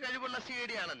വലിയ കഴിവുള്ള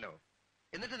സിഐഡി ആണല്ലോ.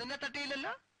 എന്നിട്ട് നിന്നെ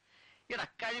തട്ടിയില്ലല്ലോ. ഇവിടെ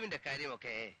കഴിവിന്റെ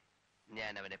കാര്യമൊക്കെ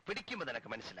ഞാൻ അവനെ പിടിക്കുമ്പോ നിനക്ക്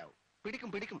മനസ്സിലാവും. പിടിക്കും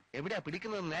പിടിക്കും. എവിടെയാ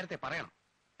പിടിക്കുന്നതെന്ന് നേരത്തെ പറയണം.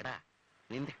 എടാ,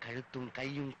 നിന്റെ കഴുത്തും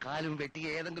കൈയും കാലും വെട്ടി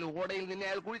ഏതെങ്കിലും ഓടയിൽ നിന്നെ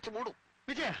അയാൾ കുഴിച്ചു മൂടും.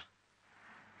 വിജയ,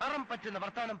 അറം പറ്റുന്ന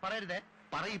വർത്താനം പറയരുതേ.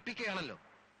 പറയിപ്പിക്കുകയാണല്ലോ.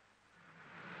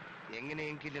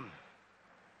 എങ്ങനെയെങ്കിലും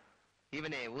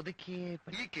ഇവനെ ഒതുക്കിയേ.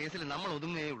 ഈ കേസിൽ നമ്മൾ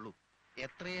ഒതുങ്ങേ ഉള്ളൂ.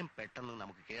 എത്രയും പെട്ടെന്ന്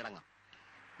നമുക്ക് കീഴടങ്ങാം.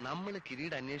 നമ്മൾ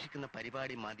കിരീട് അന്വേഷിക്കുന്ന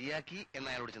പരിപാടി മതിയാക്കി എന്ന്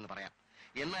അയാളോട് ചെന്ന് പറയാം.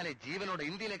 എന്നാലേ ജീവനോടെ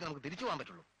ഇന്ത്യയിലേക്ക് നമുക്ക് തിരിച്ചു പോകാൻ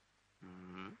പറ്റുള്ളൂ.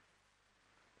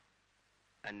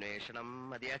 അന്വേഷണം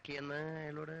മതിയാക്കിയെന്ന്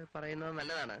അയാളോട് പറയുന്നത്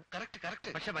നല്ലതാണ്. Correct correct.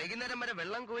 പക്ഷെ വൈകുന്നേരം വരെ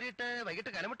വെള്ളം കോരിയിട്ട്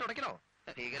വൈകിട്ട് കലമിട്ട് ഉടയ്ക്കണോ?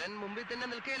 ഭീകരൻ മുമ്പിൽ തന്നെ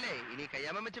നിൽക്കുകയല്ലേ. ഇനി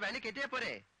കയ്യാമം വെച്ച് വാലി കയറ്റിയാ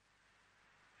പോരെ.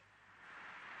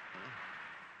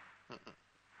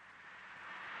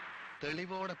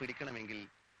 തെളിവോടെ പിടിക്കണമെങ്കിൽ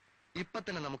ഇപ്പൊ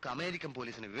തന്നെ നമുക്ക് അമേരിക്കൻ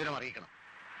പോലീസിന് വിവരം അറിയിക്കണം.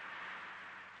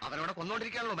 അവനോടെ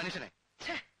കൊന്നോണ്ടിരിക്കാനുള്ള മനുഷ്യനെ.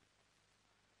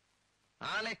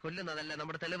 ആളെ കൊല്ലുന്നതല്ല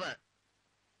നമ്മുടെ തെളിവ്.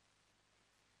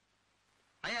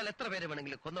 അയാൾ എത്ര പേര്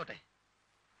വേണമെങ്കിലും കൊന്നോട്ടെ.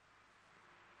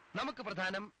 നമുക്ക്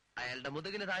പ്രധാനം അയാളുടെ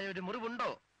മുതുകിന് താഴെ ഒരു മുറിവുണ്ടോ,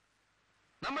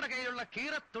 നമ്മുടെ കയ്യിലുള്ള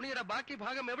കീറ തുണിയുടെ ബാക്കി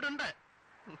ഭാഗം എവിടുണ്ട്.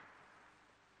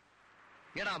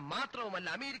 എടാ, മാത്രവുമല്ല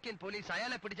അമേരിക്കൻ പോലീസ്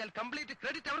അയാളെ പിടിച്ചാൽ കംപ്ലീറ്റ്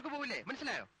ക്രെഡിറ്റ് അവർക്ക് പോവില്ലേ?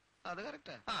 മനസ്സിലായോ? അത്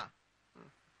കറക്റ്റ്.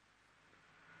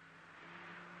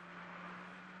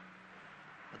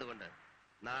 അതുകൊണ്ട്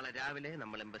നാളെ രാവിലെ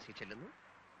നമ്മൾ എംബസി ചെല്ലുന്നു.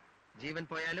 ജീവൻ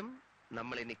പോയാലും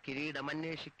നമ്മൾ ഇനി കിരീടം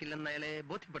അന്വേഷിക്കില്ലെന്ന് അയാളെ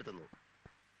ബോധ്യപ്പെടുത്തുന്നു.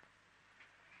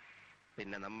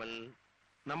 പിന്നെ നമ്മൾ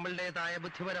നമ്മളുടേതായ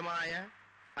ബുദ്ധിപരമായ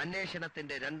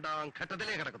അന്വേഷണത്തിന്റെ 2ാം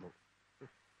ഘട്ടത്തിലേക്ക് കടക്കുന്നു.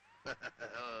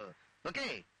 Okay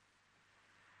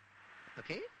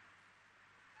okay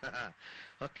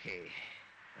okay.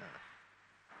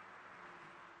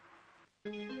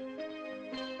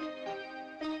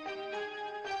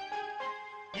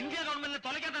 ഇന്ത്യ ഗവൺമെന്റിനെ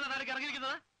തൊലയ്ക്കാൻ താരക്ക്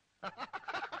ഇറങ്ങിയിരിക്കുന്നത്.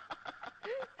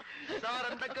 സാർ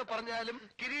എന്തൊക്കെ പറഞ്ഞാലും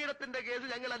കിരീടത്തിന്റെ കേസ്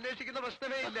ഞങ്ങൾ അന്വേഷിക്കുന്ന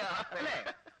പ്രശ്നമേ ഇല്ല, അല്ലേ?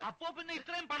 അപ്പോ പിന്നെ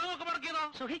ഇത്രയും പണമൊക്കെ മുടക്കിയതോ?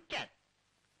 സുഹിക്കാൻ.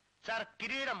 സാർ,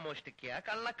 കിരീടം മോഷ്ടിക്കുക,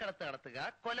 കള്ളക്കടത്ത് നടത്തുക,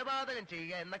 കൊലപാതകം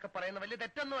ചെയ്യുക എന്നൊക്കെ പറയുന്ന വലിയ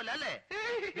തെറ്റൊന്നുമല്ല, അല്ലേ?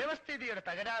 വ്യവസ്ഥിതിയുടെ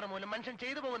തകരാറ് മൂലം മനുഷ്യൻ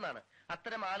ചെയ്തു പോകുന്നതാണ്.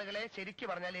 അത്തരം ആളുകളെ ശരിക്കു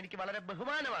പറഞ്ഞാൽ എനിക്ക് വളരെ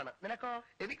ബഹുമാനമാണ്. നിനക്കോ?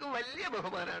 എനിക്ക് വലിയ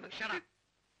ബഹുമാനമാണ്.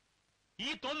 ഈ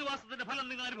തോന്നിവാസത്തിന്റെ ഫലം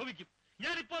നിങ്ങൾ അനുഭവിക്കും.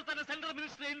 ഞാനിപ്പോൾ തന്നെ സെൻട്രൽ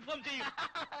മിനിസ്റ്ററെ ഇൻഫോം ചെയ്യും.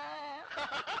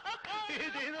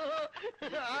 ചെയ്തു.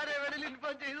 ആരെ വേണേലും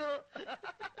ഇൻഫോം ചെയ്തു.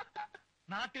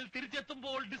 നാട്ടിൽ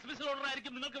തിരിച്ചെത്തുമ്പോൾ ഡിസ്മിസൽ ഓർഡർ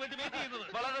ആയിരിക്കും നിങ്ങൾക്ക് വേണ്ടി വെയിറ്റ് ചെയ്യുന്നത്.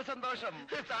 വളരെ സന്തോഷം.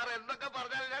 സാർ എന്തൊക്കെ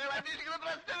പറഞ്ഞാലും ഞങ്ങൾ അന്വേഷിക്കുന്ന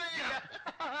പ്രശ്നമേ ഇല്ല.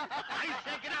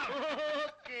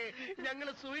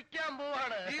 ഞങ്ങള് സുഖിക്കാൻ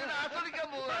പോവാണ്, ജീവിതം ആസ്വദിക്കാൻ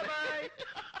പോവാണ്.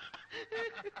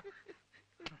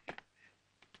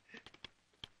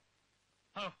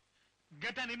 Oh,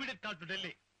 get an immediate call to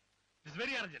Delhi. It's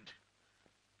very urgent.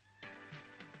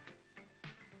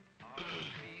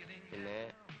 പിന്നെ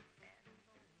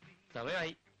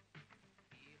സമയമായി.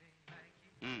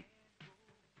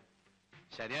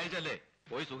 ശനിയാഴ്ച അല്ലേ,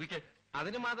 പോയി സുഖിക്ക്.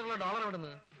 അതിന് മാത്രമുള്ള ഡോളർ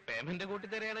എവിടുന്ന്? പേയ്മെന്റ് കൂട്ടി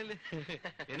തരികയാണല്ലേ.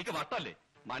 എനിക്ക് വട്ടല്ലേ,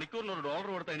 മണിക്കൂറിൽ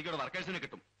 $1 കൊടുത്താൽ എനിക്കിവിടെ വർക്കേഴ്സിനെ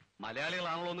കിട്ടും.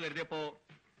 മലയാളികളാണല്ലോ എന്ന് കരുതിയപ്പോ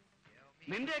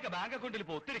നിന്റെയൊക്കെ ബാങ്ക് അക്കൗണ്ടിൽ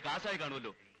ഇപ്പൊ ഒത്തിരി കാശായി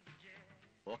കാണുമല്ലോ.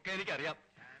 ഒക്കെ എനിക്കറിയാം.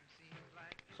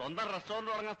 സ്വന്തം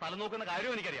റെസ്റ്റോറന്റ് തുടങ്ങാൻ സ്ഥലം നോക്കുന്ന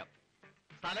കാര്യം എനിക്കറിയാം.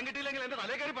 സ്ഥലം കിട്ടിയില്ലെങ്കിൽ എന്റെ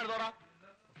തലേ കയറി പഴുതോടാ.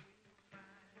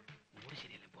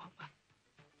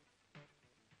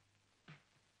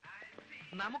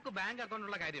 നമുക്ക് ബാങ്ക്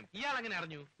അക്കൗണ്ടുള്ള കാര്യം ഇയാൾ എങ്ങനെ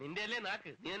അറിഞ്ഞു? നിന്റെ അല്ലേ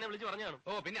നാക്ക്, നീ എന്നെ വിളിച്ച് പറഞ്ഞു കാണും.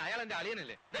 ഓ, പിന്നെ അയാൾ എന്റെ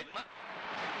അളിയനല്ലേ.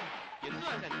 എന്തു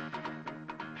വാങ്ങാൻ?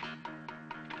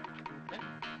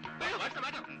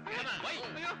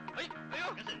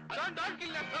 Don't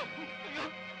kill us.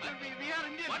 We are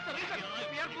Indians. What's the reason?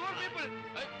 We are poor people.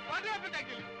 What happened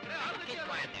actually? Keep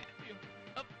quiet there.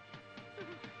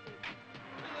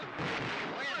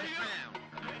 Where's the crown?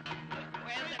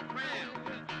 Where's the crown?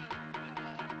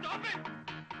 Stop it!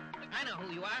 I know who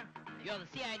you are. You're the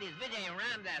CID's Vijay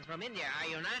Ramdas from India, are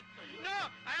you not? No,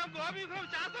 I am Gopi from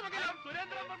Shastramagalam.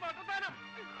 Surendra from Matatanam.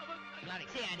 Bloody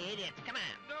CID idiots, come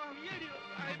on. No, idiot.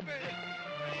 I pay.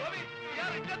 Gopi, we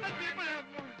are innocent people.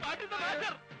 What is the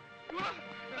matter?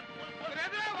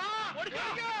 Surendra, va! Odikko!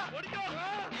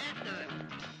 After them.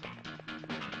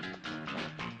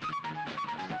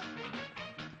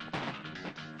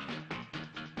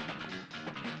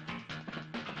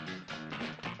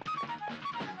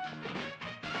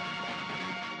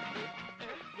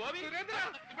 Gopi, Surendra!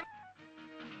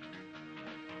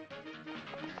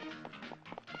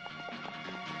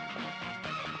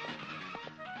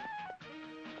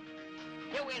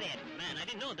 You wait it. Man, I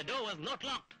didn't know the door was not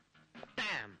locked.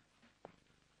 Damn.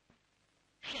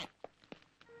 Shit.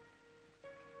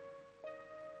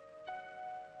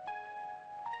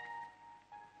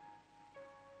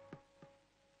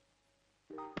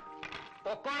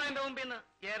 പൊക്കോണം എന്റെ മുമ്പിൽ നിന്ന്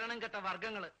ഏരണം കെട്ട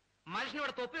വർഗങ്ങള്.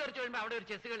 മനുഷ്യനോട് തൊപ്പി തെറിച്ചു കഴിയുമ്പോ അവിടെ ഒരു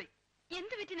ചെസ് കളി.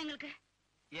 എന്ത് പറ്റി നിങ്ങൾക്ക്?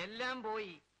 എല്ലാം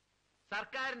പോയി.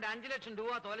 സർക്കാരിന്റെ 5 ലക്ഷം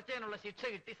രൂപ തോലച്ചതിനുള്ള ശിക്ഷ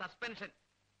കിട്ടി, സസ്പെൻഷൻ.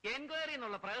 എൻക്വയറി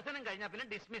എന്നുള്ള പ്രഹസനം കഴിഞ്ഞാ പിന്നെ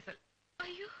ഡിസ്മിസൽ.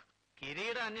 അയ്യോ,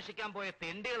 കിരീടം അന്വേഷിക്കാൻ പോയ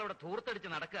തെണ്ടികളോട് ധൂർത്തടിച്ച്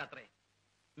നടക്കുക അത്രേ.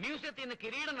 മ്യൂസിയത്തിൽ നിന്ന്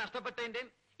കിരീടം നഷ്ടപ്പെട്ടതിന്റെയും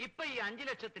ഇപ്പൊ ഈ 5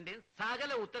 ലക്ഷത്തിന്റെയും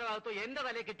സകല ഉത്തരവാദിത്വം എന്റെ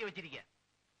തലയെ കെട്ടിവെച്ചിരിക്കുക.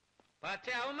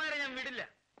 പക്ഷെ അവന്മാരെ ഞാൻ വിടില്ല.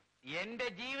 എന്റെ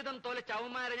ജീവിതം തോലച്ച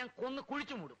അവന്മാരെ ഞാൻ കൊന്ന്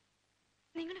കുഴിച്ചു മൂടും.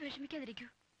 നിങ്ങൾ വിഷമിക്കാതിരിക്കൂ.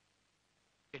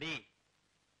 എടീ,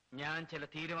 ഞാൻ ചില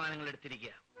തീരുമാനങ്ങൾ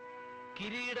എടുത്തിരിക്കുക.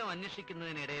 കിരീടം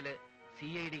അന്വേഷിക്കുന്നതിനിടയില്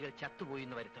CIDകൾ ചത്തുപോയി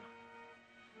എന്ന് വരുത്തണം.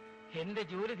 എന്റെ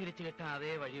ജോലി തിരിച്ചു കിട്ടാൻ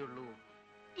അതേ വഴിയുള്ളൂ.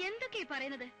 എന്തൊക്കെയാ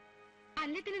പറയുന്നത്?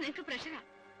 അന്നത്തിന് നിങ്ങൾക്ക് പ്രഷറാ.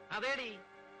 അതേടി,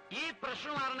 ഈ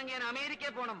പ്രശ്നം മാറണമെങ്കിൽ ഞാൻ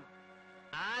അമേരിക്കയിൽ പോണം.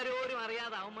 ആരോരും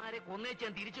അറിയാതെ അവന്മാരെ കൊന്നേച്ച്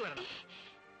ഞാൻ തിരിച്ചു വരണം.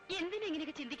 എന്തിനാ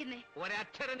ഇങ്ങനെയൊക്കെ ചിന്തിക്കുന്നേ?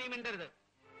 ഒരക്ഷരം നീ മിണ്ടരുത്.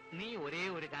 നീ ഒരേ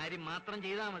ഒരു കാര്യം മാത്രം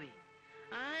ചെയ്താൽ മതി.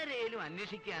 ആരേലും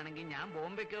അന്വേഷിക്കുകയാണെങ്കിൽ ഞാൻ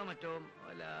ബോംബെക്കോ മറ്റോ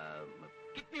അല്ല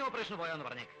കിഡ്നി ഓപ്പറേഷൻ പോയാന്ന്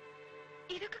പറഞ്ഞേക്ക്.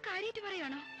 ഇതൊക്കെ കാര്യമായിട്ട്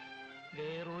പറയാണോ?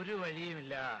 വേറൊരു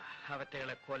വഴിയുമില്ല.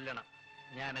 അവറ്റകളെ കൊല്ലണം.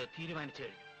 ഞാൻ തീരുമാനിച്ചു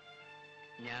കഴിഞ്ഞു.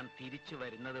 ഞാൻ തിരിച്ചു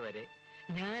വരുന്നത് വരെ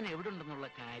ഞാൻ എവിടുണ്ടെന്നുള്ള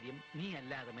കാര്യം നീ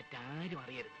അല്ലാതെ മറ്റാരും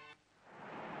അറിയരുത്.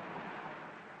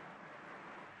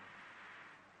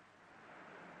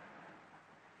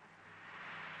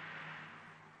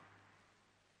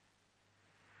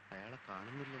 അയാളെ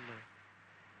കാണുന്നില്ലല്ലോ.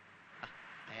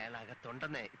 അയാൾ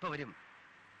അകത്തുണ്ടെന്നേ, ഇപ്പൊ വരും.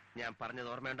 ഞാൻ പറഞ്ഞത്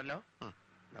ഓർമ്മയുണ്ടല്ലോ.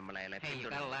 നമ്മൾ അയാളെ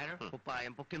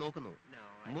കുപ്പായം പൊക്കി നോക്കുന്നു.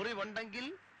 മുറിവുണ്ടെങ്കിൽ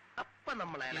അപ്പൊ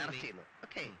നമ്മൾ അയാളെ അറസ്റ്റ് ചെയ്യുന്നു.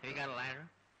 ഓക്കെ,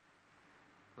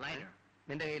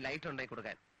 നിന്റെ കയ്യിൽ ലൈറ്റ് ഉണ്ടായി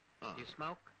കൊടുക്കാൻ.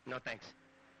 No thanks.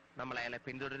 നമ്മൾ അയാളെ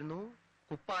പിന്തുടരുന്നു,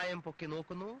 കുപ്പായം പൊക്കി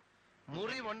നോക്കുന്നു,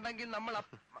 മുറിവുണ്ടെങ്കിൽ നമ്മൾ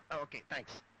ഓക്കെ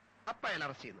താങ്ക്സ്, അപ്പൊ അയാൾ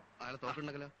അറസ്റ്റ് ചെയ്യുന്നു. അയാളെ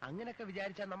തോക്കുണ്ടെങ്കിലോ? അങ്ങനെയൊക്കെ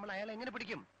വിചാരിച്ചാൽ നമ്മൾ അയാളെ എങ്ങനെ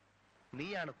പിടിക്കും?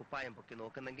 നീയാണ് കുപ്പായം പൊക്കി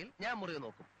നോക്കുന്നെങ്കിൽ ഞാൻ മുറിവ്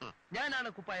നോക്കും. ഞാനാണ്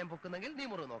കുപ്പായം പൊക്കുന്നെങ്കിൽ നീ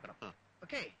മുറിവ് നോക്കണം.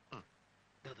 ഓക്കെ,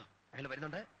 അയാൾ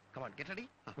വരുന്നുണ്ട്. Come on, get ready.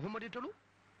 മുഖം മൂടിയിട്ടുള്ളൂ.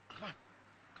 കമാൺ.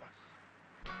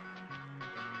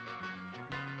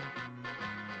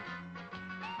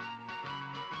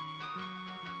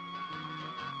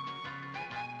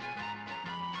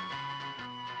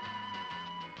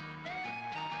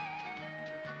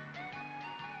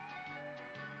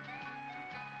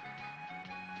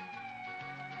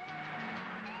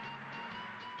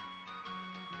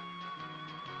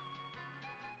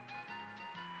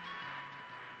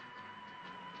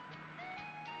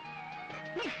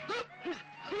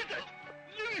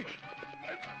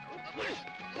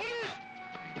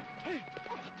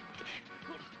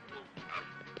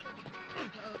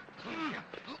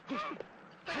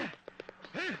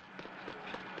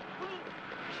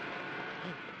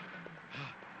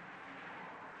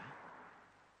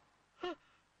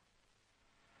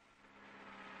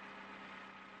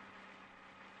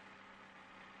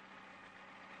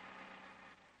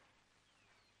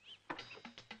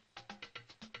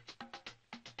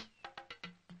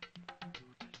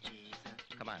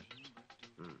 Come on.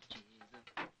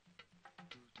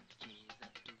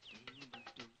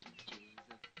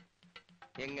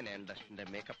 എങ്ങനെയുണ്ട് എന്റെ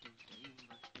മേക്കപ്പ്?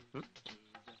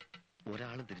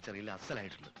 ഒരാളും തിരിച്ചറിയില്ല,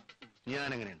 അസലായിട്ടുണ്ട്. ഞാൻ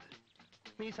എങ്ങനെയുണ്ട്?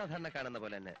 നീ സാധാരണ കാണുന്ന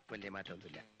പോലെ തന്നെ വലിയ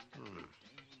മാറ്റമൊന്നുമില്ല.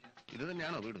 ഇത്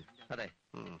തന്നെയാണോ വീട്? അതെ.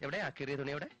 എവിടെയാ കീറിയ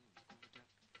തുണി? എവിടെ?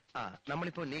 ആ,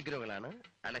 നമ്മളിപ്പോ നീഗ്രോകളാണ്,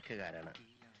 അലക്കുകാരാണ്.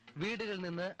 വീടുകളിൽ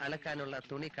നിന്ന് അലക്കാനുള്ള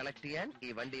തുണി കളക്ട് ചെയ്യാൻ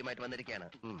ഈ വണ്ടിയുമായിട്ട് വന്നിരിക്കുകയാണ്.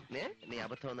 നീ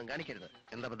അബദ്ധമൊന്നും കാണിക്കരുത്.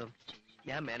 എന്താ അബദ്ധം?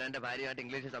 ഞാൻ മേനോന്റെ ഭാര്യയുമായിട്ട്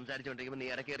ഇംഗ്ലീഷ് സംസാരിച്ചുകൊണ്ടിരിക്കുമ്പോൾ നീ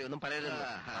ഇടക്കേറി ഒന്നും പറയരുത്.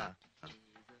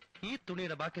 ഈ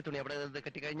തുണിയുടെ ബാക്കി തുണി അവിടെ നിന്ന്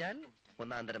കെട്ടിക്കഴിഞ്ഞാൽ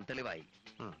ഒന്നാന്തരം തെളിവായി.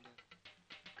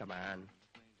 Come on.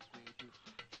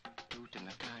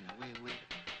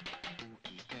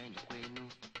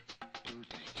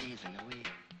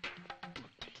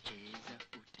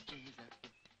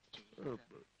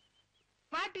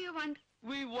 What do you want?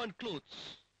 We want clothes.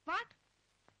 What?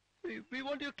 We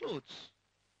want your clothes.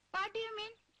 What do you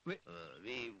mean? We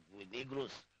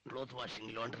Negroes. Cloth washing,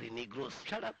 laundry, Negroes.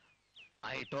 Shut up.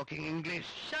 I talking English.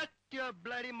 Shut your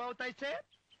bloody mouth, I say.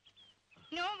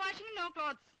 No washing, no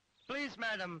clothes. Please,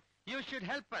 madam, you should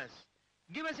help us.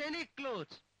 Give us any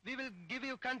clothes. We will give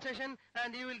you concession and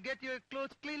you will get your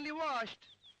clothes cleanly washed.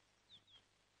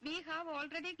 We have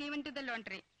already given to the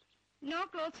laundry. No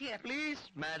clothes here. Please,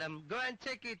 madam, go and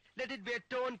check it. Let it be a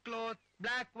torn cloth,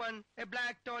 black one, a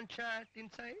black torn shirt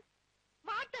inside.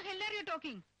 What the hell are you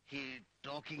talking? He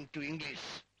talking to English.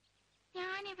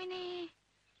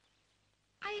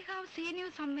 I have seen you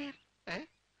somewhere. Eh?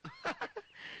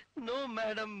 No,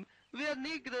 madam. We are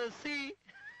Negroes, see?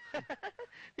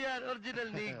 We are original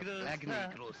Negroes. Black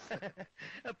Negroes.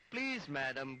 Please,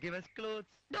 madam, give us clothes.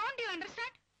 Don't you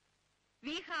understand?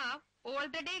 We have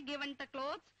already given the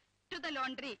clothes to the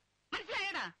laundry.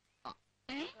 മനസ്സിലായടാ?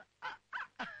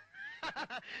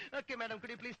 Okay, madam,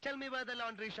 could you please tell me where the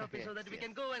laundry shop is so that we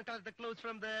can go and collect the clothes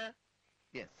from there?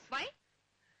 Yes. Why?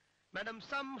 Madam,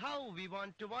 somehow we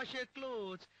want to wash your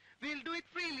clothes. We'll do it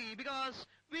freely because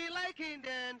we like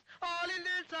Indians. All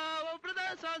Indians are our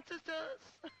brothers and sisters.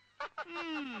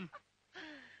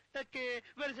 Okay,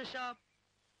 where is the shop?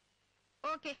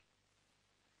 Okay.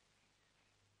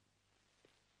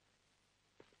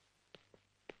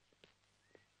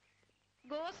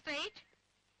 Go straight,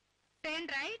 turn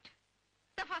right,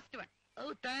 the first one.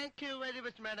 Oh, thank you very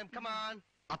much, madam. Come on.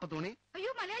 അപ്പൊ തുണി?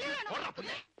 അയ്യോ മലയാളിയാണോ?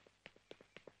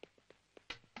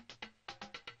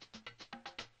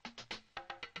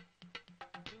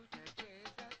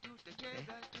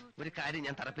 ഒരു കാര്യം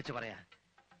ഞാൻ തറപ്പിച്ച് പറയാ.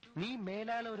 നീ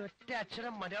മേലാൽ ഒരൊറ്റ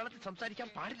അക്ഷരം മലയാളത്തിൽ സംസാരിക്കാൻ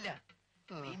പാടില്ല.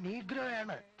 നീ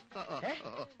നീഗ്രോയാണ്.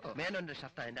 മേനോന്റെ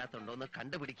ഷർട്ട് അതിന്റെ അകത്തുണ്ടോ എന്ന്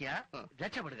കണ്ടുപിടിക്കുക,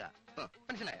 രക്ഷപ്പെടുക.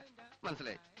 മനസ്സിലായ?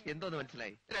 മനസ്സിലായി. എന്തോന്ന്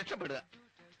മനസ്സിലായി? രക്ഷപ്പെടുക.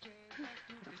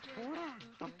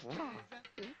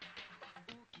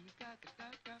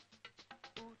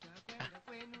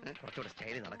 കുറച്ചുകൂടെ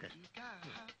സ്റ്റൈലി നടക്ക്.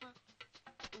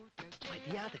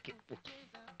 മര്യാദക്ക്.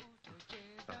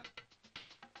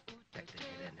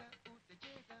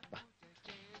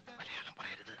 മലയാളം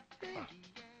പറയരുത്.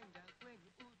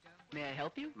 May I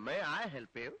help you? May I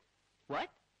help you? What?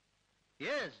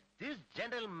 Yes, this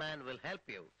gentleman will help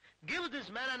you. Give this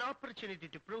man an opportunity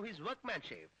to prove his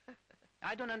workmanship.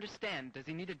 I don't understand. Does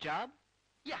he need a job?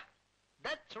 Yeah,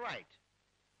 that's right.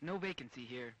 No vacancy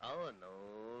here. Oh, no.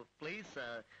 Please,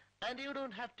 sir. And you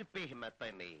don't have to pay him a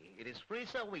penny. It is free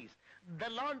service. The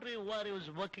laundry where he was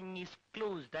working is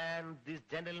closed and this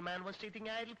gentleman was sitting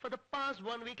idle for the past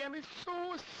 1 week and is so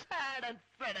sad and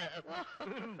fed up.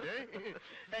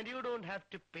 And you don't have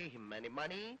to pay him any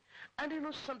money. And you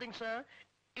know something, sir?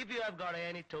 If you have got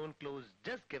any torn clothes,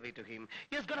 just give it to him.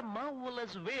 He has got a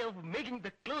marvelous way of making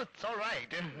the clothes all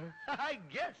right. I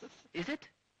guess. Is it?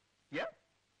 Yeah.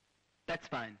 That's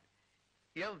fine.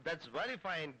 Yeah, that's very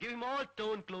fine. Give him all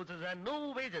torn clothes and no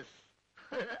wages.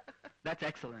 That's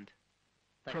excellent.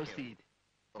 Thank Proceed.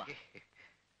 Okay.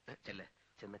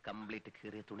 ചെന്ന് complete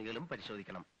കീറിയ തുണികളും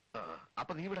പരിശോധിക്കണം.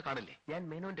 അപ്പൊ നീ ഇവിടെ കാണില്ലേ? ഞാൻ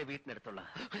മേനോന്റെ വീട്ടിനടുത്തുള്ള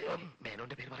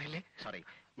മേനോന്റെ പേര് പറയല്ലേ? സോറി,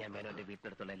 ഞാൻ മേനോന്റെ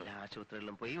വീട്ടിനടുത്തുള്ള എല്ലാ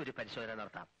ആശുപത്രികളിലും പോയി ഒരു പരിശോധന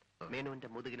നടത്താം. മേനോന്റെ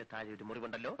മുതുകിന് താഴെ ഒരു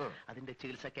മുറിവുണ്ടല്ലോ, അതിന്റെ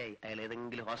ചികിത്സയ്ക്കായി അയാൾ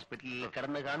ഏതെങ്കിലും ഹോസ്പിറ്റലിൽ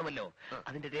കിടന്ന് കാണുമല്ലോ.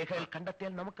 അതിന്റെ രേഖകൾ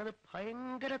കണ്ടെത്തിയാൽ നമുക്കത്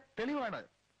ഭയങ്കര തെളിവാണ്.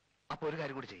 അപ്പൊ ഒരു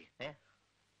കാര്യം കൂടി ചെയ്യേ,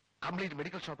 കംപ്ലീറ്റ്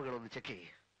മെഡിക്കൽ ഷോപ്പുകൾ ഒന്ന് ചെക്ക് ചെയ്യേ.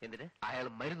 എന്തിന്? അയാൾ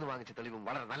മരുന്ന് വാങ്ങിച്ച തെളിവും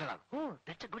വളരെ നല്ലതാണ്. ഓ,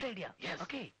 that's A good idea.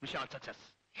 Okay, wish all success.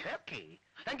 Okay.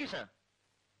 Thank you, sir.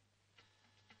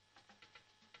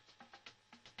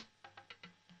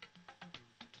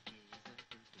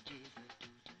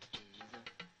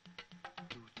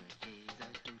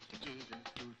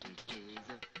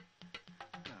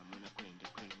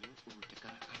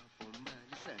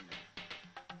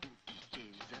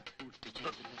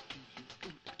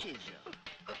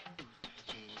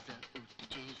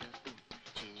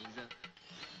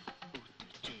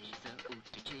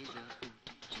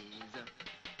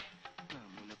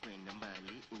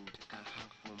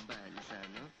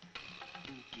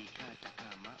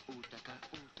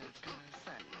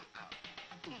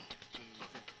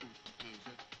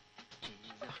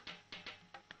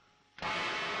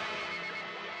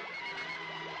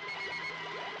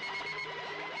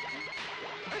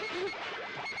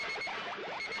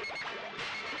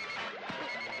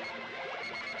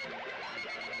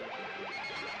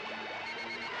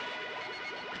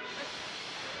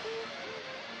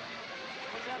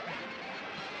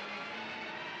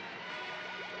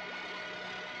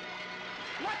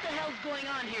 What the hell's going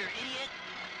on here, idiot?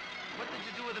 What did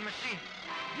you do with the machine?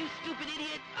 You stupid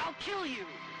idiot! I'll kill you!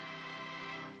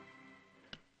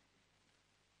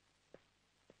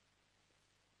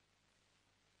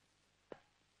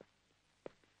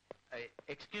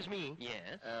 Excuse me.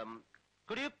 Yes?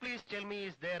 Could you please tell me,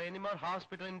 is there any more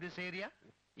hospital in this area?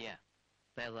 Yeah.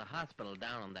 There's a hospital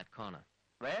down on that corner.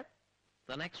 Where?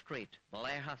 The next street,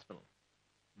 Malay Hospital.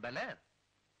 Bel Air.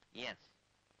 Yes.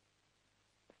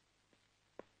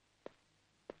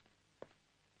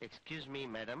 Excuse me,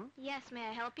 madam. Yes, may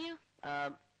I help you?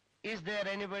 Is there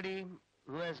anybody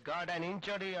who has got an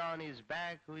injury on his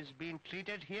back who is being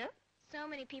treated here? So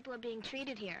many people are being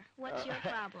treated here. What's your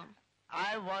problem?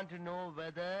 I want to know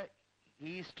whether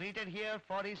he is treated here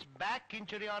for his back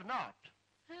injury or not.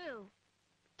 Who?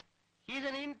 He's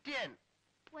an Indian.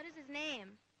 What is his name?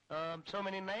 So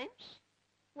many names?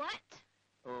 What?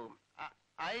 Oh,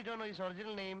 I don't know his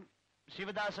original name.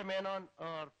 Sreenivasa Menon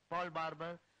or Paul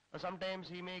Barber. Or sometimes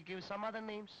he may give some other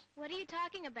names. What are you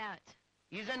talking about?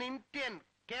 He's an Indian,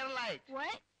 Keralite.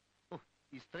 What?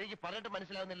 ഈ സ്ത്രീക്ക് പറഞ്ഞിട്ട്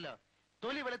മനസ്സിലാവുന്നില്ല.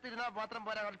 തൊലി വെളുത്തിരുന്നാ മാത്രം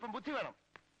പോരാ, അല്പം ബുദ്ധി വേണം.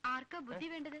 ആർക്കാ ബുദ്ധി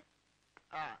വേണ്ടത്?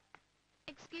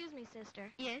 Excuse me, sister.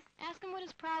 Yes? Ask him what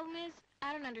his problem is.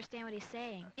 I don't understand what he's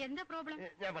saying. എന്താ problem?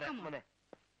 ഞാൻ പറയാം, മോനെ.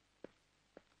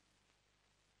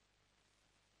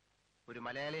 ഒരു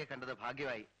മലയാളിയെ കണ്ടത്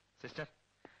ഭാഗ്യമായി.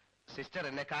 സിസ്റ്റർ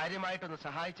എന്നെ കാര്യമായിട്ടൊന്ന്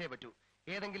സഹായിച്ചേ പറ്റൂ.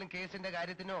 ഏതെങ്കിലും കേസിന്റെ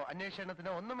കാര്യത്തിനോ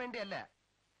അന്വേഷണത്തിനോ ഒന്നും വേണ്ടിയല്ല.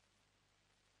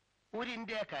 ഒരു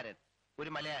ഇന്ത്യക്കാരൻ, ഒരു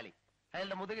മലയാളി,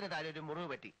 അയാളുടെ മുതുകിന് താഴെ ഒരു മുറിവ്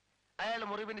പറ്റി. അയാളുടെ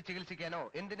മുറിവിന് ചികിത്സിക്കാനോ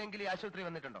എന്തിനെങ്കിലും ആശുപത്രി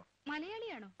വന്നിട്ടുണ്ടോ?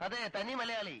 മലയാളിയാണോ? അതെ, തനി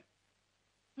മലയാളി.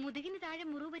 മുതുകിന് താഴെ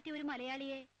മുറിവ് പറ്റിയ ഒരു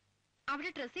മലയാളിയെ അവിടെ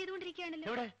ഡ്രസ് ചെയ്തുകൊണ്ടിരിക്കുകയാണല്ലോ.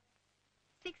 എവിടെ?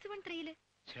 613-ല്.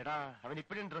 ചേടാ, അവൻ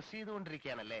ഇപ്പോഴും ഡ്രസ്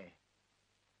ചെയ്തുകൊണ്ടിരിക്കുകയാണല്ലേ.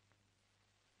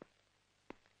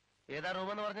 ഏതാ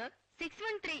റൂം എന്ന് പറഞ്ഞ?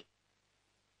 613.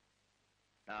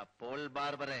 പോൾ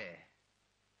ബാർബറെ,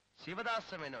 ശിവദാസ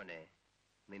മേനോനെ,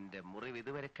 നിന്റെ മുറിവ്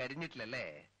ഇതുവരെ കരിഞ്ഞിട്ടില്ലല്ലേ?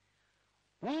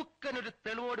 ഊക്കനൊരു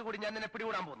തെളിവോടുകൂടി ഞാൻ നിന്നെ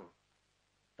പിടികൂടാൻ പോന്നു.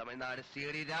 തമിഴ്നാട്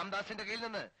CID രാംദാസിന്റെ കയ്യിൽ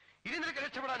നിന്ന് ഇനി നിനക്ക്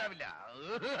രക്ഷപ്പെടാനാവില്ല.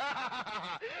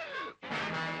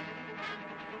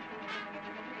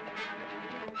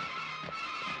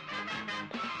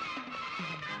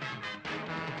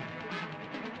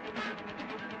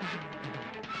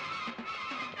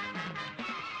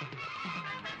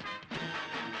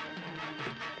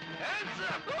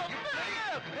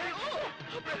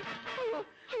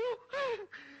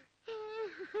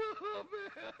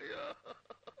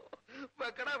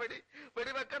 വെക്കടാ, വെടി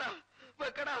വെക്കടാ,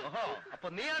 വെക്കടാ. അപ്പൊ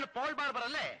നീയാണ് പോൾ ബാർബർ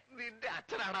അല്ലേ? നിന്റെ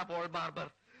അച്ഛനാടാ പോൾ ബാർബർ.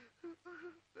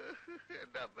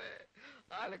 എന്റെ അമ്മേ,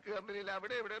 ആലക്ക് കമ്പനിയിൽ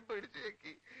അവിടെ ഇവിടെ പിടിച്ചു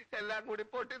വെക്കി എല്ലാം കൂടി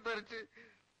പൊട്ടിത്തെറിച്ച്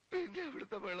പിന്നെ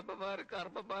അവിടുത്തെ വെളുപ്പന്മാര്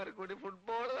കർമ്മന്മാര് കൂടി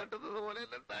ഫുട്ബോൾ തട്ടുന്നത് പോലെ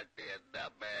എന്നെ തട്ടി. എന്റെ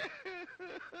അമ്മേ.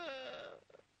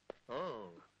 ഓ,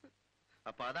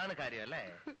 അപ്പൊ അതാണ് കാര്യം അല്ലേ?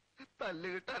 തല്ല്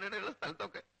കിട്ടാനിടയുള്ള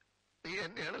സ്ഥലത്തൊക്കെ നീ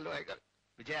തന്നെയാണല്ലോ അയക്കാൾ.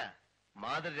 വിജയ,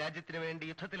 മാതൃരാജ്യത്തിന് വേണ്ടി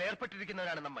യുദ്ധത്തിൽ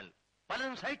ഏർപ്പെട്ടിരിക്കുന്നവരാണ് നമ്മൾ.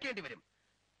 പലതും സഹിക്കേണ്ടി വരും.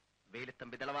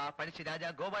 വേലുത്തമ്പി ദളവ, പഴശ്ശിരാജ,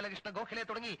 ഗോപാലകൃഷ്ണ ഗോഖലെ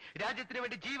തുടങ്ങി രാജ്യത്തിന്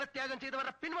വേണ്ടി ജീവത്യാഗം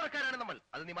ചെയ്തവരുടെ പിന്മുറക്കാരാണ് നമ്മൾ.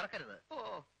 അത് നീ മറക്കരുത്. ഓ,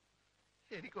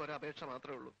 എനിക്ക് ഒരപേക്ഷ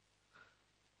മാത്രമേ ഉള്ളൂ.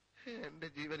 എന്റെ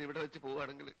ജീവൻ ഇവിടെ വെച്ച്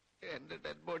പോവുകയാണെങ്കിൽ എന്റെ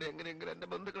ഡെഡ് ബോഡി എങ്ങനെയെങ്കിലും എന്റെ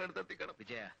ബന്ധുക്കളെടുത്ത് എത്തിക്കണം.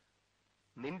 വിജയ,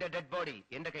 നിന്റെ ഡെഡ് ബോഡി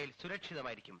എന്റെ കയ്യിൽ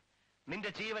സുരക്ഷിതമായിരിക്കും.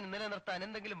 നിന്റെ ജീവൻ നിലനിർത്താൻ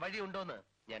എന്തെങ്കിലും വഴിയുണ്ടോന്ന്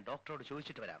ഞാൻ ഡോക്ടറോട്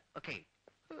ചോദിച്ചിട്ട് വരാം. ഓക്കെ?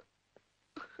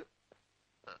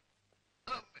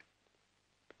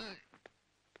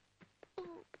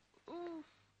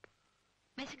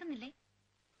 വിശക്കുന്നില്ലേ?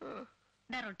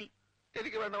 റൊട്ടി.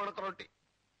 എനിക്ക് വേണ്ട ഉണക്കറൊട്ടി.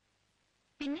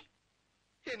 പിന്നെ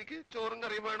എനിക്ക് ചോറും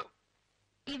കറിയും വേണം.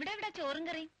 ഇവിടെ ചോറും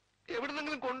കറിയും?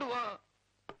 എവിടുന്നെങ്കിലും കൊണ്ടുപോവാ.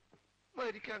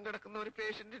 മരിക്കാൻ കിടക്കുന്ന ഒരു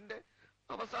പേഷ്യന്റിന്റെ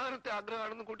അവസാനത്തെ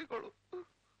ആഗ്രഹമാണെന്ന് കൂട്ടിക്കോളൂ.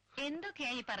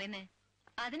 എന്തൊക്കെയായി പറയുന്നേ?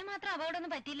 അതിന് മാത്രം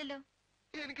അപകടമൊന്നും പറ്റിയില്ലല്ലോ.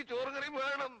 എനിക്ക് ചോറ് കറി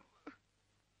വേണം.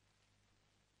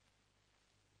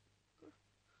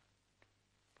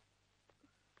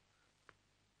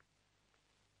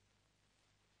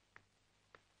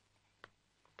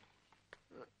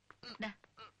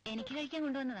 എനിക്ക് കഴിക്കാൻ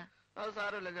കൊണ്ടുവന്നതാ. അത്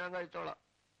സാരമില്ല, ഞാൻ കഴിച്ചോളാം.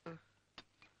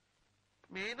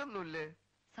 മീനൊന്നുമില്ലേ?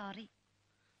 സോറി.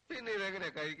 പിന്നെ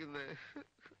ഇതെങ്ങനെയാ കഴിക്കുന്നത്?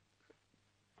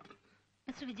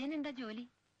 മിസ്റ്റർ വിജയൻ എന്താ ജോലി?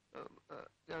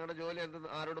 ഞങ്ങളുടെ ജോലി എന്തെന്ന്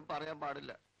ആരോടും പറയാൻ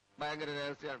പാടില്ല, ഭയങ്കര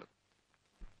രഹസ്യമാണ്.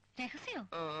 രഹസ്യോ?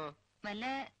 വല്ല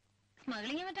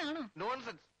സ്മഗ്ലിംഗ് മറ്റാണോ?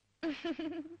 നോൺസെൻസ്.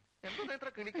 എന്താ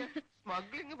ഇത്ര കിണിക്ക?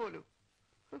 സ്മഗ്ലിംഗ് പോലും.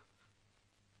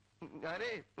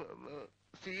 ഞാനേ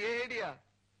CID യാ,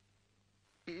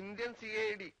 ഇന്ത്യൻ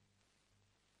CID.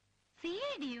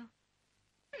 CID യോ?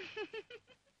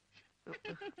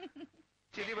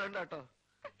 ശരി വേണ്ട കേട്ടോ.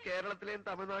 കേരളത്തിലെയും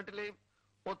തമിഴ്നാട്ടിലെയും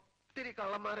ഒത്തിരി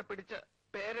കള്ളന്മാരെ പിടിച്ച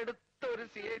പേരെടുത്ത ഒരു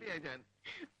CID യാ ഞാൻ.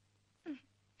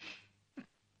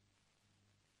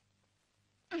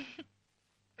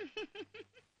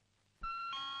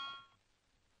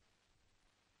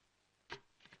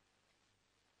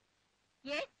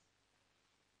 Yes.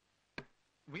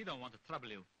 We don't want to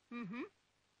trouble you.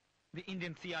 The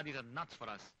Indian CIDs are nuts for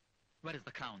us. Where is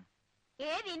the crown?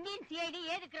 ഏത് ഇന്ത്യൻ CID,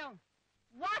 ഏത് crown?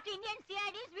 What Indian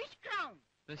CIDs, which crown?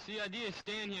 The CID is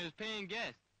staying here, is paying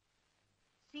guests.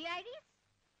 CIDs?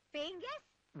 Paying guests?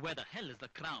 Where the hell is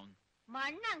the crown?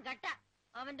 മണ്ണാങ്കട്ട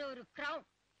അവന്റെ ഒരു crown.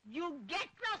 You get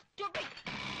lost, stupid.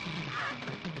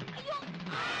 അയ്യോ.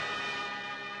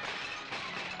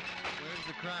 Where's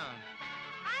the crown?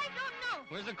 I don't know.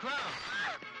 Where's the crown?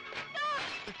 No,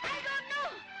 I don't know.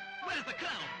 Where's the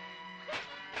crown?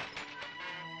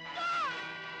 No,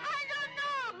 I don't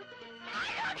know. I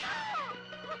don't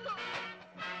know.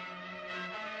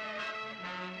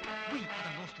 We are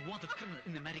the most wanted criminal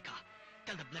in America.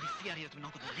 Tell the bloody CIDs we're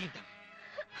not going to leave them.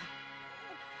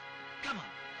 Come on.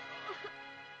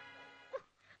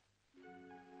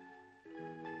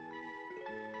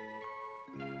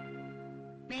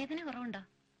 വേദന കുറവുണ്ടോ?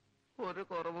 ഒരു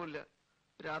കുറവുമില്ല.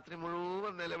 രാത്രി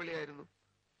മുഴുവൻ നിലവിളിയായിരുന്നു.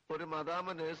 ഒരു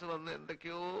മദാമ nurse വന്ന്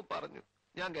എന്തൊക്കെയോ പറഞ്ഞു.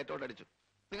 ഞാൻ കേട്ടോടടിച്ചു.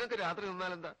 നിങ്ങൾക്ക് രാത്രി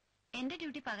നിന്നാലെന്താ? എന്റെ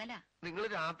ഡ്യൂട്ടി പകലാ. നിങ്ങൾ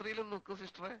രാത്രിയിലും നിൽക്കൂ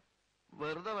സിസ്റ്ററെ.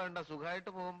 വെറുതെ വേണ്ട, സുഖമായിട്ട്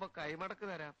പോകുമ്പോ കൈമടക്ക്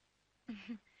തരാം.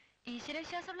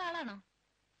 ഈശ്വരവിശ്വാസമുള്ള ആളാണോ?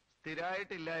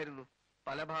 സ്ഥിരമായിട്ടില്ലായിരുന്നു.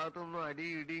 പല ഭാഗത്തു നിന്നും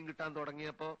അടിയും ഇടിയും കിട്ടാൻ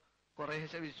തുടങ്ങിയപ്പോ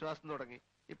കുറേശ്ശെ വിശ്വാസം തുടങ്ങി.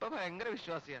 ഇപ്പൊ ഭയങ്കര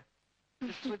വിശ്വാസിയാ.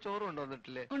 സിസ്റ്റർ ചോറ്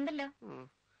കൊണ്ടുവന്നിട്ടില്ലേ? ഉണ്ടല്ലോ.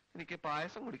 എനിക്ക്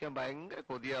പായസം കുടിക്കാൻ ഭയങ്കര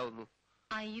കൊതിയാവുന്നു.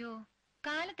 അയ്യോ,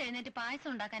 കാലത്ത് എഴുന്നേറ്റ് പായസം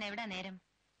ഉണ്ടാക്കാൻ എവിടാ നേരം?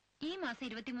 ഈ മാസം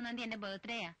 23-ാം തീയതി എന്റെ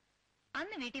ബർത്ത്ഡേയാ.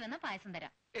 അന്ന് വീട്ടിൽ വന്ന പായസം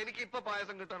തരാം. എനിക്ക് ഇപ്പൊ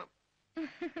പായസം കിട്ടണം.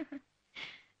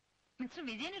 മിസ്റ്റർ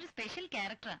വിജയൻ ഒരു സ്പെഷ്യൽ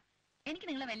ക്യാരക്ടറാ. എനിക്ക്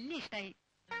നിങ്ങളെ വലിയ ഇഷ്ടായി.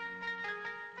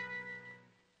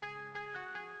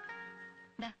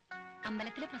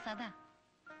 അമ്പലത്തിലെ പ്രസാദ.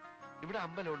 ഇവിടെ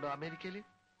അമ്പലമുണ്ടോ അമേരിക്കയില്?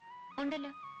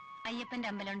 ഉണ്ടല്ലോ. അയ്യപ്പന്റെ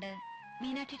അമ്പലമുണ്ട്,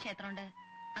 മീനാക്ഷി ക്ഷേത്രമുണ്ട്,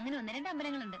 അങ്ങനെ 1-2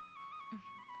 അമ്പലങ്ങളുണ്ട്.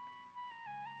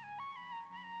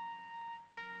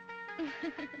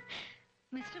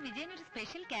 മിസ്റ്റർ വിജയൻ ഒരു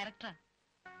സ്പെഷ്യൽ ക്യാരക്ടറാ.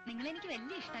 നിങ്ങളെനിക്ക്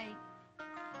വലിയ ഇഷ്ടായി.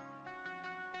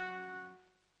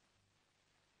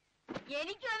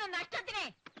 എനിക്ക് വന്ന നഷ്ടത്തിനെ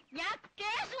ഞാൻ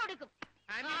കേസ് കൊടുക്കും.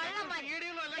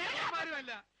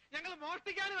 ഞങ്ങൾ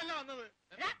മോഷ്ടിക്കാനുമല്ല വന്നത്.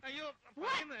 അയ്യോ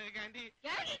ആന്റി,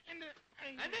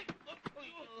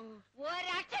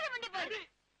 ഒരക്ഷരം വേണ്ടി പോയി.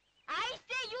 I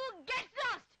say you get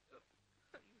lost.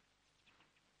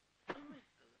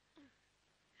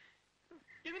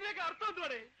 ഇതിന്റെയൊക്കെ അർത്ഥം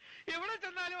എന്തുവാടേ? എവിടെ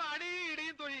ചെന്നാലും അടിയും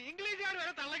ഇടിയും തൊഴി ഇംഗ്ലീഷുകാർ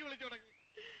വരെ തള്ളക്ക് വിളിച്ചു തുടങ്ങി.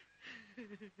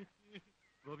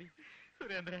 ഗോപി,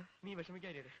 സുരേന്ദ്ര, നീ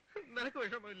വിഷമിക്കാനേ. നിനക്ക്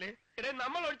വിഷമമില്ലേ? എടേ,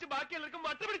 നമ്മൾ ഒഴിച്ച് ബാക്കി എല്ലാവർക്കും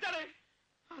വട്ട പിടിച്ചാലേ.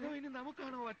 അതോ ഇനി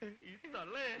നമുക്കാണോ വട്ട്?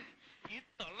 ഈ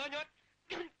തള്ള ഞാൻ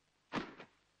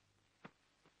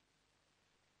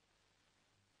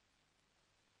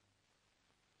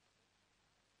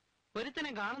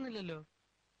ഒരുത്തനെ കാണുന്നില്ലല്ലോ.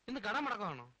 ഇന്ന്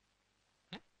കടമടക്കമാണോ?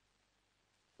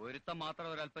 ഒരുത്തം മാത്രം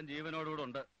ഒരല്പം ജീവനോടുകൂടെ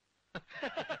ഉണ്ട്.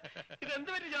 ഇതെന്ത്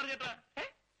പറ്റി ജോർജ് ചേട്ടാ?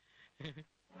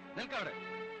 നിൽക്കവിടെ.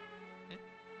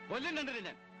 കൊല്ലും കണ്ടില്ല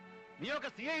ഞാൻ. നീയൊക്കെ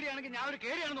CID ആണെങ്കിൽ ഞാൻ ഒരു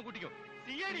കേടിയാണെന്ന് കൂട്ടിക്കോ.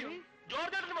 CID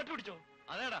ജോർജ് ചേട്ടന് വട്ട പിടിച്ചോ?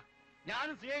 അതേടാ,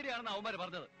 ഞാനും CID ആണെന്ന് അവന്മാര്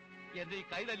പറഞ്ഞത്. എന്റെ ഈ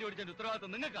കൈ തല്ലി ഓടിച്ചതിന്റെ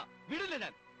ഉത്തരവാദിത്വം നിങ്ങൾക്കാ. വിടില്ല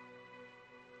ഞാൻ.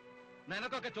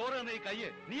 നിനക്കൊക്കെ ചോറ് തന്ന ഈ കയ്യ്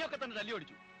നീയൊക്കെ തന്നെ തല്ലി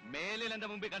ഓടിച്ചു. മേലിൽ എന്റെ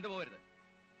മുമ്പിൽ കണ്ടുപോകരുത്.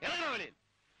 ഇറങ്ങണ വെളിയിൽ.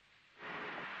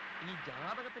 ഈ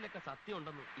ജാതകത്തിലൊക്കെ സത്യം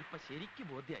ഉണ്ടെന്ന് ഇപ്പൊ ശരിക്ക്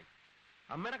ബോധ്യായി.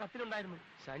 അമ്മയുടെ കത്തിലുണ്ടായിരുന്നു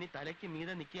ശനി തലയ്ക്ക്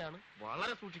മീതെ നിൽക്കുകയാണ്,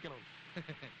 വളരെ സൂക്ഷിക്കണം.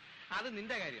 അത്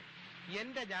നിന്റെ കാര്യം.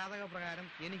 എന്റെ ജാതക പ്രകാരം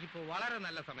എനിക്കിപ്പോ വളരെ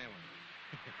നല്ല സമയമാണ്.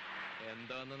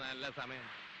 എന്തോന്ന് നല്ല സമയം.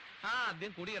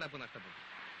 ആദ്യം കുടികിടപ്പ് നഷ്ടപ്പെട്ടു,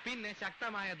 പിന്നെ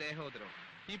ശക്തമായ ദേഹോദരവും,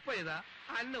 ഇപ്പൊ ഇതാ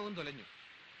അന്നവും തുലഞ്ഞു.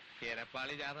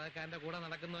 എരപ്പാളി ജാതകക്കാരന്റെ കൂടെ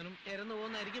നടക്കുന്നവനും എരന്നു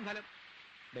പോകുന്നതായിരിക്കും ഫലം.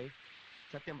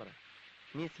 സത്യം പറ,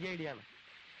 നീ CID ആണ്?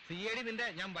 CID നിന്റെ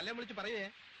ഞാൻ വല്ലം വിളിച്ച് പറയേ.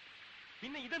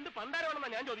 പിന്നെ ഇതെന്ത് പണ്ടാരമാണെന്നാ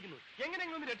ഞാൻ ചോദിക്കുന്നത്.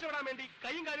 എങ്ങനെയെങ്കിലും ഒന്ന് രക്ഷപ്പെടാൻ വേണ്ടി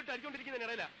കൈയും കാലിട്ട്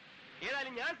അടിച്ചോണ്ടിരിക്കുന്നതിനിടയില.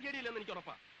 ഏതായാലും ഞാൻ CID ഇല്ലെന്ന് എനിക്ക്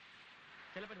ഉറപ്പാ.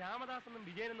 ചിലപ്പോ രാമദാസെന്നും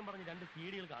വിജയനെന്നും പറഞ്ഞ് 2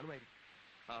 CID കാണുമായിരിക്കും.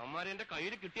 അവന്മാരെ എന്റെ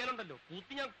കയ്യിൽ കിട്ടിയാലുണ്ടല്ലോ,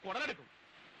 കൂത്തി ഞാൻ കുടലെടുക്കും.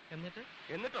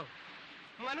 എന്നിട്ടോ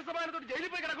മനസ്സമാനത്തോട് ജയിലിൽ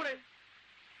പോയി കിടക്കൂടെ?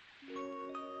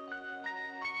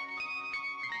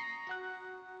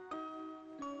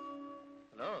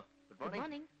 Hello, good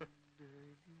morning.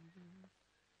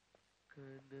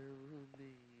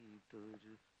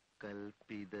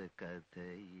 കൽപ്പിത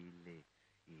കഥയിലെ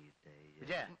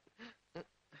വിജയ,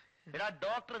 എടാ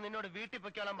ഡോക്ടർ നിന്നോട് വീട്ടിൽ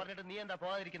പൊയ്ക്കോളാൻ പറഞ്ഞിട്ട് നീ എന്താ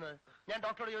പോകാതിരിക്കുന്നത്? ഞാൻ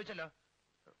ഡോക്ടറോട് ചോദിച്ചല്ലോ,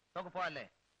 നമുക്ക് പോവാല്ലേ?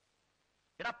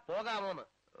 എടാ പോകാമോന്ന്.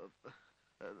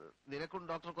 നിനക്കും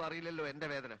ഡോക്ടർക്കും അറിയില്ലല്ലോ എന്റെ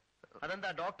വേദന. അതെന്താ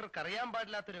ഡോക്ടർക്ക് അറിയാൻ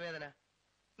പാടില്ലാത്തൊരു വേദന?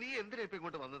 നീ എന്തിനാ ഇപ്പൊ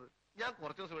ഇങ്ങോട്ട് വന്നത്? ഞാൻ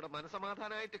കുറച്ചു ദിവസം ഇവിടെ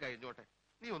മനസമാധാനമായിട്ട് കഴിഞ്ഞോട്ടെ.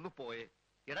 നീ ഒന്ന് പോയേ.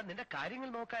 എടാ നിന്റെ കാര്യങ്ങൾ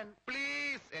നോക്കാൻ.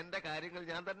 പ്ലീസ്, എന്റെ കാര്യങ്ങൾ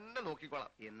ഞാൻ തന്നെ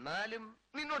നോക്കിക്കോളാം. എന്നാലും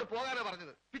നിന്നോട് പോകാനാ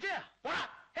പറഞ്ഞത്. വിജയ പോടാ.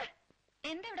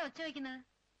 എന്താ ഇവിടെ ഒച്ച വയ്ക്കുന്നത്?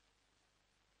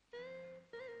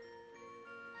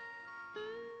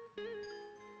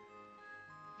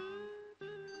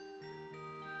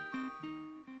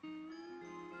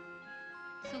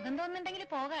 സുഖം തോന്നുന്നുണ്ടെങ്കിൽ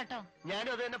പോകാട്ടോ.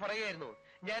 ഞാനും അത് തന്നെ പറയുകയായിരുന്നു.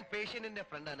 ഞാൻ പേഷ്യന്റിന്റെ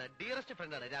ഫ്രണ്ടാണ്, ഡിയറസ്റ്റ്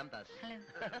ഫ്രണ്ടാണ് രാംദാസ്.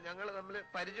 ഞങ്ങൾ തമ്മിൽ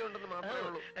പരിചയമുണ്ടെന്ന് മാത്രമേ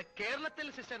ഉള്ളൂ. കേരളത്തിൽ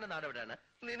സിസ്റ്ററിന്റെ നാട് എവിടെയാണ്?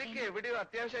 നിനക്ക് എവിടെയോ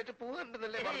അത്യാവശ്യമായിട്ട്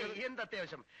പോകാനുണ്ടെന്നല്ലേ പറഞ്ഞത്? എന്ത്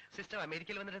അത്യാവശ്യം? സിസ്റ്റർ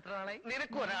അമേരിക്കയിൽ വന്നിട്ട് എത്ര നാളായി?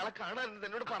 നിനക്ക് ഒരാളെ കാണാനുണ്ട്,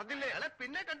 എന്നോട് പറഞ്ഞില്ലേ? അല്ല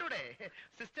പിന്നെ കണ്ടൂടെ?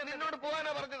 സിസ്റ്റർ നിന്നോട്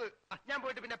പോകാനാ പറഞ്ഞത്. ഞാൻ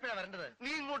പോയിട്ട് പിന്നെ എപ്പോഴാ വരേണ്ടത്?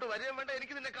 നീ ഇങ്ങോട്ട് വരികയും വേണ്ട,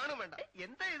 എനിക്ക് നിന്നെ കാണും വേണ്ട.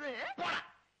 എന്താ ഇത്? പോടാ.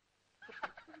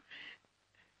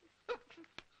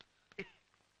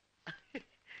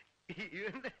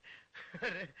 ഇവന്റെ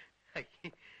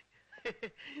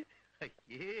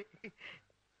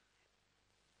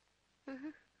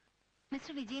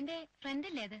മിസ്റ്റർ വിജയന്റെ ഫ്രണ്ട്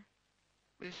അല്ലേ അത്?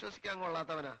 വിശ്വസിക്കാൻ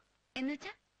കൊള്ളാത്തവനാ.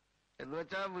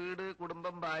 എന്നുവെച്ചാ വീട്,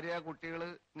 കുടുംബം, ഭാര്യ, കുട്ടികള്,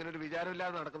 ഇങ്ങനെ ഒരു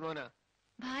വിചാരമില്ലാതെ നടക്കുന്നവനാ.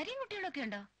 ഭാര്യയും കുട്ടികളൊക്കെ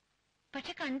ഉണ്ടോ?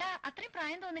 പക്ഷെ കണ്ട അത്രയും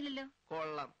പ്രായം തോന്നില്ലല്ലോ.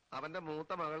 കൊള്ളാം. അവന്റെ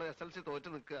മൂത്ത മകള് SLC തോറ്റ്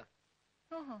നിൽക്കുക.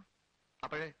 ഓഹോ.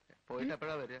 അപ്പോഴേ പോയിട്ട്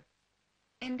എപ്പോഴാ വരിക?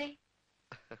 എന്തേ?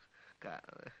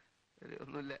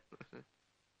 ഒന്നുമില്ല.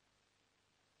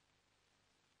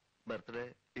 ബർത്ത്ഡേ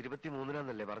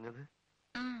 23-നാന്നല്ലേ പറഞ്ഞത്?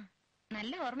 ആ,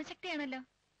 നല്ല ഓർമ്മശക്തിയാണല്ലോ.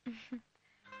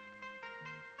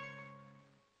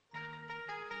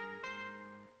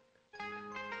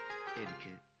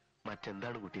 എനിക്ക്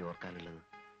മറ്റെന്താണ് കുട്ടി ഓർക്കാനുള്ളത്?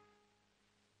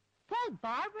 Paul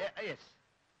Barber? Yes.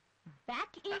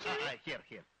 Back injury?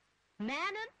 Here.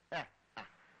 Manon?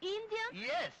 Indian?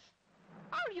 Yes.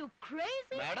 Are you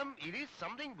crazy? Madam, it is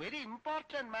something very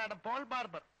important, Madam. Paul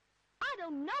Barber. I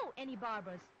don't know any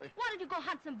barbers. Why don't you go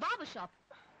hunt some barber shop?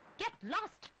 Get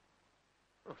lost.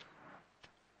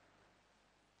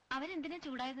 അവരെന്തിനാ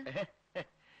ചൂടായത്?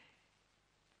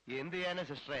 എന്ത് ചെയ്യാനാ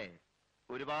സിസ്റ്ററെ,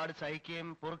 ഒരുപാട് സഹിക്കുകയും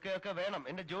പൊറുക്കുകയൊക്കെ വേണം.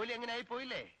 എന്റെ ജോലി എങ്ങനെ ആയി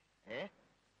പോയില്ലേ?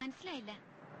 മനസ്സിലായില്ല.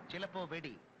 ചിലപ്പോ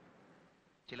വെടി,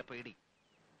 ചിലപ്പോ ഇടി.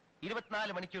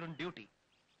 24 മണിക്കൂറും ഡ്യൂട്ടി.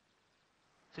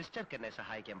 സിസ്റ്റർക്ക് എന്നെ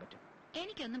സഹായിക്കാൻ പറ്റും.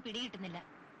 എനിക്കൊന്നും പിടികിട്ടുന്നില്ല.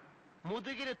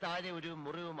 മുതുകിന് താഴെ ഒരു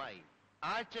മുറിവുമായി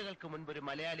ആഴ്ചകൾക്ക് മുൻപ് ഒരു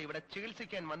മലയാളി ഇവിടെ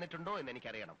ചികിത്സിക്കാൻ വന്നിട്ടുണ്ടോ എന്ന്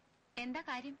എനിക്കറിയണം. എന്താ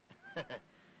കാര്യം?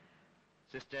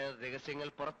 സിസ്റ്റർ രഹസ്യങ്ങൾ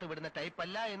പുറത്തുവിടുന്ന ടൈപ്പ്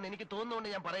അല്ല എന്ന് എനിക്ക് തോന്നുന്നുകൊണ്ട്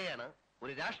ഞാൻ പറയാണ്.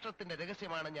 ഒരു രാഷ്ട്രത്തിന്റെ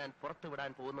രഹസ്യമാണ് ഞാൻ പുറത്തുവിടാൻ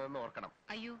പോകുന്നതെന്ന് ഓർക്കണം.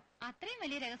 അയ്യോ, അത്രയും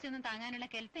വലിയ രഹസ്യമൊന്നും താങ്ങാനുള്ള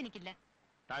കെൽപ്പ് എനിക്കില്ല.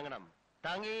 താങ്ങണം,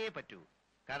 താങ്ങേ പറ്റൂ.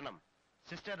 കാരണം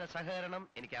സിസ്റ്ററുടെ സഹകരണം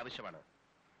എനിക്ക് ആവശ്യമാണ്.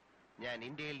 ഞാൻ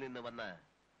ഇന്ത്യയിൽ നിന്ന് വന്ന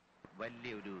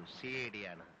വലിയൊരു CID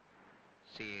ആണ്.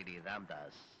 CID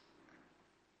രാംദാസ്.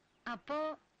 അപ്പോ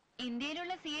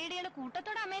ഇന്ത്യയിലുള്ള CID-കൾ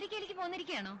കൂട്ടത്തോടെ അമേരിക്കയിലേക്ക്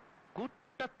പോന്നിരിക്കുകയാണോ?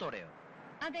 കൂട്ടത്തോടെയോ?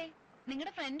 അതെ,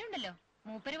 നിങ്ങളുടെ ഫ്രണ്ട് ഉണ്ടല്ലോ,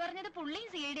 മൂപ്പര് പറഞ്ഞത് പുള്ളിയും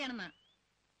CID ആണെന്നാ.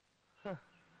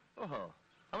 ഓഹോ,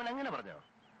 അവൻ അങ്ങനെ പറഞ്ഞോ?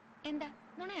 എന്താ,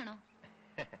 നുണയാണോ?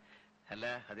 അല്ല,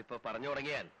 അതിപ്പോ പറഞ്ഞു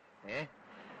തുടങ്ങിയാൽ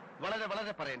വളരെ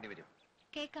വളരെ പറയേണ്ടി വരും.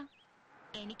 കേക്കാം.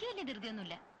 എനിക്ക് വലിയ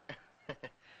ധൃതിയൊന്നുമില്ല.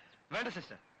 വേണ്ട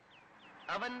സിസ്റ്റർ,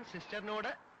 അവൻ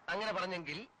സിസ്റ്ററിനോട് അങ്ങനെ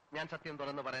പറഞ്ഞെങ്കിൽ ഞാൻ സത്യം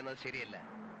തുറന്ന് പറയുന്നത് ശരിയല്ല.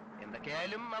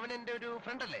 എന്തൊക്കെയായാലും അവൻ എന്റെ ഒരു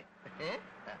ഫ്രണ്ടല്ലേ.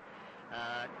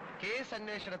 കേസ്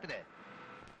അന്വേഷണത്തിന്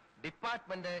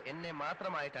ഡിപ്പാർട്ട്മെന്റ് എന്നെ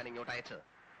മാത്രമായിട്ടാണ് ഇങ്ങോട്ട് അയച്ചത്.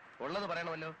 ഉള്ളത്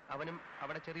പറയണമല്ലോ, അവനും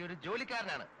അവിടെ ചെറിയൊരു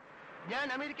ജോലിക്കാരനാണ്. ഞാൻ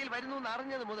അമേരിക്കയിൽ വരുന്നു എന്ന്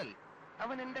അറിഞ്ഞത് മുതൽ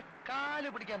അവൻ എന്റെ കാല്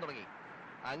പിടിക്കാൻ തുടങ്ങി.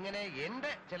 അങ്ങനെ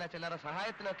എന്റെ ചില്ലറ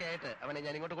സഹായത്തിനൊക്കെ ആയിട്ട് അവനെ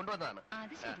ഞാൻ ഇങ്ങോട്ട് കൊണ്ടുവന്നതാണ്.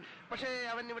 പക്ഷേ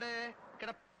അവൻ ഇവിടെ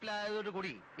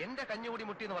കിടപ്പിലായതോടുകൂടി എന്റെ കഞ്ഞുകൂടി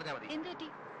മുട്ടി എന്ന് പറഞ്ഞാൽ മതി.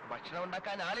 ഭക്ഷണം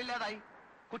ഉണ്ടാക്കാൻ ആളില്ലാതായി.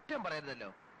 കുറ്റം പറയരുതല്ലോ.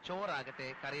 ചോറാകട്ടെ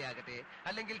കറിയാകട്ടെ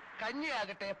അല്ലെങ്കിൽ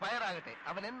കഞ്ഞിയാകട്ടെ പയറാകട്ടെ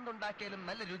അവൻ എന്തുണ്ടാക്കിയാലും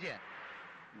നല്ല രുചിയാ.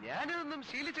 ഞാനിതൊന്നും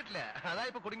ശീലിച്ചിട്ടില്ല, അതാ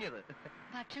ഇപ്പൊ കുടുങ്ങിയത്.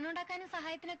 ഭക്ഷണം ഉണ്ടാക്കാനും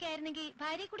സഹായത്തിനൊക്കെ ആയിരുന്നെങ്കിൽ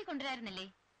ഭാര്യയെ കൂടി കൊണ്ടുവരായിരുന്നില്ലേ?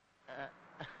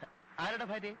 ആരുടെ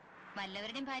ഭാര്യ?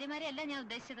 വല്ലവരുടെയും ഭാര്യമാരെ അല്ല ഞാൻ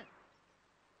ഉദ്ദേശിച്ചത്.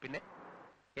 പിന്നെ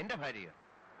എന്റെ ഭാര്യയോ?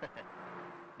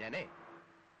 ഞാനേ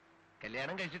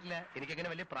കല്യാണം കഴിച്ചിട്ടില്ല, എനിക്കങ്ങനെ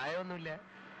വലിയ പ്രായമൊന്നുമില്ല.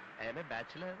 I am a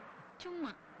bachelor.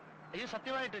 ചുമ്മാ. അയ്യോ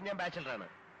സത്യമായിട്ട് ഞാൻ ബാച്ചിലറാണ്.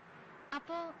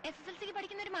 അപ്പോ SSLCക്ക്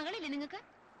പഠിക്കുന്ന ഒരു മകളില്ലേ നിങ്ങൾക്ക്?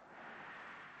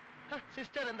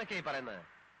 സിസ്റ്റർ എന്തൊക്കെയായി പറയുന്നത്?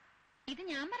 ഇത്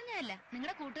ഞാൻ പറഞ്ഞതല്ല,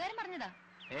 നിങ്ങളുടെ കൂട്ടുകാരൻ പറഞ്ഞതാ.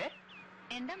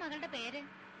 എന്താ മകളുടെ പേര്?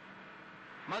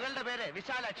 മകളുടെ പേര്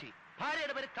വിശാലാക്ഷി,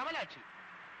 ഭാര്യയുടെ പേര് കമലാക്ഷി.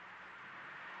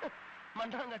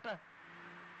 മണ്ടം കേട്ട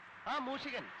ആ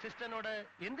മൂഷികൻ സിസ്റ്ററിനോട്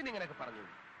എന്തിനിങ്ങനെയൊക്കെ പറഞ്ഞു?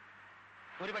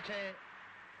 ഒരുപക്ഷെ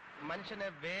മനുഷ്യന്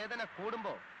വേദന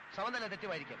കൂടുമ്പോ സമനില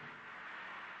തെറ്റുമായിരിക്കും.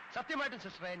 സത്യമായിട്ടും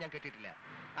സിസ്റ്ററെ ഞാൻ കെട്ടിയിട്ടില്ല.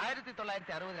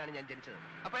 1960 ഞാൻ ജനിച്ചത്.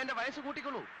 അപ്പൊ എന്റെ വയസ്സ്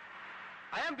കൂട്ടിക്കൊള്ളൂ.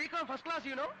 I am BCom first class,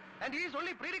 you know, and he is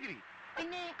only pre degree.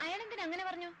 പിന്നെ അയാൾ എന്തിനാ അങ്ങനെ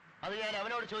പറഞ്ഞു? അത് ഞാൻ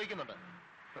അവനോട് ചോദിക്കുന്നുണ്ട്.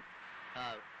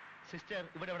 സിസ്റ്റർ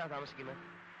ഇവിടെ എവിടാ താമസിക്കുന്നത്?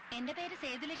 എന്റെ പേര്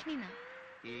സേതുലക്ഷ്മി എന്നാ.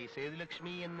 ഈ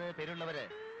സേതുലക്ഷ്മി എന്ന് പേരുള്ളവര്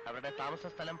അവരുടെ താമസ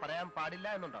സ്ഥലം പറയാൻ പാടില്ല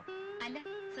എന്നുണ്ടോ? അല്ല,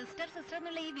 സിസ്റ്റർ സിസ്റ്റർ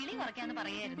എന്നുള്ള ഈ വിളി കുറയ്ക്കാന്ന്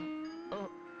പറയായിരുന്നു. ഓ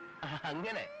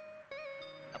അങ്ങനെ.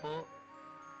 അപ്പോ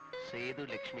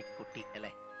സേതുലക്ഷ്മി കുട്ടി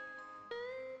അല്ലേ?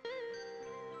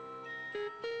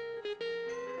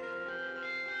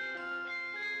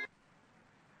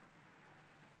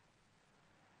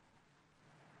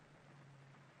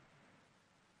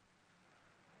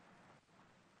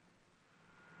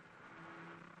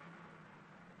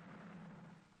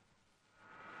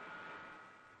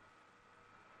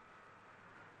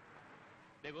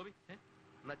 ഗോപി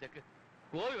എന്നാ ചെക്ക്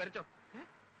ഗോപി വരച്ചോ.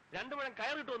 2 മുഴം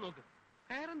കയർ കിട്ടുമെന്ന് നോക്ക്.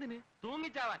 കയറെന്തിന്?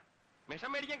 തൂങ്ങിച്ചാവാൻ.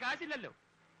 വിഷം മേടിക്കാൻ കാശില്ലല്ലോ.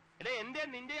 എടേ എന്റെ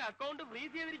നിന്റെ അക്കൗണ്ട്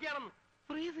ഫ്രീസ് ചെയ്തിരിക്കുകയാണെന്ന്.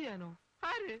 ഫ്രീസ് ചെയ്യാനോ?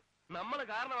 ആര്? നമ്മൾ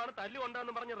കാരണമാണ്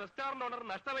തല്ലുകൊണ്ടെന്ന് പറഞ്ഞ് റെസ്റ്റോറന്റ് ഓണർ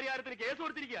നഷ്ടപരിഹാരത്തിന് കേസ്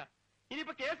കൊടുത്തിരിക്കുക.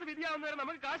 ഇനിയിപ്പോ കേസ് വിധിയാവുന്നവരെ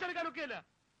നമുക്ക് കാശെടുക്കാനൊക്കെയല്ല.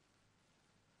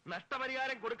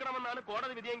 നഷ്ടപരിഹാരം കൊടുക്കണമെന്നാണ്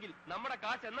കോടതി വിധിയെങ്കിൽ നമ്മുടെ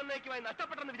കാശ് എന്നേക്കുമായി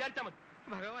നഷ്ടപ്പെട്ടെന്ന് വിചാരിച്ചാൽ മതി.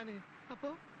 ഭഗവാനെ,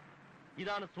 അപ്പോ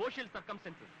ഇതാണ് സോഷ്യൽ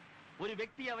സർക്കംസ്റ്റൻസസ്. ഒരു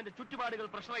വ്യക്തി അവന്റെ ചുറ്റുപാടുകൾ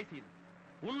പ്രഷറൈസ് ചെയ്തു.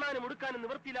 ഉണ്ണാനും ഉടുക്കാനും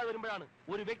നിവൃത്തിയില്ലാതെ വരുമ്പോഴാണ്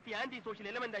ഒരു വ്യക്തി ആന്റി സോഷ്യൽ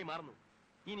എലമെന്റായി മാറുന്നത്.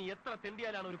 ഇനി എത്ര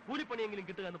തെണ്ടിയാലാണ് ഒരു കൂലിപ്പണിയെങ്കിലും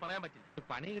കിട്ടുക എന്ന് പറയാൻ പറ്റില്ല.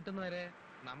 പണി കിട്ടുന്നവരെ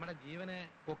നമ്മുടെ ജീവനെ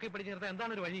പൊക്കി പിടിച്ചു നിർത്താൻ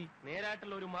എന്താണ് ഒരു വഴി?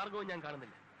 നേരായിട്ടുള്ള ഒരു മാർഗവും ഞാൻ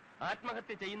കാണുന്നില്ല.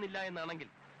 ആത്മഹത്യ ചെയ്യുന്നില്ല എന്നാണെങ്കിൽ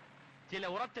ചില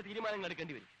ഉറച്ച തീരുമാനങ്ങൾ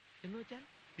എടുക്കേണ്ടി വരും. എന്ന് വെച്ചാൽ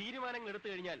തീരുമാനങ്ങൾ എടുത്തു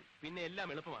കഴിഞ്ഞാൽ പിന്നെ എല്ലാം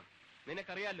എളുപ്പമാണ്.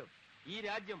 നിനക്കറിയാലോ, ഈ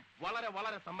രാജ്യം വളരെ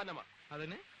വളരെ സമ്പന്നമാണ്.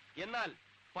 അതിന് എന്നാൽ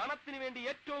പണത്തിന് വേണ്ടി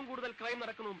ഏറ്റവും കൂടുതൽ ക്രൈം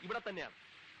നടക്കുന്നതും ഇവിടെ തന്നെയാണ്.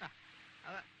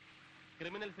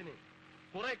 ക്രിമിനൽസിന്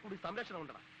കുറെ കൂടി സംരക്ഷണം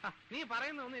ഉണ്ടടാ. നീ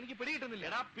പറയുന്നതൊന്നും എനിക്ക് പിടികിട്ടുന്നില്ല.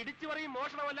 എടാ, പിടിച്ചു പറയും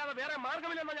മോഷണമല്ലാതെ വേറെ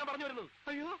മാർഗമില്ലെന്നാ ഞാൻ പറഞ്ഞു വരുന്നത്.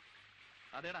 അയ്യോ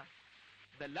അതേടാ,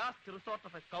 the last resort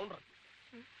of A counter.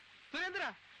 Surendra,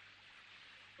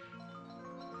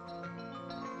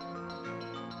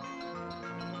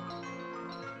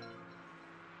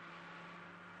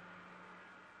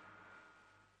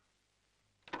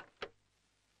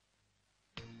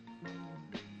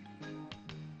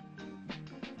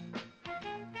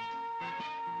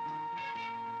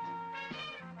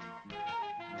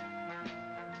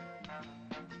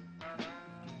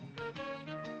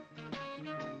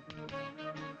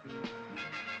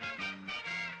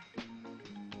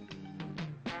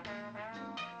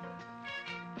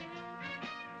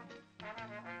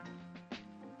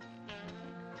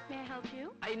 May I help you?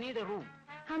 I need a room.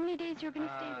 How many days you're going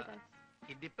to stay with us?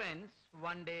 It depends.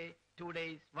 1 day, 2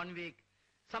 days, 1 week.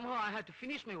 Somehow I have to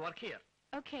finish my work here.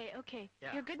 Okay, okay.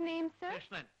 Yeah. Your good name, sir?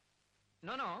 Krishnan.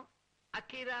 No.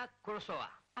 Akira Kurosawa.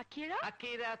 Akira?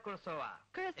 Akira Kurosawa.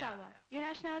 Kurosawa. Your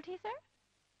nationality, sir?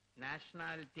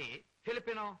 Nationality,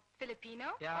 Filipino. Filipino?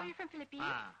 Yeah. Oh, you're from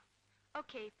Philippines? Ah.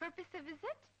 Okay. Purpose of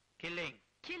visit? Killing.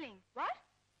 Killing. What?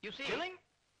 You see? Killing?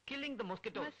 Killing the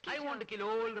mosquitoes. Mosquito. I want to kill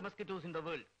all the mosquitoes in the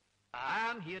world. I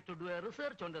am here to do a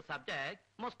research on the subject,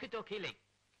 mosquito killing.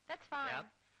 That's fine. Yeah.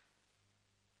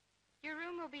 Your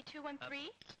room will be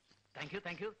 213. Thank you,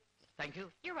 thank you, thank you.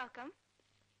 You're welcome.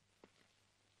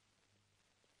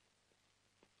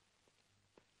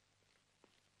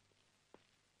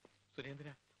 Surendra,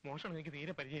 മോഷണം എനിക്ക്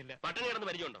തീരെ പരിചയമില്ല. പട്ടിണി കിടന്ന്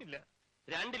പരിചയമുണ്ടോ? ഇല്ല.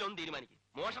 രണ്ടിലൊന്നും തീരുമാനിക്കും.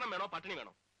 മോഷണം വേണോ പട്ടിണി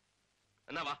വേണോ?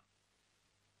 എന്നാ വാ.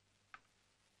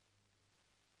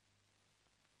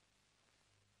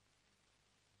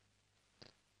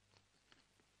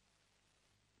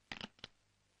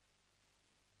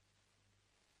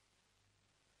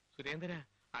 സുരേന്ദ്ര,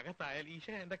 അകത്തായാൽ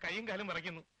ഈശ്വര എന്റെ കൈയും കാലും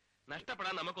മറയ്ക്കുന്നു.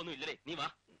 നഷ്ടപ്പെടാൻ നമുക്കൊന്നും ഇല്ലടേ, നീ വാ.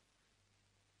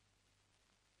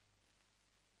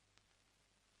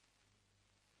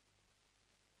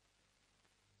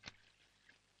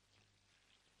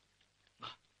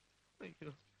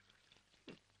 അയ്യോ,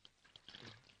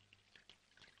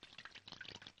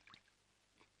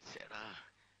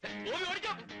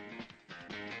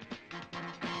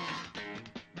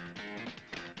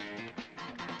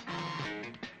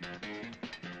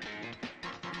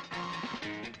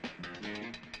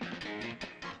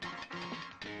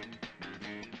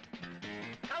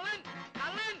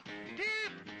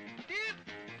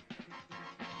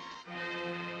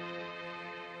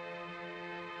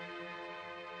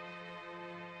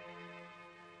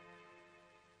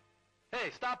 Hey,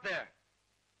 stop there.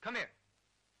 Come here.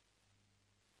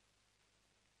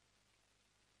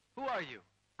 Who are you?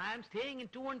 I am staying in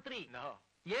 213. No.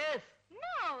 Yes.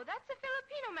 No, that's a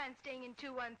Filipino man staying in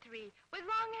 213 with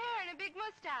long hair and a big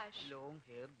mustache. Long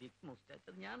hair, big mustache.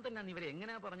 ഞാൻ തന്നെ ഇവരെ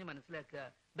എങ്ങനെയാ പറഞ്ഞ് മനസ്സിലാക്കുക?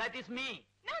 That is me.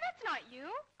 No, that's not you.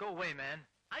 Go away, man.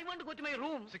 I want to go to my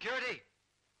room. Security!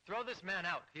 Throw this man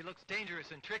out. He looks dangerous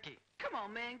and tricky. Come on,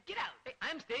 man, get out. Hey, I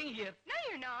am staying here. No,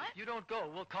 you're not. You don't go,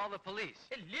 we'll call the police.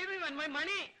 Hey, leave me and my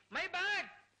money, my bag.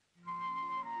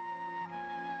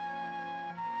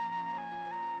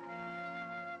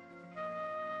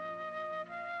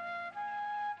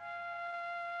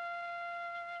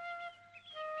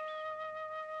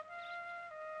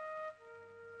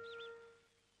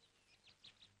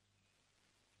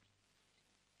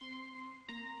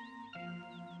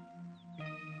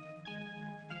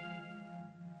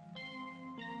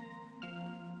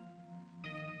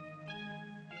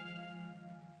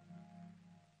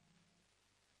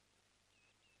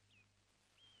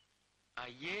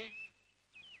 അയ്യേ,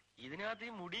 ഇതിനകത്ത്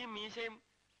ഈ മുടിയും മീശയും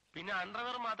പിന്നെ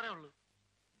underwear മാത്രമേ ഉള്ളൂ.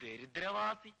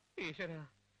 ദരിദ്രവാസി. ഈശ്വര,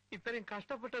 ഇത്രയും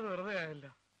കഷ്ടപ്പെട്ടത് വെറുതെ ആയല്ല.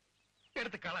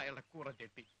 എടുത്ത് കളയാളുടെ കൂറ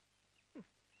ചെട്ടി.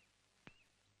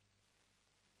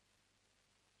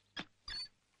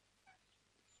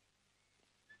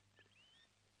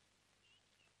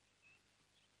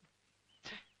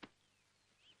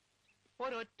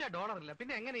 ഒരൊറ്റ ഡോളറില്ല,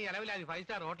 പിന്നെ എങ്ങനെ ഈ അലവിലാതി 5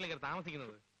 സ്റ്റാർ ഹോട്ടലിൽ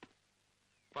താമസിക്കുന്നത്?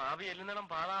 പാവി എല്ലുന്നിടം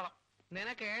പാതാളം.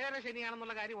 നിനക്ക് 7:30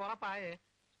 ശനിയാണെന്നുള്ള കാര്യം ഉറപ്പായേ?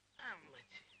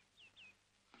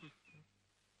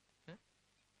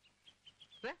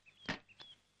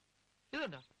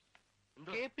 ഇതുണ്ടോ?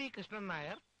 KP Krishnan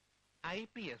Nair,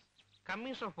 IPS,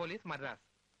 commissioner of police, Madras.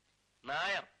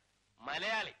 Nair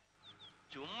Malayali.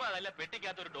 ചുമ്മാ നല്ല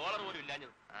പെട്ടിക്കകത്ത് ഒരു ഡോളർ പോലും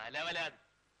ഇല്ലാഞ്ഞത്. അലവലാതി.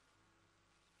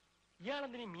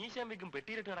 ഇയാളെന്തിനീ മീശാൻ വിക്കും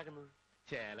പെട്ടിയിലിട്ട് നടക്കുന്നത്?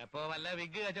 ചിലപ്പോ വല്ല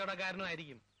വിഗ് കച്ചവടക്കാരനും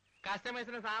ആയിരിക്കും.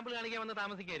 കസ്റ്റമേഴ്സിന് സാമ്പിൾ കാണിക്കാൻ വന്ന്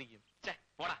താമസിക്കായിരിക്കും.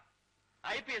 പോടാ,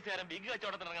 IPS കാരൻ വിഗ്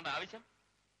കച്ചവടത്തിന് ഇറങ്ങേണ്ട ആവശ്യം?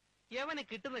 യവന്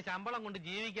കിട്ടുന്ന ശമ്പളം കൊണ്ട്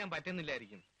ജീവിക്കാൻ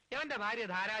പറ്റുന്നില്ലായിരിക്കും. യവന്റെ ഭാര്യ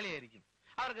ധാരാളിയായിരിക്കും.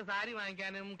 അവർക്ക് സാരി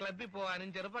വാങ്ങിക്കാനും ക്ലബിൽ പോകാനും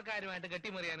ചെറുപ്പക്കാരുമായിട്ട്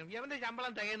കെട്ടിമറിയാനും യവന്റെ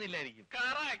ശമ്പളം തികയുന്നില്ലായിരിക്കും.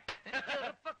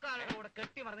 ചെറുപ്പക്കാരുടെ കൂടെ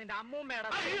കെട്ടിമറിഞ്ഞ അമ്മൂമ്മയുടെ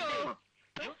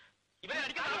ഇവനെ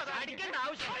അടിക്കേണ്ട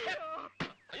ആവശ്യം.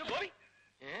 അയ്യോ ഗോപി,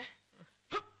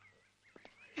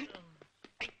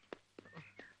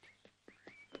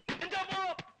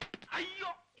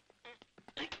 അയ്യോ.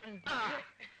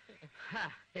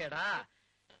 എടാ,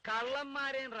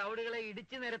 കള്ളന്മാരെയും റൗഡികളെ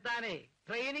ഇടിച്ചു നിരത്താനേ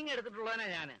ട്രെയിനിങ് എടുത്തിട്ടുള്ളവനാ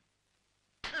ഞാന്.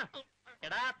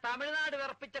 എടാ, തമിഴ്നാട്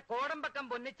വിറപ്പിച്ച കോടമ്പക്കം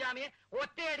പൊന്നിച്ചാമിയെ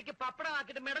ഒറ്റയടിക്ക്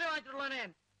പപ്പടമാക്കിയിട്ട് മെഡൽ വാങ്ങിച്ചിട്ടുള്ളവനെ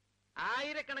ഞാൻ.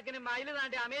 1000കണക്കിന് മൈല്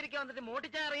താണ്ടി അമേരിക്ക വന്നിട്ട്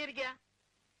മോട്ടിച്ചാൻ ഇറങ്ങിയിരിക്കുക.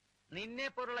 നിന്നെ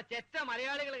പോലുള്ള ചെറ്റ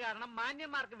മലയാളികൾ കാരണം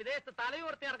മാന്യന്മാർക്ക് വിദേശത്ത്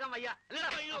തലയുയർത്തി നടക്കാൻ വയ്യ.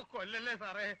 അയ്യോ കൊല്ലല്ലേ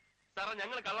സാറേ. സാറേ,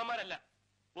 ഞങ്ങൾ കള്ളന്മാരല്ല.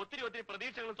 ഒത്തിരി ഒത്തിരി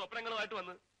പ്രതീക്ഷകളും സ്വപ്നങ്ങളുമായിട്ട്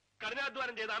വന്ന്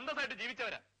കഠിനാധ്വാനം ചെയ്ത് അന്തസ്സായിട്ട്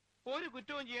ജീവിച്ചവരാ. ഒരു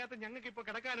കുറ്റവും ചെയ്യാത്ത ഞങ്ങൾക്ക് ഇപ്പൊ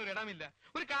കിടക്കാനൊരു ഇടമില്ല.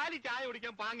 ഒരു കാലി ചായ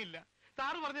കുടിക്കാൻ പാങ്ങില്ല.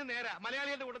 സാറ് പറഞ്ഞത് നേരാ,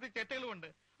 മലയാളികളുടെ കൂട്ടത്തിൽ ചെറ്റകളുമുണ്ട്.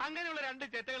 അങ്ങനെയുള്ള 2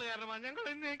 ചെറ്റകൾ കാരണമാണ് ഞങ്ങൾ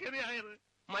ഇന്നേക്കെതിരായത്.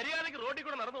 മര്യാദയ്ക്ക് റോഡിൽ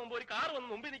കൂടെ നടന്നു പോകുമ്പോൾ ഒരു കാർ വന്ന്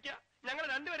മുമ്പിൽ നിൽക്കുക, ഞങ്ങൾ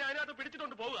രണ്ടുപേരും അതിനകത്ത്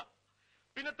പിടിച്ചിട്ടുണ്ട് പോവുക.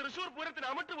 പിന്നെ തൃശൂർ പൂരത്തിന്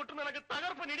അമിട്ട് പൊട്ടുന്ന കണക്ക്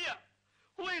തകർപ്പനിടിയ.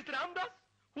 Who is Ramdas,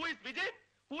 who is Vijayan,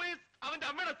 who is അവന്റെ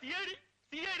അമ്മയുടെ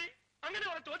CID അങ്ങനെ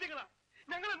കുറെ ചോദ്യങ്ങളാ.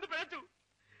 ഞങ്ങൾ എന്ത് പിഴച്ചു?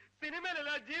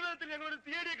 സിനിമയിലല്ല, ജീവിതത്തിൽ ഞങ്ങളൊരു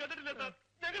CID കണ്ടിട്ടില്ല സാർ.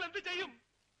 ഞങ്ങൾ എന്ത് ചെയ്യും?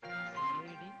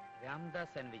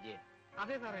 രാംദാസ് ആൻഡ് വിജയൻ.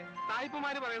 അതെ സാറേ,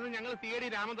 സായിപ്പുമാര് പറയുന്നത് ഞങ്ങൾ CID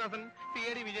Ramadasan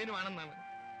CID വിജയനുമാണെന്നാണ്.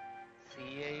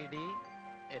 CID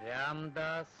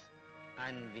Ramdas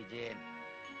and Vijayan.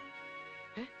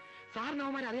 സാറിന്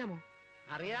അവന്മാരെ അറിയാമോ?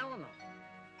 അറിയാമെന്നോ?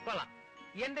 കൊള്ളാം.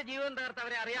 എന്റെ ജീവിതം തകർത്ത്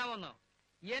അവരെ അറിയാമെന്നോ?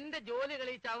 എന്റെ ജോലി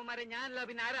കളിച്ച അവന്മാരെ ഞാനല്ല,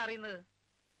 പിന്നെ ആരാ അറിയുന്നത്?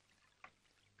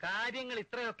 കാര്യങ്ങൾ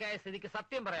ഇത്രയൊക്കെ ആയ സ്ഥിതിക്ക്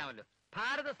സത്യം പറയാമല്ലോ.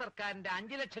 ഭാരത സർക്കാരിന്റെ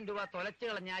 5 ലക്ഷം രൂപ തൊലച്ചു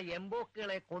കളഞ്ഞ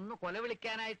എംബോക്കുകളെ കൊന്നു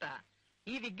കൊലവിളിക്കാനായിട്ടാ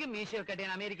ഈ വിഗ് മീശയൊക്കെ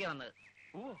ഞാൻ അമേരിക്ക വന്നത്.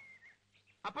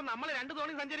 അപ്പൊ നമ്മൾ 2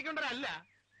 തോണി സഞ്ചരിക്കേണ്ടവരല്ല?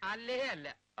 അല്ലേ അല്ല.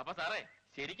 അപ്പൊ സാറേ,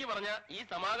 ശരിക്കും പറഞ്ഞ ഈ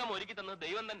സമാഗം ഒരുക്കി തന്നത്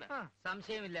ദൈവം തന്നെ.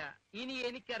 സംശയമില്ല. ഇനി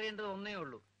എനിക്കറിയേണ്ടത് ഒന്നേ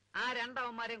ഉള്ളൂ, ആ 2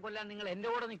 അവന്മാരെയും കൊല്ലാൻ നിങ്ങൾ എന്റെ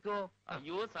കൂടെ നിൽക്കുവോ?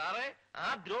 അയ്യോ സാറേ, ആ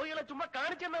ദ്രോഹികളെ ചുമ്മാ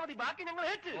കാണിച്ചെന്നാ മതി, ബാക്കി ഞങ്ങൾ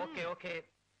ഏറ്റ്. Okay.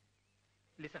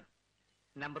 Listen.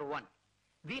 Number 1,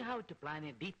 we have to plan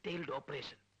a detailed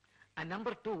operation. And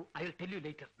number 2, I will tell you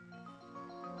later.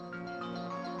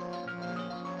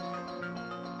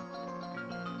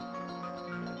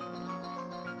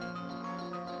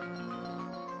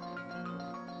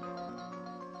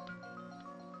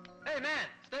 Hey man,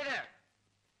 stay there.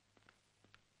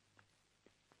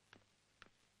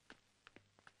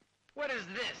 What is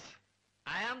this?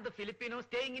 I am the Filipino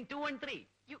staying in 213.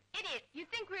 You idiot! You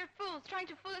think we're fools trying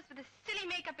to fool us with a silly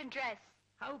makeup and dress.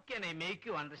 How can I make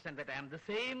you understand that I am the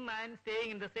same man staying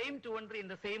in the same 213 in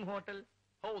the same hotel?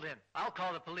 Hold him. I'll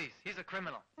call the police. He's a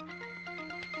criminal. Hold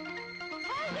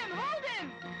him! Hold him!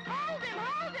 Hold him!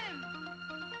 Hold him!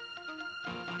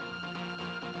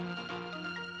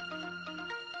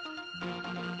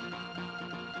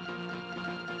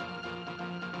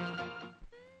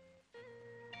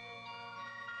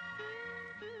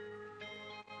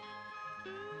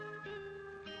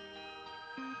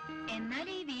 എന്നാൽ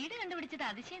ഈ വീട് കണ്ടുപിടിച്ചത്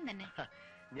അതിശയം തന്നെ.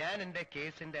 ഞാൻ എന്റെ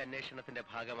കേസിന്റെ അന്വേഷണത്തിന്റെ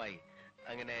ഭാഗമായി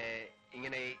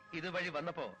ഇങ്ങനെ ഇതുവഴി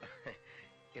വന്നപ്പോ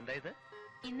എന്താ ഇത്?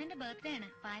 ഇന്നെന്റെ ബർത്ത്ഡേ ആണ്,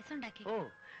 പായസം ഉണ്ടാക്കി. ഓ,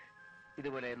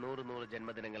 ഇതുപോലെ 100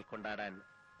 ജന്മദിനങ്ങൾ കൊണ്ടാടാൻ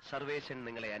സർവേശൻ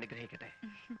നിങ്ങളെ അനുഗ്രഹിക്കട്ടെ.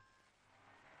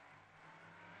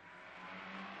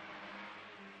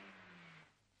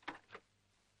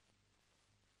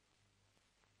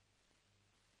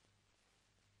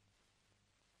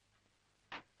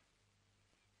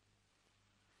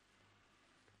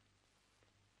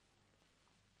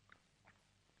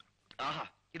 ആഹാ,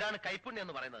 ഇതാണ് കൈപ്പുണ്യം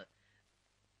എന്ന് പറയുന്നത്.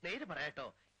 നേര് പറയാട്ടോ,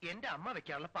 എന്റെ അമ്മ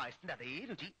വെക്കാനുള്ള പായസത്തിന്റെ അതേ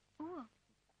രുചി.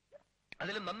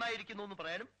 അതിലും നന്നായിരിക്കുന്നു എന്ന്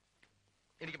പറയാനും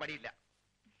എനിക്ക് മടിയില്ല.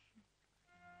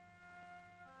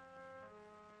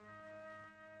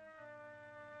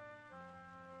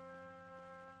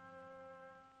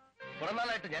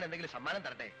 പുറന്നാളായിട്ട് ഞാൻ എന്തെങ്കിലും സമ്മാനം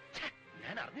തരട്ടെ?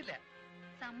 ഞാൻ അറിഞ്ഞില്ല.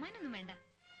 സമ്മാനൊന്നും വേണ്ട.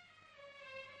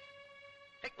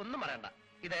 ഒന്നും പറയണ്ട,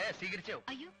 ഇത് സ്വീകരിച്ചോ?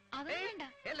 അയ്യോ, അതൊന്നും വേണ്ട.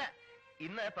 അല്ല,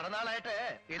 ഇന്ന് പിറന്നാളായിട്ട്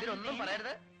എതിരൊന്നും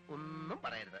പറയരുത്, ഒന്നും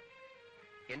പറയരുത്.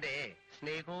 എന്റെ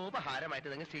സ്നേഹോപഹാരമായിട്ട്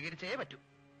നിങ്ങൾ സ്വീകരിച്ചേ പറ്റൂ.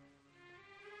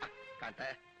 കാണട്ടെ.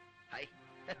 ഹായ്.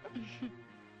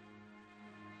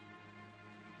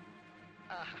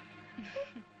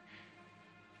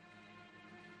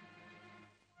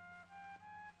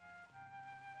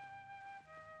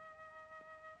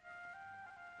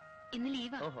 ഇന്ന്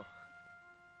ലീവാ. ഓഹോ,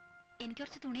 എനിക്ക്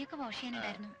കുറച്ച് തുണിയൊക്കെ വാഷ്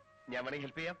ചെയ്യാനുണ്ടായിരുന്നു. ഞാൻ വേണമെങ്കിൽ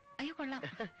ഹെൽപ്പ് ചെയ്യാം. അയ്യോ കൊള്ളാം.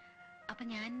 അപ്പൊ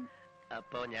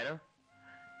ഞാനോ?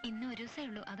 ഇന്ന് ഒരു ദിവസമേ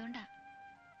ഉള്ളൂ, അതുകൊണ്ടാ.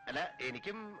 അല്ല,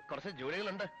 എനിക്കും കുറച്ച്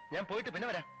ജോലികളുണ്ട്. ഞാൻ പോയിട്ട് പിന്നെ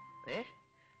വരാം.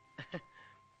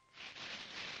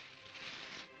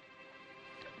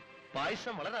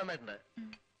 പായസം വളരെ നന്നായിട്ടുണ്ട്.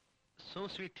 So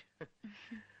sweet.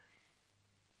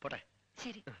 പോട്ടെ.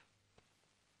 ശരി,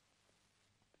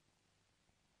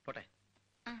 പോട്ടെ.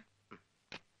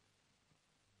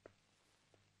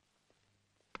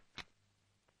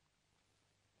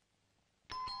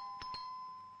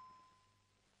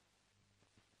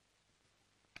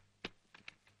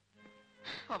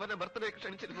 അവനെ ബർത്ത്ഡേക്ക്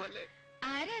ക്ഷണിച്ചിരുന്നു അല്ലേ?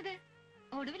 ആരാ അത്?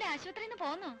 ഒടുവിൽ ആശുപത്രിയിൽ നിന്ന്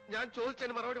പോന്നോ? ഞാൻ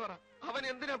ചോദിച്ചതിന് മറുപടി പറ. അവൻ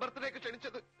എന്തിനാ ബർത്ത്ഡേക്ക്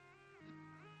ക്ഷണിച്ചത്?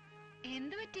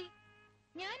 എന്തു പറ്റി?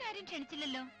 ഞാൻ ആരും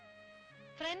ക്ഷണിച്ചില്ലല്ലോ.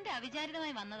 ഫ്രണ്ട്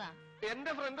അവിചാരിതമായി വന്നതാ.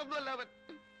 എന്റെ ഫ്രണ്ട് ഒന്നും അല്ല അവൻ.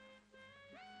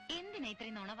 എന്തിനാ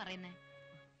ഇത്രയും നുണ പറയുന്നേ?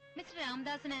 മിസ്റ്റർ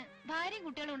രാംദാസിന് ഭാര്യയും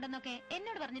കുട്ടികളും ഉണ്ടെന്നൊക്കെ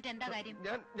എന്നോട് പറഞ്ഞിട്ട് എന്താ കാര്യം?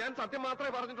 ഞാൻ സത്യം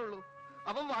മാത്രമേ പറഞ്ഞിട്ടുള്ളൂ.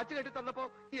 അവൻ വാച്ച് കെട്ടി തന്നപ്പോ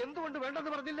എന്തുകൊണ്ട്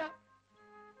വേണ്ടെന്ന് പറഞ്ഞില്ല?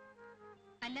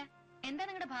 അല്ല, എന്താ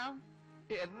നിങ്ങളുടെ ഭാവം?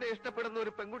 എന്നെ ഇഷ്ടപ്പെടുന്ന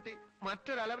ഒരു പെൺകുട്ടി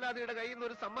മറ്റൊരു അലവലാതിയുടെ കയ്യിൽ നിന്ന്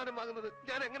ഒരു സമ്മാനം വാങ്ങുന്നത്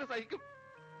ഞാൻ എങ്ങനെ സഹിക്കും?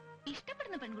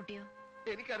 ഇഷ്ടപ്പെടുന്ന പെൺകുട്ടിയോ?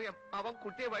 എനിക്കറിയാം, അവൻ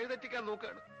കുട്ടിയെ വഴിതെറ്റിക്കാൻ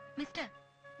നോക്കുകയാണ്.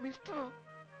 മിസ്റ്ററോ?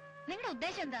 നിങ്ങളുടെ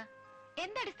ഉദ്ദേശം എന്താ?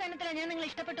 എന്തടിസ്ഥാനത്തിലാണ് ഞാൻ നിങ്ങളെ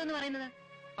ഇഷ്ടപ്പെട്ടു എന്ന് പറയുന്നത്?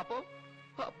 അപ്പോ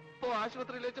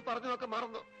ആശുപത്രിയിൽ വെച്ച് പറഞ്ഞതൊക്കെ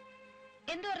മറന്നോ?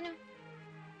 എന്തു പറഞ്ഞു?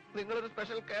 നിങ്ങളൊരു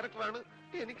സ്പെഷ്യൽ ക്യാരക്ടറാണ്,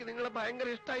 എനിക്ക് നിങ്ങളെ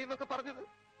ഭയങ്കര ഇഷ്ടമായി എന്നൊക്കെ പറഞ്ഞത്.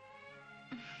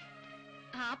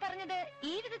 ആ പറഞ്ഞത്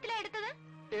ഈ വിധത്തിലാ എടുത്തത്?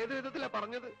 ഏത് വിധത്തിലാ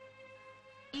പറഞ്ഞത്?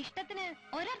 ഇഷ്ടത്തിന്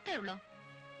ഒരർത്ഥേ ഉള്ളോ?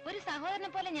 ഒരു സഹോദരനെ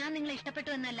പോലെ ഞാൻ നിങ്ങളെ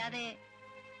ഇഷ്ടപ്പെട്ടു എന്നല്ലാതെ.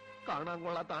 കാണാൻ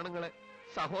കൊള്ളാത്ത ആണുങ്ങളെ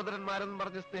സഹോദരന്മാരെന്ന്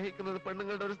പറഞ്ഞ് സ്നേഹിക്കുന്നത്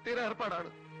പെണ്ണുങ്ങളുടെ ഒരു സ്ഥിര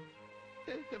ഏർപ്പാടാണ്.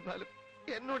 എന്നാലും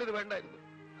എന്നോടിത് വേണ്ടായിരുന്നു.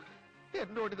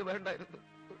 എന്നോടിത് വേണ്ടായിരുന്നു.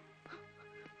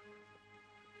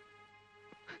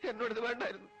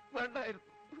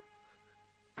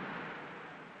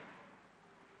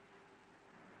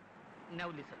 Now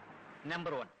listen.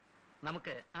 Number 1,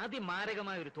 നമുക്ക്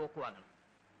അതിമാരകമായ ഒരു തോക്ക് വാങ്ങണം.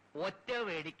 ഒറ്റ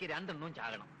വേടിക്ക് 2 എണ്ണവും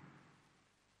ചാകണം.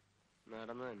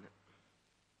 നടന്നു തന്നെ.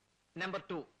 നമ്പർ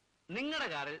 2, നിങ്ങളുടെ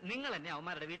കാറിൽ നിങ്ങൾ എന്നെ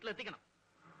അവന്മാരുടെ വീട്ടിലെത്തിക്കണം.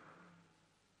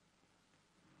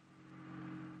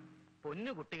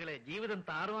 പൊന്നു കുട്ടികളെ, ജീവിതം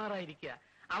താറുമാറായിരിക്കുക.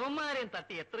 അവന്മാരെയും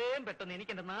തട്ടി എത്രയും പെട്ടെന്ന്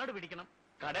എനിക്ക് എന്റെ നാട് പിടിക്കണം.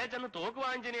 കടയിൽ ചെന്ന് തോക്ക്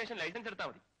വാങ്ങിച്ചതിന് ശേഷം ലൈസൻസ് എടുത്താൽ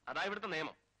മതി. അതാ ഇവിടുത്തെ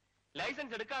നിയമം.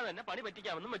 ലൈസൻസ് എടുക്കാതെ തന്നെ പണി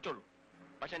പറ്റിക്കാമെന്നും വെച്ചോളൂ.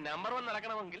 പക്ഷെ നമ്പർ 1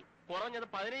 നടക്കണമെങ്കിൽ കുറഞ്ഞത്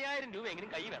 15,000 രൂപ എങ്കിലും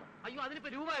കൈ വേണം. അയ്യോ, അതിനിപ്പോ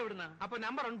രൂപ എവിടുന്ന? അപ്പൊ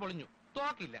നമ്പർ 1 പൊളിഞ്ഞു,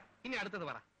 തോക്കില്ല. ഇനി അടുത്തത്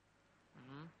പറ.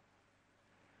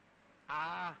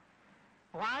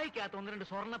 വായിക്കാത്ത 1-2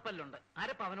 സ്വർണ്ണപ്പല്ലുണ്ട്.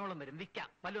 അരപ്പവനോളം വരും. വിൽക്കാം.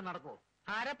 വല്ലതും നടക്കുവോ?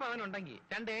 അരപ്പവനുണ്ടെങ്കിൽ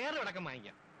 2 ഏറ് അടക്കം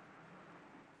വാങ്ങിക്കാം.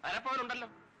 അരപ്പവനുണ്ടല്ലോ.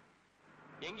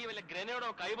 എങ്കിൽ വല്ല ഗ്രനേഡോ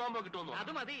കൈബോംബോ കിട്ടുമെന്നോ?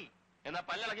 അത് മതി. എന്നാ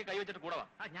പല്ലിളക്കി കൈ വെച്ചിട്ട് കൂടെ വാ.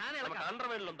 ഞാൻ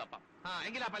അണ്ടർവേഡിലും തപ്പാം.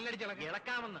 എങ്കിൽ ആ പല്ലടിച്ച്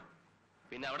ഇളക്കാമെന്ന്.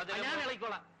 പിന്നെ അവിടെ ഞാൻ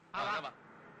ഇളക്കിക്കോളാം.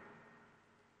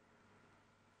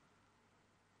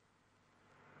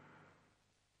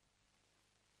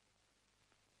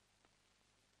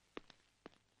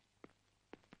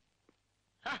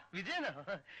 വിജയനോ?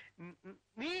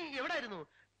 നീ എവിടായിരുന്നു?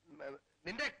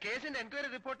 നിന്റെ കേസിന്റെ എൻക്വയറി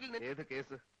റിപ്പോർട്ടിൽ ഏത്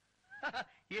കേസ്?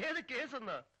 ഏത്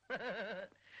കേസെന്നോ?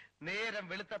 നേരം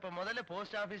വെളുത്തപ്പോ മുതല്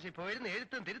പോസ്റ്റ് ഓഫീസിൽ പോയിരുന്ന്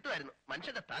എഴുത്തും തിരുത്തുമായിരുന്നു.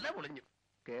 മനുഷ്യന്റെ തല പൊളിഞ്ഞു.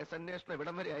 കേസ് അന്വേഷണം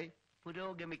എവിടം വരെയായി?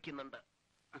 പുരോഗമിക്കുന്നുണ്ട്.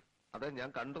 അത് ഞാൻ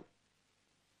കണ്ടു.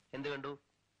 എന്ത് കണ്ടു?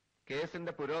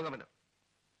 കേസിന്റെ പുരോഗമനം.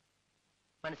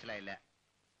 മനസ്സിലായില്ല.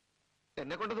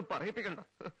 എന്നെ കൊണ്ടത് പറയിപ്പിക്കണ്ട.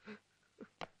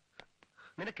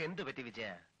 നിനക്ക് എന്തു പറ്റി വിജയ?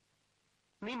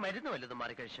 നീ മരുന്ന് വല്ലതും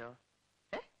മാറിക്കഴിച്ചോ?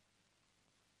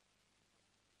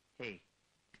 ഏയ്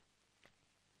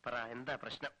പറ, എന്താ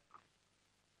പ്രശ്നം?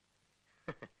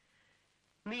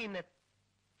 നീ ഇന്ന്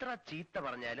എത്ര ചീത്ത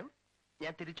പറഞ്ഞാലും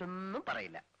ഞാൻ തിരിച്ചൊന്നും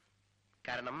പറയില്ല.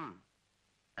 കാരണം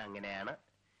അങ്ങനെയാണ്.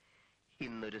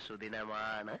 ഇന്നൊരു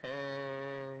സുദിനമാണ്.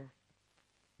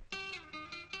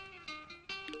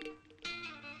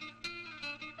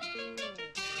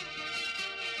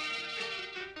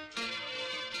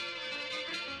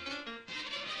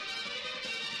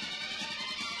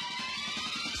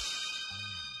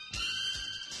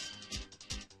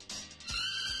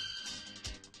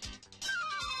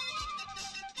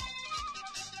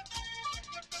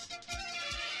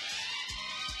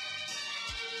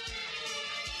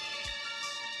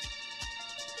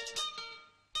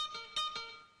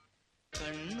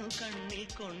 കണ്ണിൽ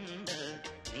കൊണ്ട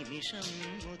നിമിഷം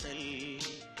മുതൽ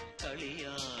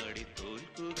കളിയാടി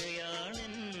തോൽക്കുകയാണ്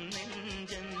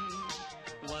നെഞ്ചൻ.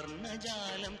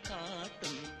 വർണ്ണജാലം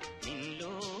കാട്ടും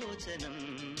നിൻലോചനം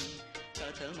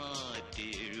കഥ മാറ്റി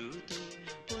എഴുതും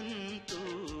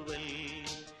പൊൻതൂവൽ.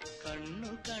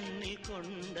 കണ്ണിൽ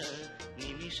കൊണ്ട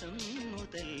നിമിഷം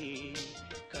മുതൽ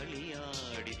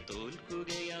കളിയാടി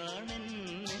തോൽക്കുകയാണ്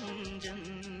നെഞ്ചൻ.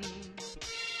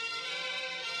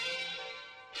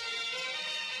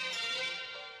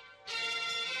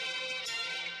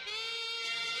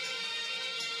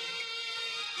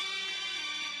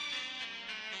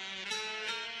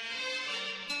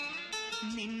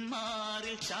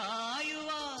 നിന്മാറിൽ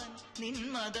ചായുവാൻ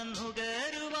നിന്മതം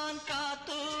നുകരുവാൻ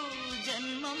കാത്തു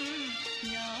ജന്മം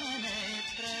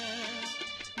ഞാനെത്ര.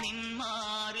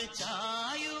 നിന്മാറിൽ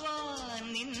ചായുവാൻ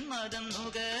നിന്മതം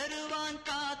നുകരുവാൻ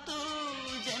കാത്തു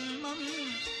ജന്മം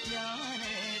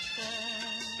ഞാനെത്ര.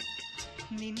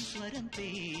 നിൻ സ്വരം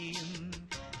പെയ്യും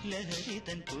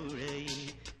ലഹരിതൻ പുഴയിൽ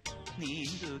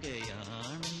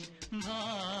നീന്തുകയാണ്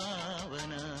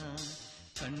ഭാവന.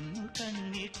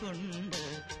 കണ്ണിൽ കൊണ്ട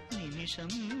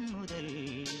നിമിഷം മുതൽ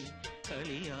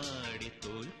കളിയാടി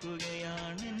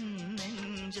തോൽക്കുകയാണ്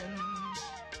നെഞ്ചം.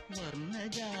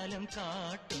 വർണ്ണജാലം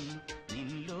കാട്ടും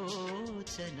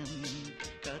നിൻലോചനം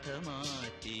കഥ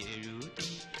മാറ്റി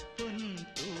എഴുതും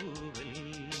പൊൻതൂവൽ.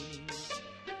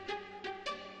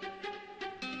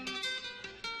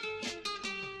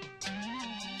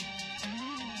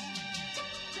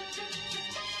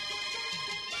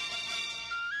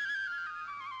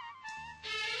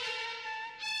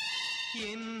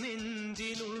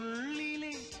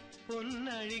 എന്നെഞ്ചിനുള്ളിലെ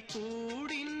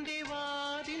പൊന്നഴിക്കൂടിന്റെ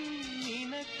വാതിൽ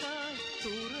നിനക്കായി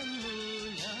തുറന്നു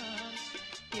ഞാൻ.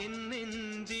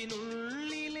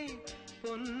 എന്നെഞ്ചിനുള്ളിലെ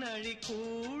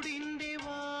പൊന്നഴിക്കൂടിന്റെ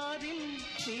വാതിൽ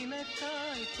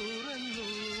നിനക്കായി തുറന്നു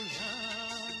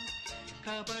ഞാൻ.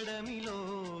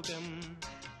 കപടമിലോകം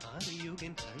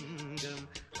അറിയുകൻ തങ്കം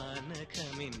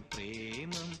അനഘമിൻ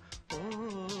പ്രേമം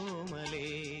ഓമലേ.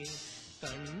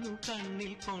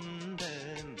 കണ്ണിൽ കൊണ്ട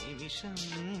നിമിഷം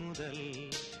മുതൽ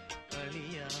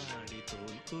കളിയാടി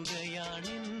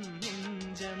തോൽക്കുകയാണ്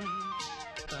നെഞ്ചം.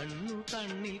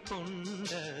 കണ്ണിൽ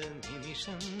കൊണ്ട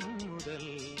നിമിഷം മുതൽ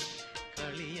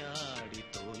കളിയാടി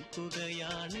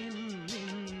തോൽക്കുകയാണ്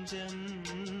നെഞ്ചം.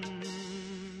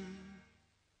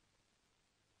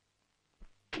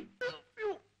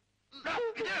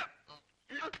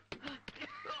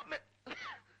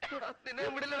 നിന്നെ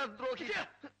വിടില്ലടാ ദ്രോഹി.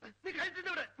 നീ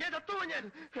കഴിച്ചിവിടെ ഞാൻ തത്തുവോ? ഞാൻ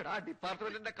എടാ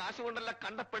ഡിപ്പാർട്ട്മെന്റിന്റെ കാശ് കൊണ്ടല്ല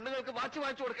കണ്ട പെണ്ണുങ്ങൾക്ക് വാച്ച്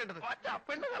വാങ്ങിച്ചു കൊടുക്കേണ്ടത്.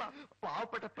 പെണ്ണുങ്ങളാ?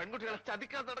 പാവപ്പെട്ട പെൺകുട്ടികളെ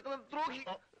ചതിക്കാൻ നടക്കുന്ന ദ്രോഹി.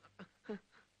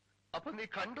 അപ്പൊ നീ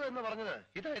കണ്ടു എന്ന് പറഞ്ഞത്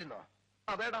ഇതായിരുന്നോ?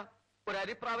 അതേടാ, ഒരു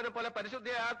അരിപ്രാവിനെ പോലെ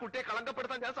പരിശുദ്ധിയായ ആ കുട്ടിയെ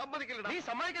കളങ്കപ്പെടുത്താൻ ഞാൻ സമ്മതിക്കില്ലടാ. നീ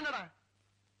സമ്മതിക്കുന്നടാ?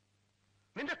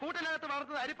 നിന്റെ കൂട്ടിനകത്ത്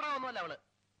വളർത്തുന്നത് അരിപ്രാവൊന്നുമല്ല അവള്.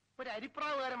 ഒരു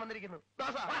അരിപ്രാവുകാരൻ വന്നിരിക്കുന്നു.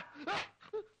 ദാസാ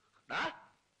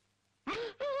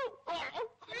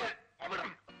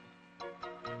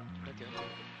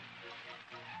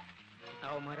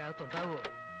അവന്മാരകത്തുണ്ടാവോ?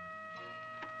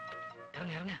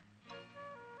 ഇറങ്ങ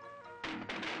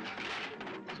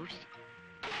സൂക്ഷിച്ചു.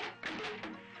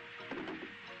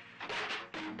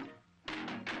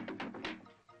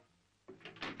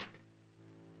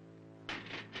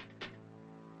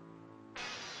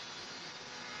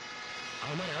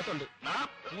 അവന്മാരകത്തുണ്ട്.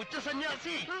 ഉച്ച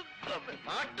സന്യാസി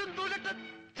നാട്ടും തൂലിട്ട്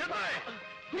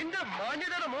നിന്റെ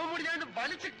മാന്യതയുടെ മോമൂടി ഞാൻ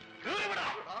വലിച്ച് കീറിവിടാ.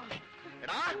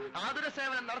 എടാ, ആതുര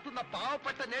സേവനം നടത്തുന്ന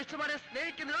പാവപ്പെട്ട നഴ്സുമാരെ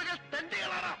സ്നേഹിക്കുന്ന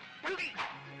തെണ്ടികളാണ്.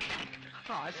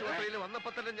 ആശുപത്രിയിൽ വന്നപ്പോ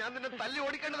തന്നെ ഞാൻ നിന്നെ തല്ലി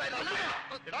ഓടിക്കേണ്ടതായിരുന്നു.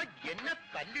 എടാ, എന്നെ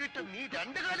തല്ലിയിട്ട് നീ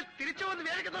രണ്ടു കാലം തിരിച്ചു വന്ന്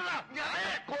വിചാരിക്കുന്നുണ്ടാ ഞാൻ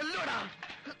കൊല്ലൂടാ.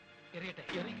 എറിയട്ടെ,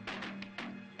 എറി.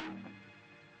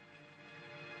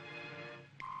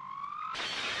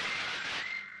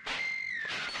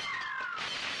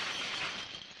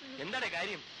 എന്താണ്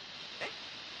കാര്യം?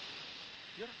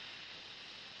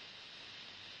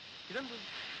 ഇതെന്ത്?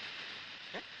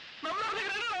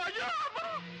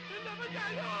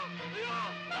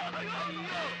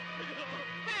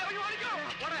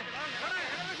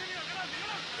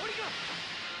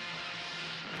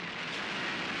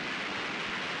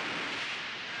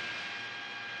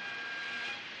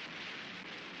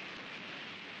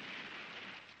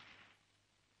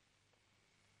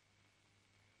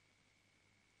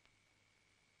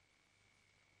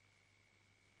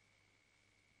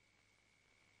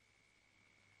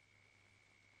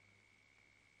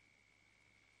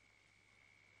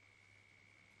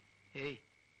 ഏയ്,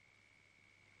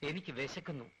 എനിക്ക്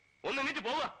വിശക്കുന്നു. ഒന്ന് എണീറ്റ്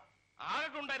പോവുക.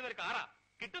 ആകെ ഉണ്ടായിരുന്ന ഒരു കാറാ,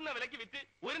 കിട്ടുന്ന വിലക്ക് വിറ്റ്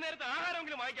ഒരു നേരത്തെ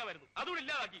ആഹാരമെങ്കിലും വാങ്ങിക്കാമായിരുന്നു. അതുകൂടി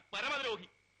ഇല്ലാതാക്കി പരമദ്രോഹി.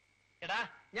 എടാ,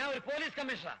 ഞാൻ ഒരു പോലീസ്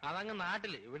കമ്മീഷണറാ. അതങ്ങ്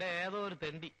നാട്ടില്, ഇവിടെ ഏതോ ഒരു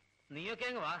തെണ്ടി. നീയൊക്കെ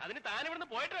അങ്ങ് വാ. അതിന് താൻ ഇവിടുന്ന്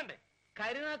പോയിട്ട് വേണ്ടേ?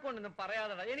 കരുനാക്കൊണ്ടൊന്നും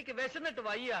പറയാതെടാ, എനിക്ക് വിശന്നിട്ട്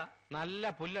വയ്യ. നല്ല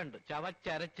പുല്ലുണ്ട്,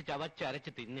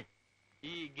 ചവച്ചരച്ച് തിന്ന്.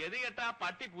 ഈ ഗതി കെട്ട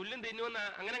പട്ടി പുല്ലും തിന്നുവെന്ന്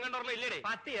അങ്ങനെ കണ്ടോർമ്മ ഇല്ലേടേ?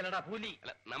 പട്ടിയല്ലടാ, പുലി.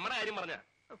 അല്ല, നമ്മുടെ കാര്യം പറഞ്ഞ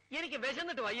എനിക്ക്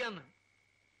വിശന്നിട്ട് വയ്യാന്ന്.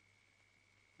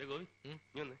 ഗോവി, നീ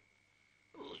ഒന്ന്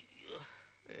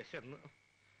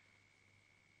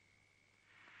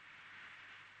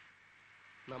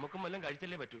നമുക്കും വല്ലതും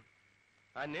കഴിച്ചല്ലേ പറ്റൂ.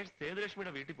 ആ നേഴ്സ്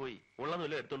സേതുലക്ഷ്മിയുടെ വീട്ടിൽ പോയി ഉള്ളത്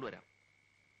വല്ലതും എടുത്തോണ്ട് വരാം.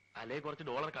 അല്ലെ കുറച്ച്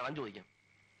ഡോളർ കടം ചോദിക്കാം.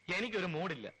 എനിക്കൊരു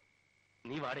മൂടില്ല.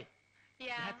 നീ വാടേ.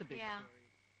 Yeah, That's a big yeah. story.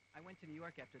 I went to New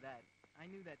York after that. I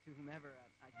knew that to whomever I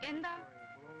told എന്താ? the story,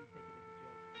 we'll always take it as a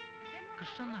joke.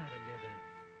 Krishnan നായരല്ലേ അത്?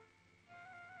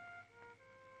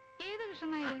 ഏത് കൃഷ്ണൻ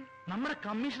നായർ? നമ്മുടെ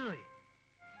കമ്മീഷണറെ.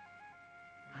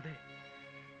 അതെ.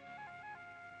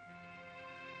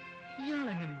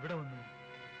 ഇയാളെങ്ങനെ ഇവിടെ വന്നു?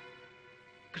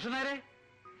 കൃഷ്ണനായരെ,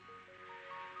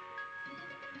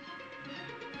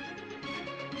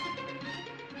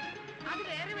 അത്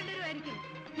വേറെ വല്ലവരും ആയിരിക്കും.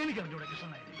 എനിക്കറിഞ്ഞൂടെ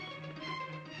കൃഷ്ണനായരെ.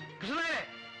 കൃഷ്ണനായരെ,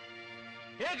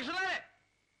 കൃഷ്ണനായരെ.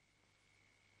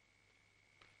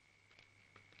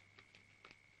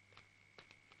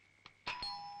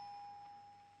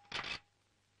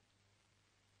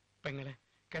 പെങ്ങളെ,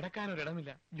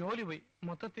 കിടക്കാനൊരിടമില്ല. ജോലി പോയി,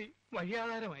 മൊത്തത്തിൽ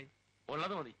വഴിയാധാരമായി.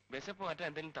 ഉള്ളത് മതി. വിശപ്പ് മാറ്റാൻ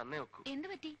എന്തെങ്കിലും തന്നേ വെക്കൂ. എന്ത്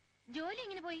പറ്റി? ജോലി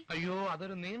എങ്ങനെ പോയി? അയ്യോ,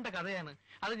 അതൊരു നീണ്ട കഥയാണ്.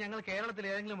 അത് ഞങ്ങൾ കേരളത്തിൽ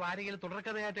ഏതെങ്കിലും വാരികയിൽ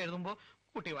തുടർക്കഥയായിട്ട് എഴുതുമ്പോ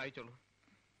കുട്ടി വായിച്ചോളൂ.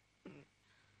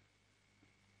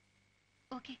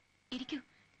 ഓക്കെ, ഇരിക്കൂ.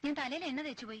 ഞാൻ തലയിൽ എണ്ണ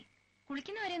തേച്ചു പോയി.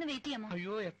 കുളിക്കുന്നവരെ ഒന്ന് വെയിറ്റ് ചെയ്യാമോ?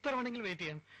 അയ്യോ, എത്ര വേണമെങ്കിലും വെയിറ്റ്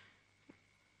ചെയ്യാം.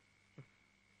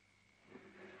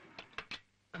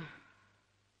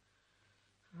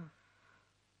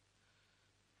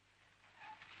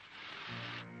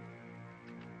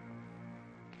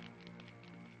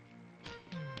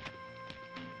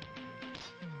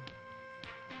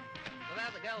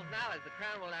 Without the girl's knowledge, the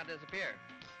crown will now disappear.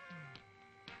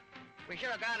 We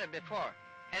should have got it before.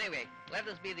 Anyway, let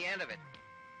this be the end of it.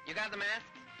 You got the masks?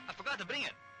 I forgot to bring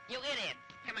it. You idiots!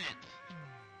 Come on.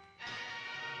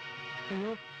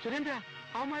 അയ്യോ സുരേന്ദ്ര,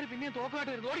 അവന്മാര് പിന്നെയും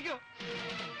തോക്കായിട്ട് വരുന്നു. ഓടിക്കോ.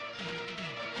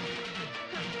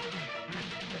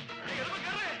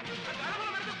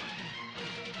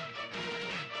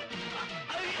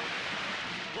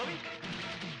 Gopi,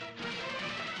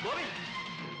 Gopi,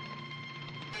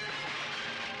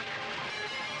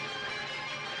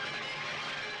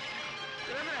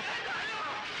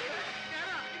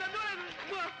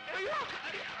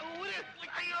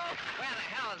 Where the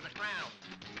hell is the crown?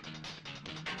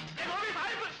 Hey,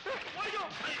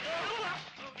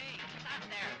 stop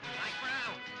there. My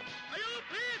crown.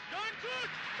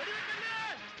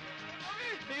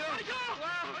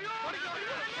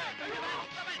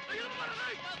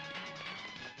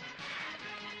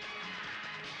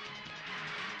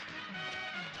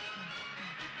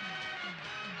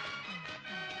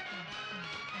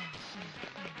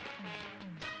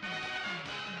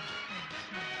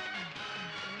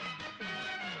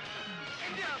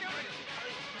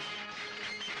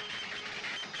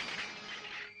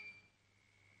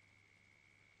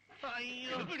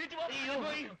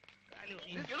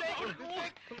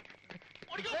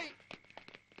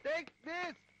 Take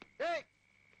this! Hey!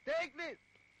 Take this!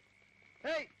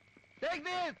 Hey! Take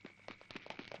this!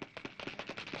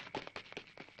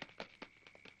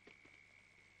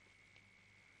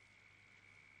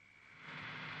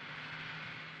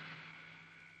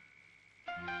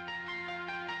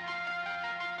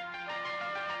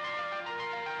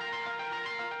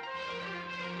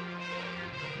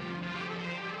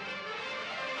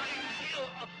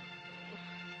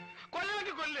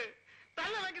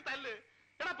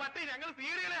 Party, ഞങ്ങൾ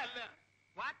സീഡികളെ അല്ല.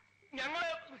 ഞങ്ങള്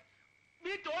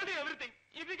we told you everything.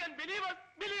 If you can believe us,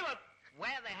 believe us.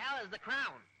 Where the hell is the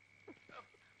crown?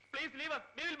 Please leave us.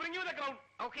 We will bring you the crown.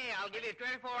 Okay, I'll give you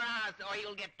 24 hours or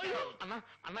you'll get killed.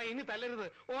 അണ്ണാ ഇനി തല്ലരുത്.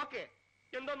 Okay,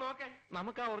 എന്തോ നോക്കേ,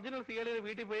 നമുക്ക് ആ original സിഐഡിയുടെ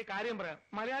വീട്ടിൽ പോയി കാര്യം പറയാം.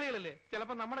 മലയാളികളല്ലേ,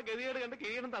 ചിലപ്പോ നമ്മുടെ ഗതികേട് കണ്ട്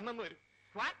കിരീടം തന്നെന്ന് വരും.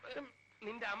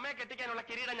 നിന്റെ അമ്മയെ കെട്ടിക്കാനുള്ള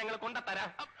കിരീടം ഞങ്ങൾ കൊണ്ടുതരാം.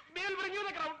 We will bring you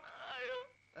the crown.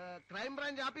 Crime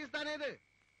branch office താനേ ഇത്?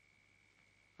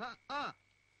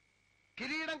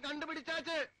 കിരീടം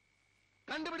കണ്ടുപിടിച്ചാച്ച്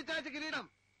കിരീടം.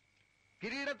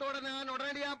 കിരീടത്തോടെ ഞാൻ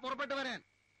ഉടനടിയാ പുറപ്പെട്ടു വരാൻ.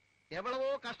 എവളവോ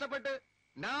കഷ്ടപ്പെട്ട്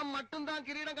ഞാൻ മട്ടും താൻ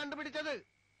കിരീടം കണ്ടുപിടിച്ചത്.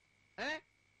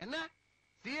 എന്നാ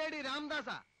CID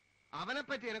രാംദാസാ?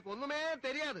 അവനെപ്പറ്റി എനിക്ക് ഒന്നുമേ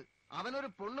തെരിയാത്. അവനൊരു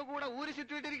പൊണ്ണുകൂടെ ഊരി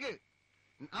ചുറ്റിയിട്ടിരിക്ക്.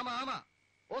 ആമാ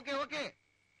ഓക്കെ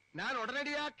ഞാൻ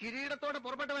ഉടനടിയാ കിരീടത്തോടെ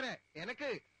പുറപ്പെട്ടു വരാൻ.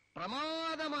 എനിക്ക്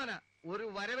പ്രമാദமான ഒരു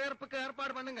വരവേற்பുക്ക്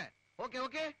ഏർപ്പാട് പണ്ണുങ്ക.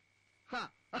 ഓക്കെ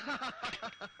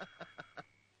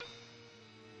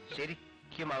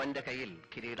ശരിക്കും അവന്റെ കയ്യിൽ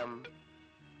കിരീടം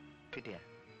കിട്ടിയ?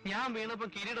 ഞാൻ വീണപ്പോ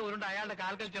കിരീടം ഉരുണ്ട് അയാളുടെ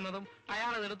കാൽക്കൽ ചെന്നതും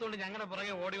അയാളെ എടുത്തുകൊണ്ട് ഞങ്ങളുടെ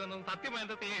പുറകെ ഓടി വന്നതും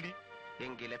സത്യമായിട്ട് തേടി.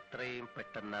 എങ്കിൽ എത്രയും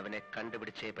പെട്ടെന്ന് അവനെ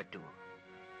കണ്ടുപിടിച്ചേ പറ്റൂ.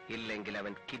 ഇല്ലെങ്കിൽ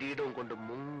അവൻ കിരീടവും കൊണ്ട്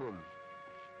മുങ്ങും.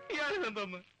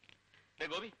 ഇയാളിതെന്തോന്ന്?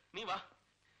 ഗോപി, നീ വാ.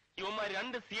 ഇവന്മാർ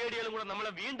 2 CIDകളും കൂടെ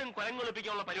നമ്മളെ വീണ്ടും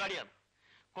കൊലങ്ങൊളിപ്പിക്കാനുള്ള പരിപാടിയാണ്.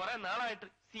 കുറെ നാളായിട്ട്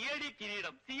CID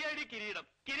കിരീടം CID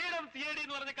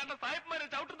എന്ന് പറഞ്ഞ് കണ്ട സാഹിബ്മാരെ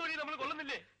ചവിട്ടും തൊഴി നമ്മൾ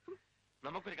കൊള്ളുന്നില്ലേ?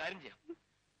 നമുക്കൊരു കാര്യം ചെയ്യാം,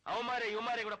 അവന്മാരെ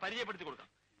ഇവന്മാരെ കൂടെ പരിചയപ്പെടുത്തി കൊടുക്കാം.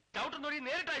 ചവിട്ടും തൊഴി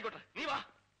നേരിട്ടായിക്കോട്ടെ. നീ വാ.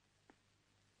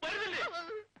 വരുന്നില്ലേ?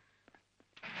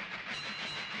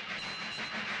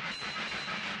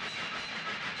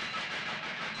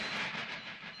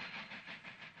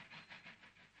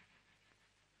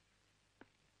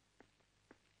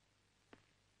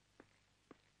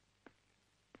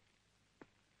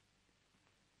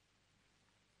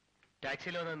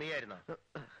 ടാക്സിയിൽ വന്ന് നീയായിരുന്നോ?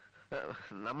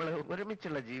 നമ്മൾ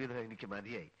ഒരുമിച്ചുള്ള ജീവിതം എനിക്ക്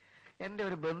മതിയായി. എന്റെ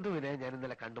ഒരു ബന്ധുവിനെ ഞാൻ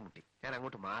ഇന്നലെ കണ്ടുമുട്ടി. ഞാൻ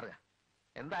അങ്ങോട്ട് മാറുക.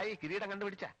 എന്തായി, കിരീടം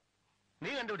കണ്ടുപിടിച്ച? നീ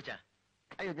കണ്ടുപിടിച്ച?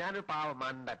 അയ്യോ, ഞാനൊരു പാവ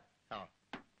മണ്ടൻ.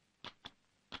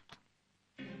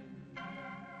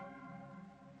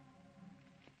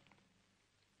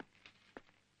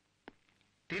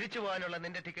 തിരിച്ചു പോകാനുള്ള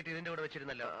നിന്റെ ടിക്കറ്റ് ഇതിന്റെ കൂടെ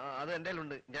വെച്ചിരുന്നല്ലോ. അത് എന്റെ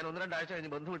ഉണ്ട്. ഞാൻ 1-2 ആഴ്ച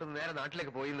കഴിഞ്ഞ് ബന്ധു വിട്ടുന്ന നേരെ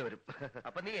നാട്ടിലേക്ക് പോയിന്ന് വരും.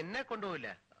 അപ്പൊ നീ എന്നെ കൊണ്ടുപോയില്ല?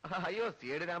 അയ്യോ,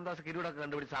 CID രാംദാസ് കിരീടമൊക്കെ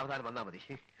കണ്ടുപിടിച്ച് സാവധാനം വന്നാ മതി.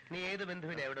 നീ ഏത്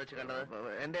ബന്ധുവിനെ എവിടെ വെച്ച് കണ്ടത്?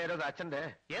 എന്റെ ഏതോ അച്ഛന്റെ.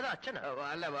 ഏതോ അച്ഛനാ?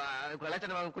 അല്ല,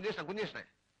 കൊലച്ചന്റെ മകൻ കുഞ്ഞേഷനെ.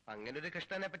 അങ്ങനെ ഒരു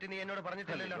കൃഷ്ണനെ പറ്റി നീ എന്നോട്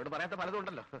പറഞ്ഞിട്ടില്ലല്ലോ. എന്നോട് പറയാത്ത പലതും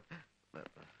ഉണ്ടല്ലോ.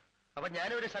 അപ്പൊ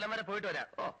ഞാനൊരു സ്ഥലം വരെ പോയിട്ട് വരാം.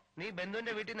 നീ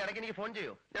ബന്ധുവിന്റെ വീട്ടിൽ നിന്ന് ഇടയ്ക്ക് എനിക്ക് ഫോൺ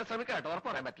ചെയ്യൂ. ഞാൻ ശ്രമിക്കാട്ടോ, ഉറപ്പ്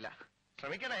പറയാൻ പറ്റില്ല.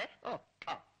 ശ്രമിക്കണേ.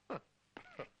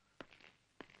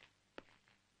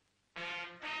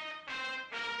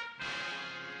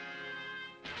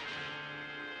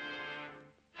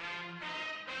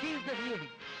 He's the really.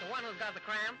 The one who's got the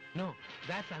crown? No,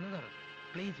 that's another.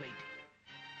 Please wait.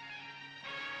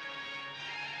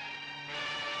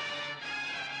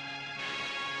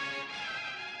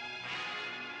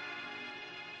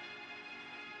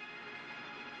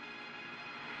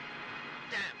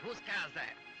 Damn, whose car's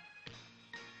that?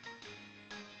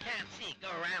 Can't see.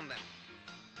 Go around them.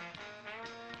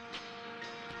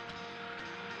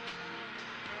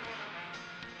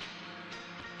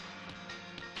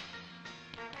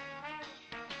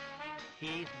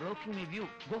 He is blocking my view.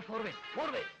 Go forward.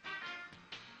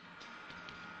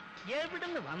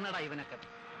 എവിടുന്ന് വന്നടാ ഇവനൊക്കെ?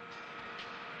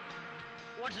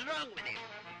 What's wrong with him?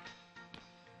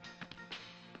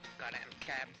 Goddamn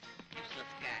cabs.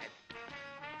 Useless guys.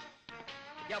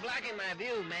 You're blocking my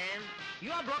view, man.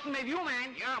 You are blocking my view, man.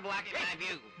 You're blocking my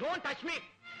view. Don't touch me.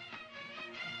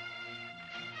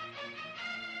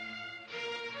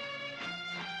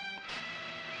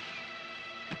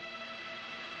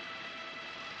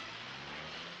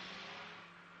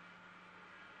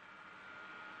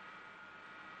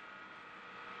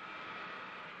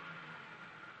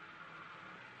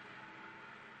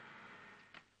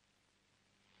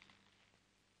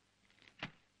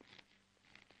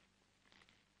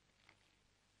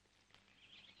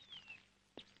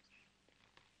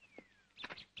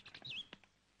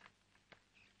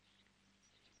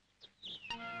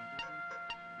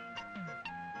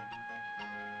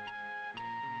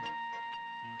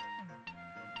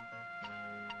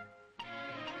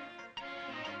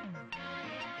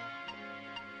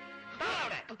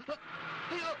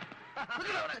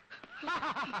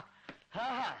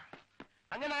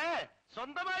 അങ്ങനെ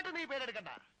സ്വന്തമായിട്ട് നീ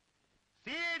പേരെടുക്കണ്ട.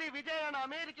 CID വിജയാണ്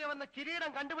America വന്ന്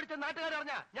കിരീടം കണ്ടുപിടിച്ച നാട്ടുകാർ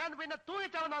അറിഞ്ഞ ഞാൻ പിന്നെ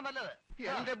തൂങ്ങിച്ചാവുന്ന നല്ലത്.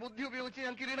 എന്റെ ബുദ്ധി ഉപയോഗിച്ച്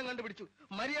ഞാൻ കിരീടം കണ്ടുപിടിച്ചു.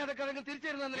 മര്യാദക്കാരെങ്കിലും തിരിച്ചു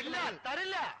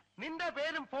തരില്ല. നിന്റെ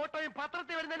പേരും ഫോട്ടോയും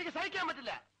പത്രത്തിൽ വരുന്ന എനിക്ക് സഹിക്കാൻ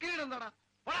പറ്റില്ല. കിരീടം എന്താടാ?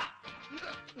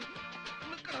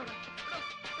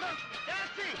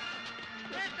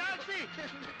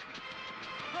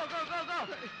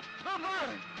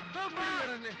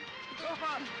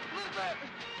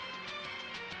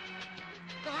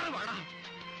 കാറ് വേണം.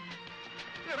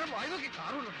 എടാ വായി നോക്കി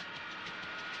കാറുണ്ടോ?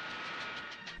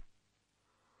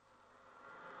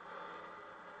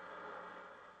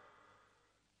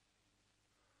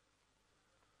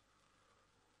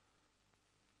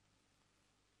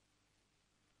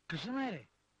 കൃഷ്ണനായരെ,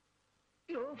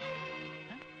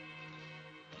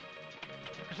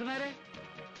 കൃഷ്ണനായരെ,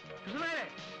 കൃഷ്ണനായരെ,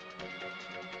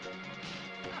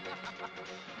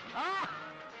 ആ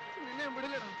നിന്നെ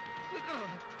വിടില്ലടാ, നിൽക്കണോ?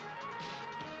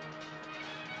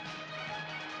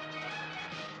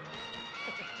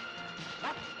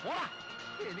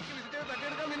 എനിക്ക് വിസിറ്റ്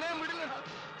തട്ടിയെടുക്കാൻ നിന്നെ വിടില്ലടാ.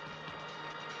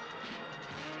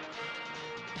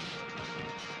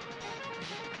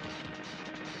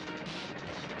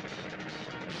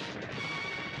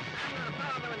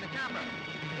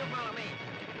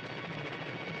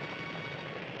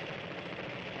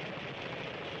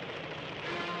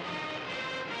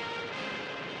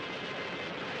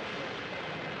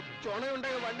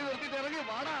 ചുണയുണ്ടെങ്കിൽ വണ്ടി നിർത്തിയിട്ട് ഇറങ്ങി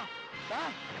വാടാ.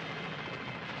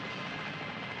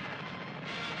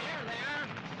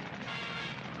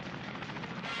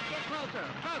 Get closer,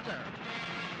 closer.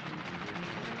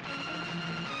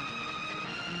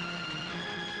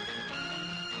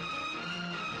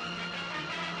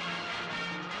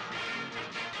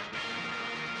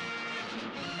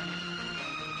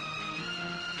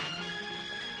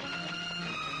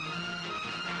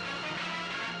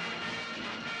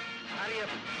 Hurry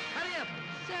up, hurry up.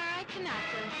 Sir, I cannot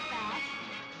go fast.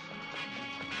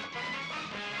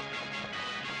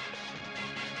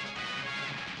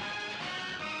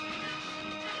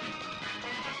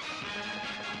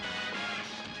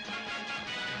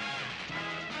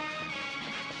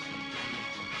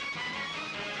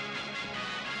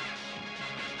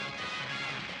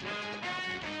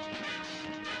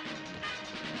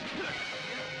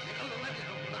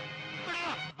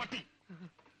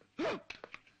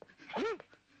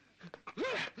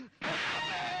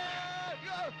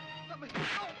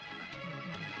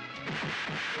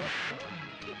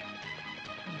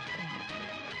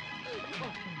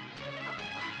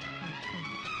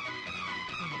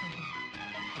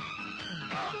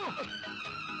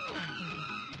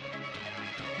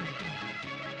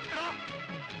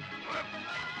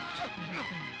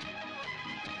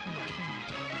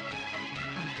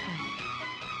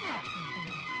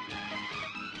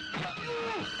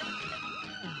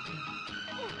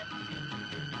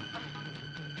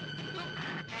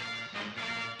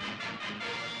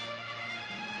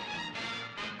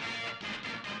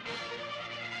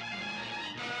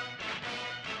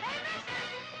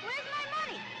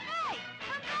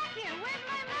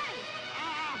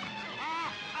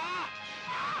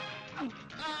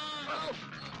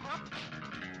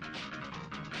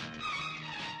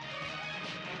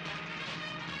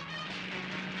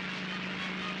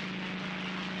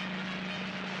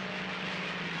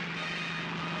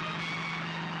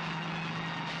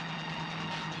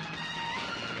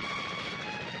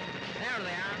 There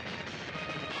they are.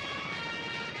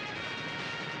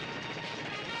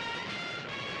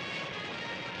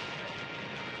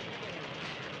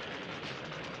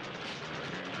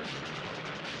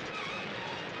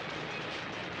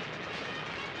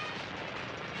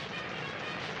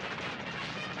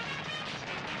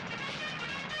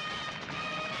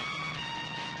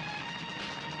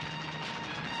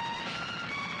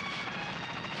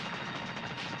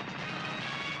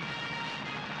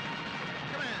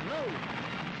 Come on, move.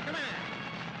 Come on.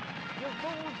 You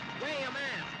fools, wear your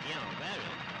mask. Yeah, very.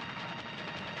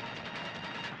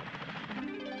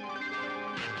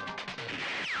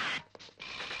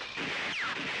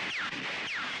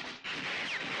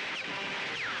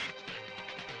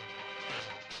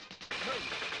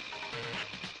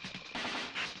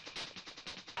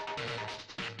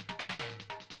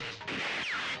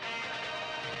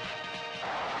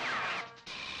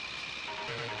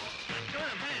 Come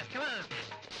on, fast, come on.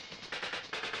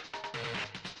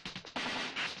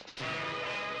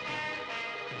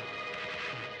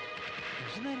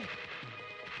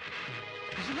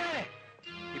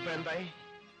 ഇപ്പൊ എന്തായി?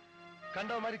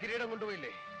 കണ്ടവന്മാര് കിരീടം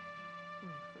കൊണ്ടുപോയില്ലേ?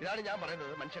 ഇതാണ് ഞാൻ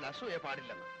പറയുന്നത്, മനുഷ്യൻ അസൂയ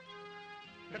പാടില്ലെന്ന്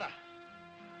കേട്ടാ.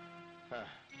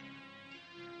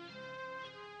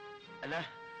 അല്ല,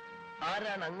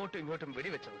 ആരാണ് അങ്ങോട്ടും ഇങ്ങോട്ടും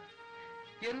വെടിവെച്ചത്?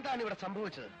 എന്താണ് ഇവിടെ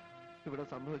സംഭവിച്ചത്? ഇവിടെ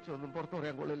സംഭവിച്ചതൊന്നും പുറത്തു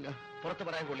പറയാൻ കൊള്ളില്ല. പുറത്തു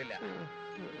പറയാൻ കൊള്ളില്ല.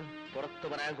 പുറത്തു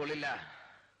പറയാൻ കൊള്ളില്ല.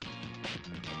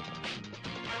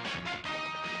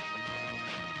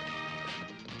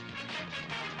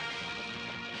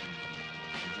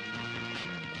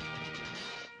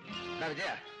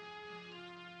 വിജയ,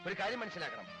 ഒരു കാര്യം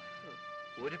മനസ്സിലാക്കണം.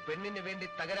 ഒരു പെണ്ണിന് വേണ്ടി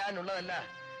തകരാനുള്ളതല്ല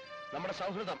നമ്മുടെ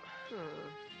സൗഹൃദം.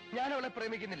 ഞാൻ അവളെ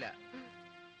പ്രേമിക്കുന്നില്ല.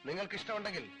 നിങ്ങൾക്ക്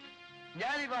ഇഷ്ടമുണ്ടെങ്കിൽ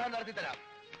ഞാൻ വിവാഹം നടത്തിത്തരാം.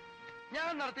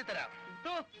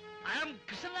 I am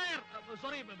Krishnan Nair.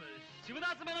 Sorry,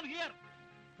 Sreenivasan Menon here.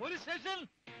 Police station.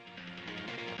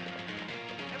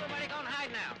 Everybody go and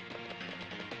hide now.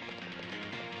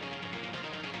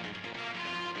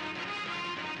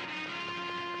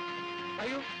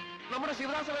 അയ്യോ, നമ്മുടെ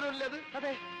ശിവദാസവനല്ലേ അത്?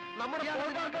 അതെ, നമ്മുടെ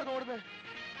ഓടുന്നത്.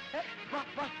 വാ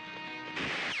വാ.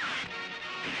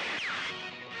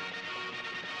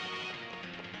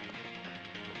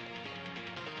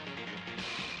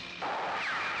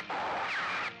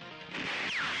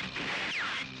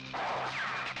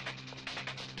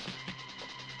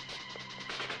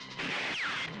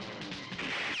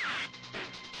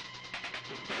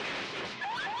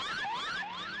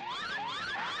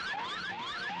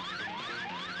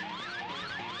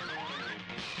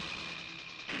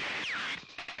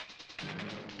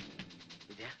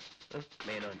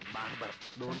 മേനോൻ ബാർബർ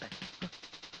ദോണ്ട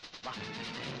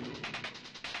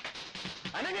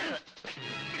അനങ്ങരുത്.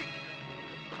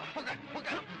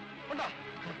 ഉണ്ടോ?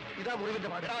 ഇതാ മുറിവിന്റെ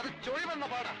പാട്. അത് ചൊഴിവെന്ന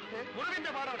പാടാ.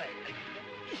 മുറിവിന്റെ പാടവിടെ.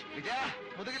 വിജയ,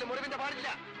 മുതുകില് മുറിവിന്റെ പാടില്ല.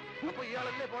 അപ്പൊ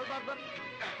ഇയാളല്ലേ പോൾ ബാർബർ?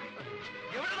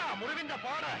 എവിടെടാ മുറിവിന്റെ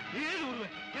പാട്? ഏത് മുറിവ്?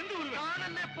 എന്ത് മുറിവ്?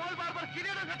 ആണല്ലേ പോൾ ബാർബർ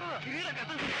കിരീടം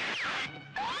കെട്ടത്.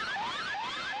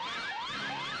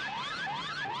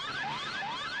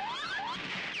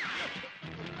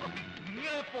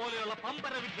 നിങ്ങളെ പോലെയുള്ള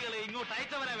പമ്പര വിദ്യകളെ ഇങ്ങോട്ട്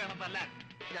അയച്ചവരെ വേണം തല്ലാൻ.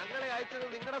 ഞങ്ങളെ അയച്ചത്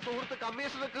നിങ്ങളുടെ സുഹൃത്ത്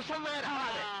കമ്മീഷണർ കൃഷ്ണൻ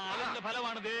നായരാണ്. അതിന്റെ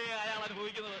ഫലമാണ് ദേ അയാൾ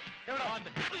അനുഭവിക്കുന്നത്.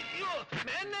 അയ്യോ,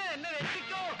 എന്നെ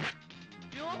രക്ഷിക്കോ.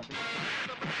 അയ്യോ,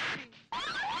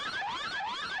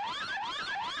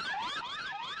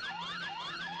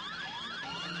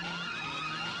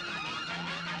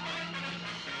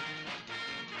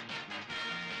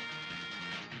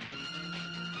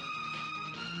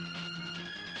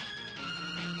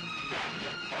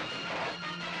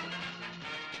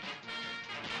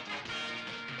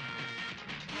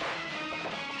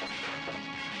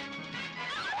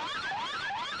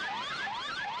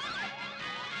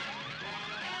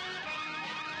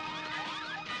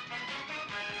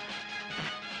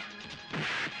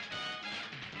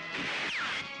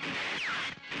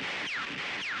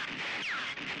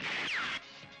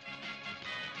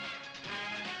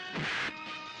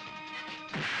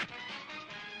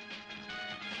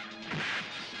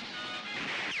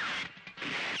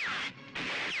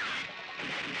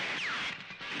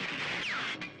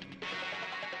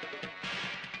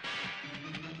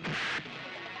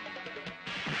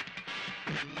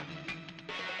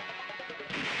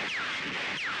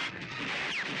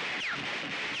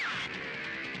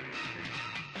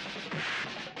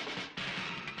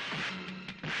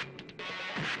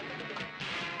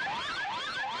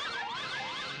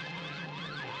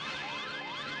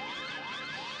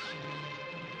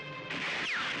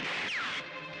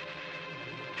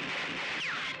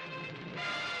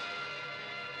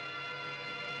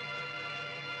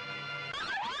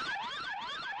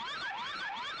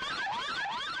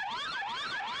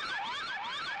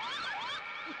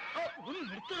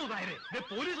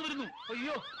 പോലീസ് വരുന്നു.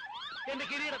 അയ്യോ, എന്റെ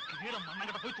കിരീടം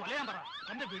മണ്ണങ്ങട്ട പോയി തൊലയാൻ പറ.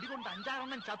 തന്റെ വെടികൊണ്ട്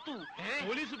 5-6 ചത്തു.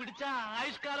 പോലീസ് പിടിച്ച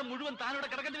ആയുഷ്കാലം മുഴുവൻ താനിവിടെ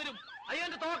കിടക്കേണ്ടി വരും. അയ്യോ,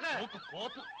 എന്റെ തോക്ക്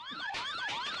കോപ്പ്.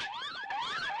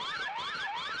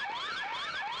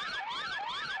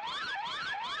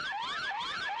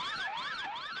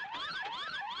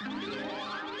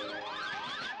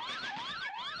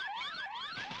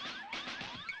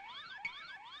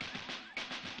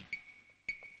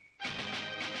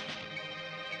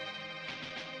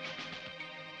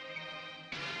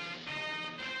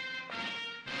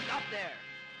 There.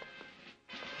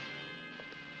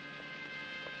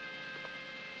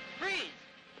 Freeze!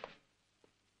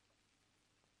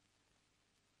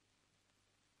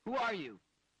 Who are you?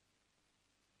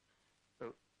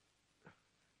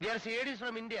 We are CIDs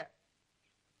from India.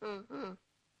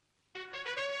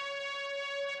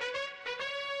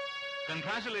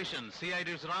 Congratulations,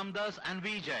 CIDs Ramdas and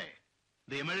Vijay.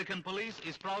 The American police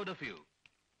is proud of you.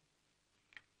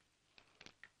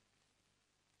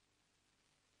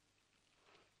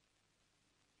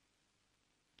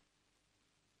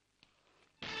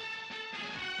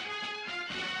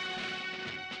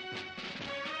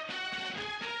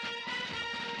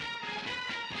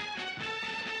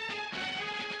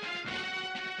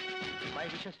 My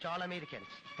wishes to all Americans.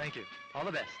 Thank you. All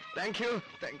the best. Thank you.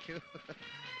 Thank you.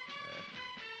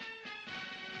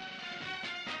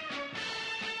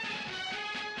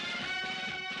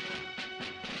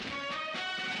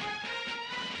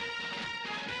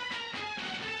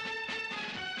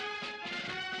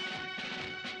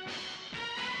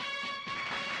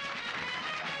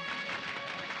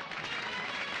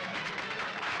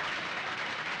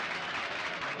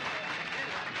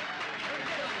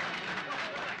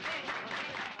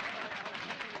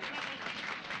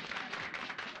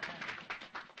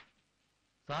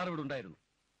 Car ഇവിടെ ഉണ്ടായിരുന്നു.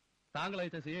 താങ്കൾ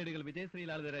അയച്ച CIDകൾ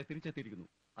വിജയശ്രീലാളിതരായി തിരിച്ചെത്തിയിരിക്കുന്നു.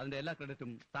 അതിന്റെ എല്ലാ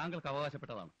ക്രെഡിറ്റും താങ്കൾക്ക്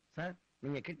അവകാശപ്പെട്ടതാണ്. Sir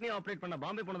நீங்க kidney operate பண்ண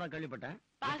பாம்பே போனதா கேள்விப்பட்டேன்.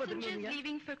 Passengers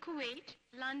leaving for Kuwait,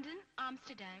 London,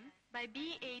 Amsterdam by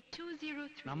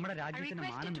BA203. നമ്മുടെ രാജ്യത്തിന്റെ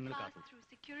മാനം നിങ്ങൾ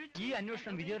കാത്തു. ഈ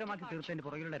അന്വേഷണം വിജയകരമാക്കി തീർത്തതിന്റെ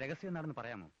പുറകിലുള്ള രഹസ്യം എന്താണെന്ന്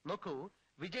പറയാമോ? നോക്കൂ,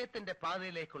 വിജയത്തിന്റെ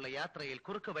പാതയിലേക്കുള്ള യാത്രയിൽ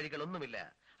കുറുക്ക് വഴികളൊന്നുമില്ല.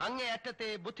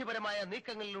 അങ്ങേയറ്റത്തെ ബുദ്ധിപരമായ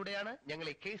നീക്കങ്ങളിലൂടെയാണ് ഞങ്ങൾ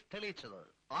ഈ കേസ് തെളിയിച്ചത്.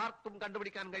 ആർക്കും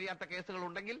കണ്ടുപിടിക്കാൻ കഴിയാത്ത കേസുകൾ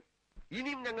ഉണ്ടെങ്കിൽ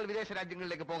ഇനിയും ഞങ്ങൾ വിദേശ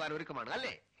രാജ്യങ്ങളിലേക്ക് പോകാൻ ഒരുക്കമാണ്,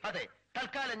 അല്ലേ? അതെ,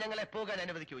 തൽക്കാലം ഞങ്ങളെ പോകാൻ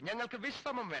അനുവദിക്കൂ. ഞങ്ങൾക്ക്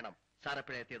വിശ്രമം വേണം. സാർ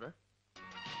എപ്പോഴാ എത്തിയത്?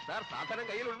 സാർ, സാധനം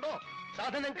കയ്യിലുണ്ടോ?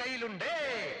 സാധനം കയ്യിലുണ്ടേ.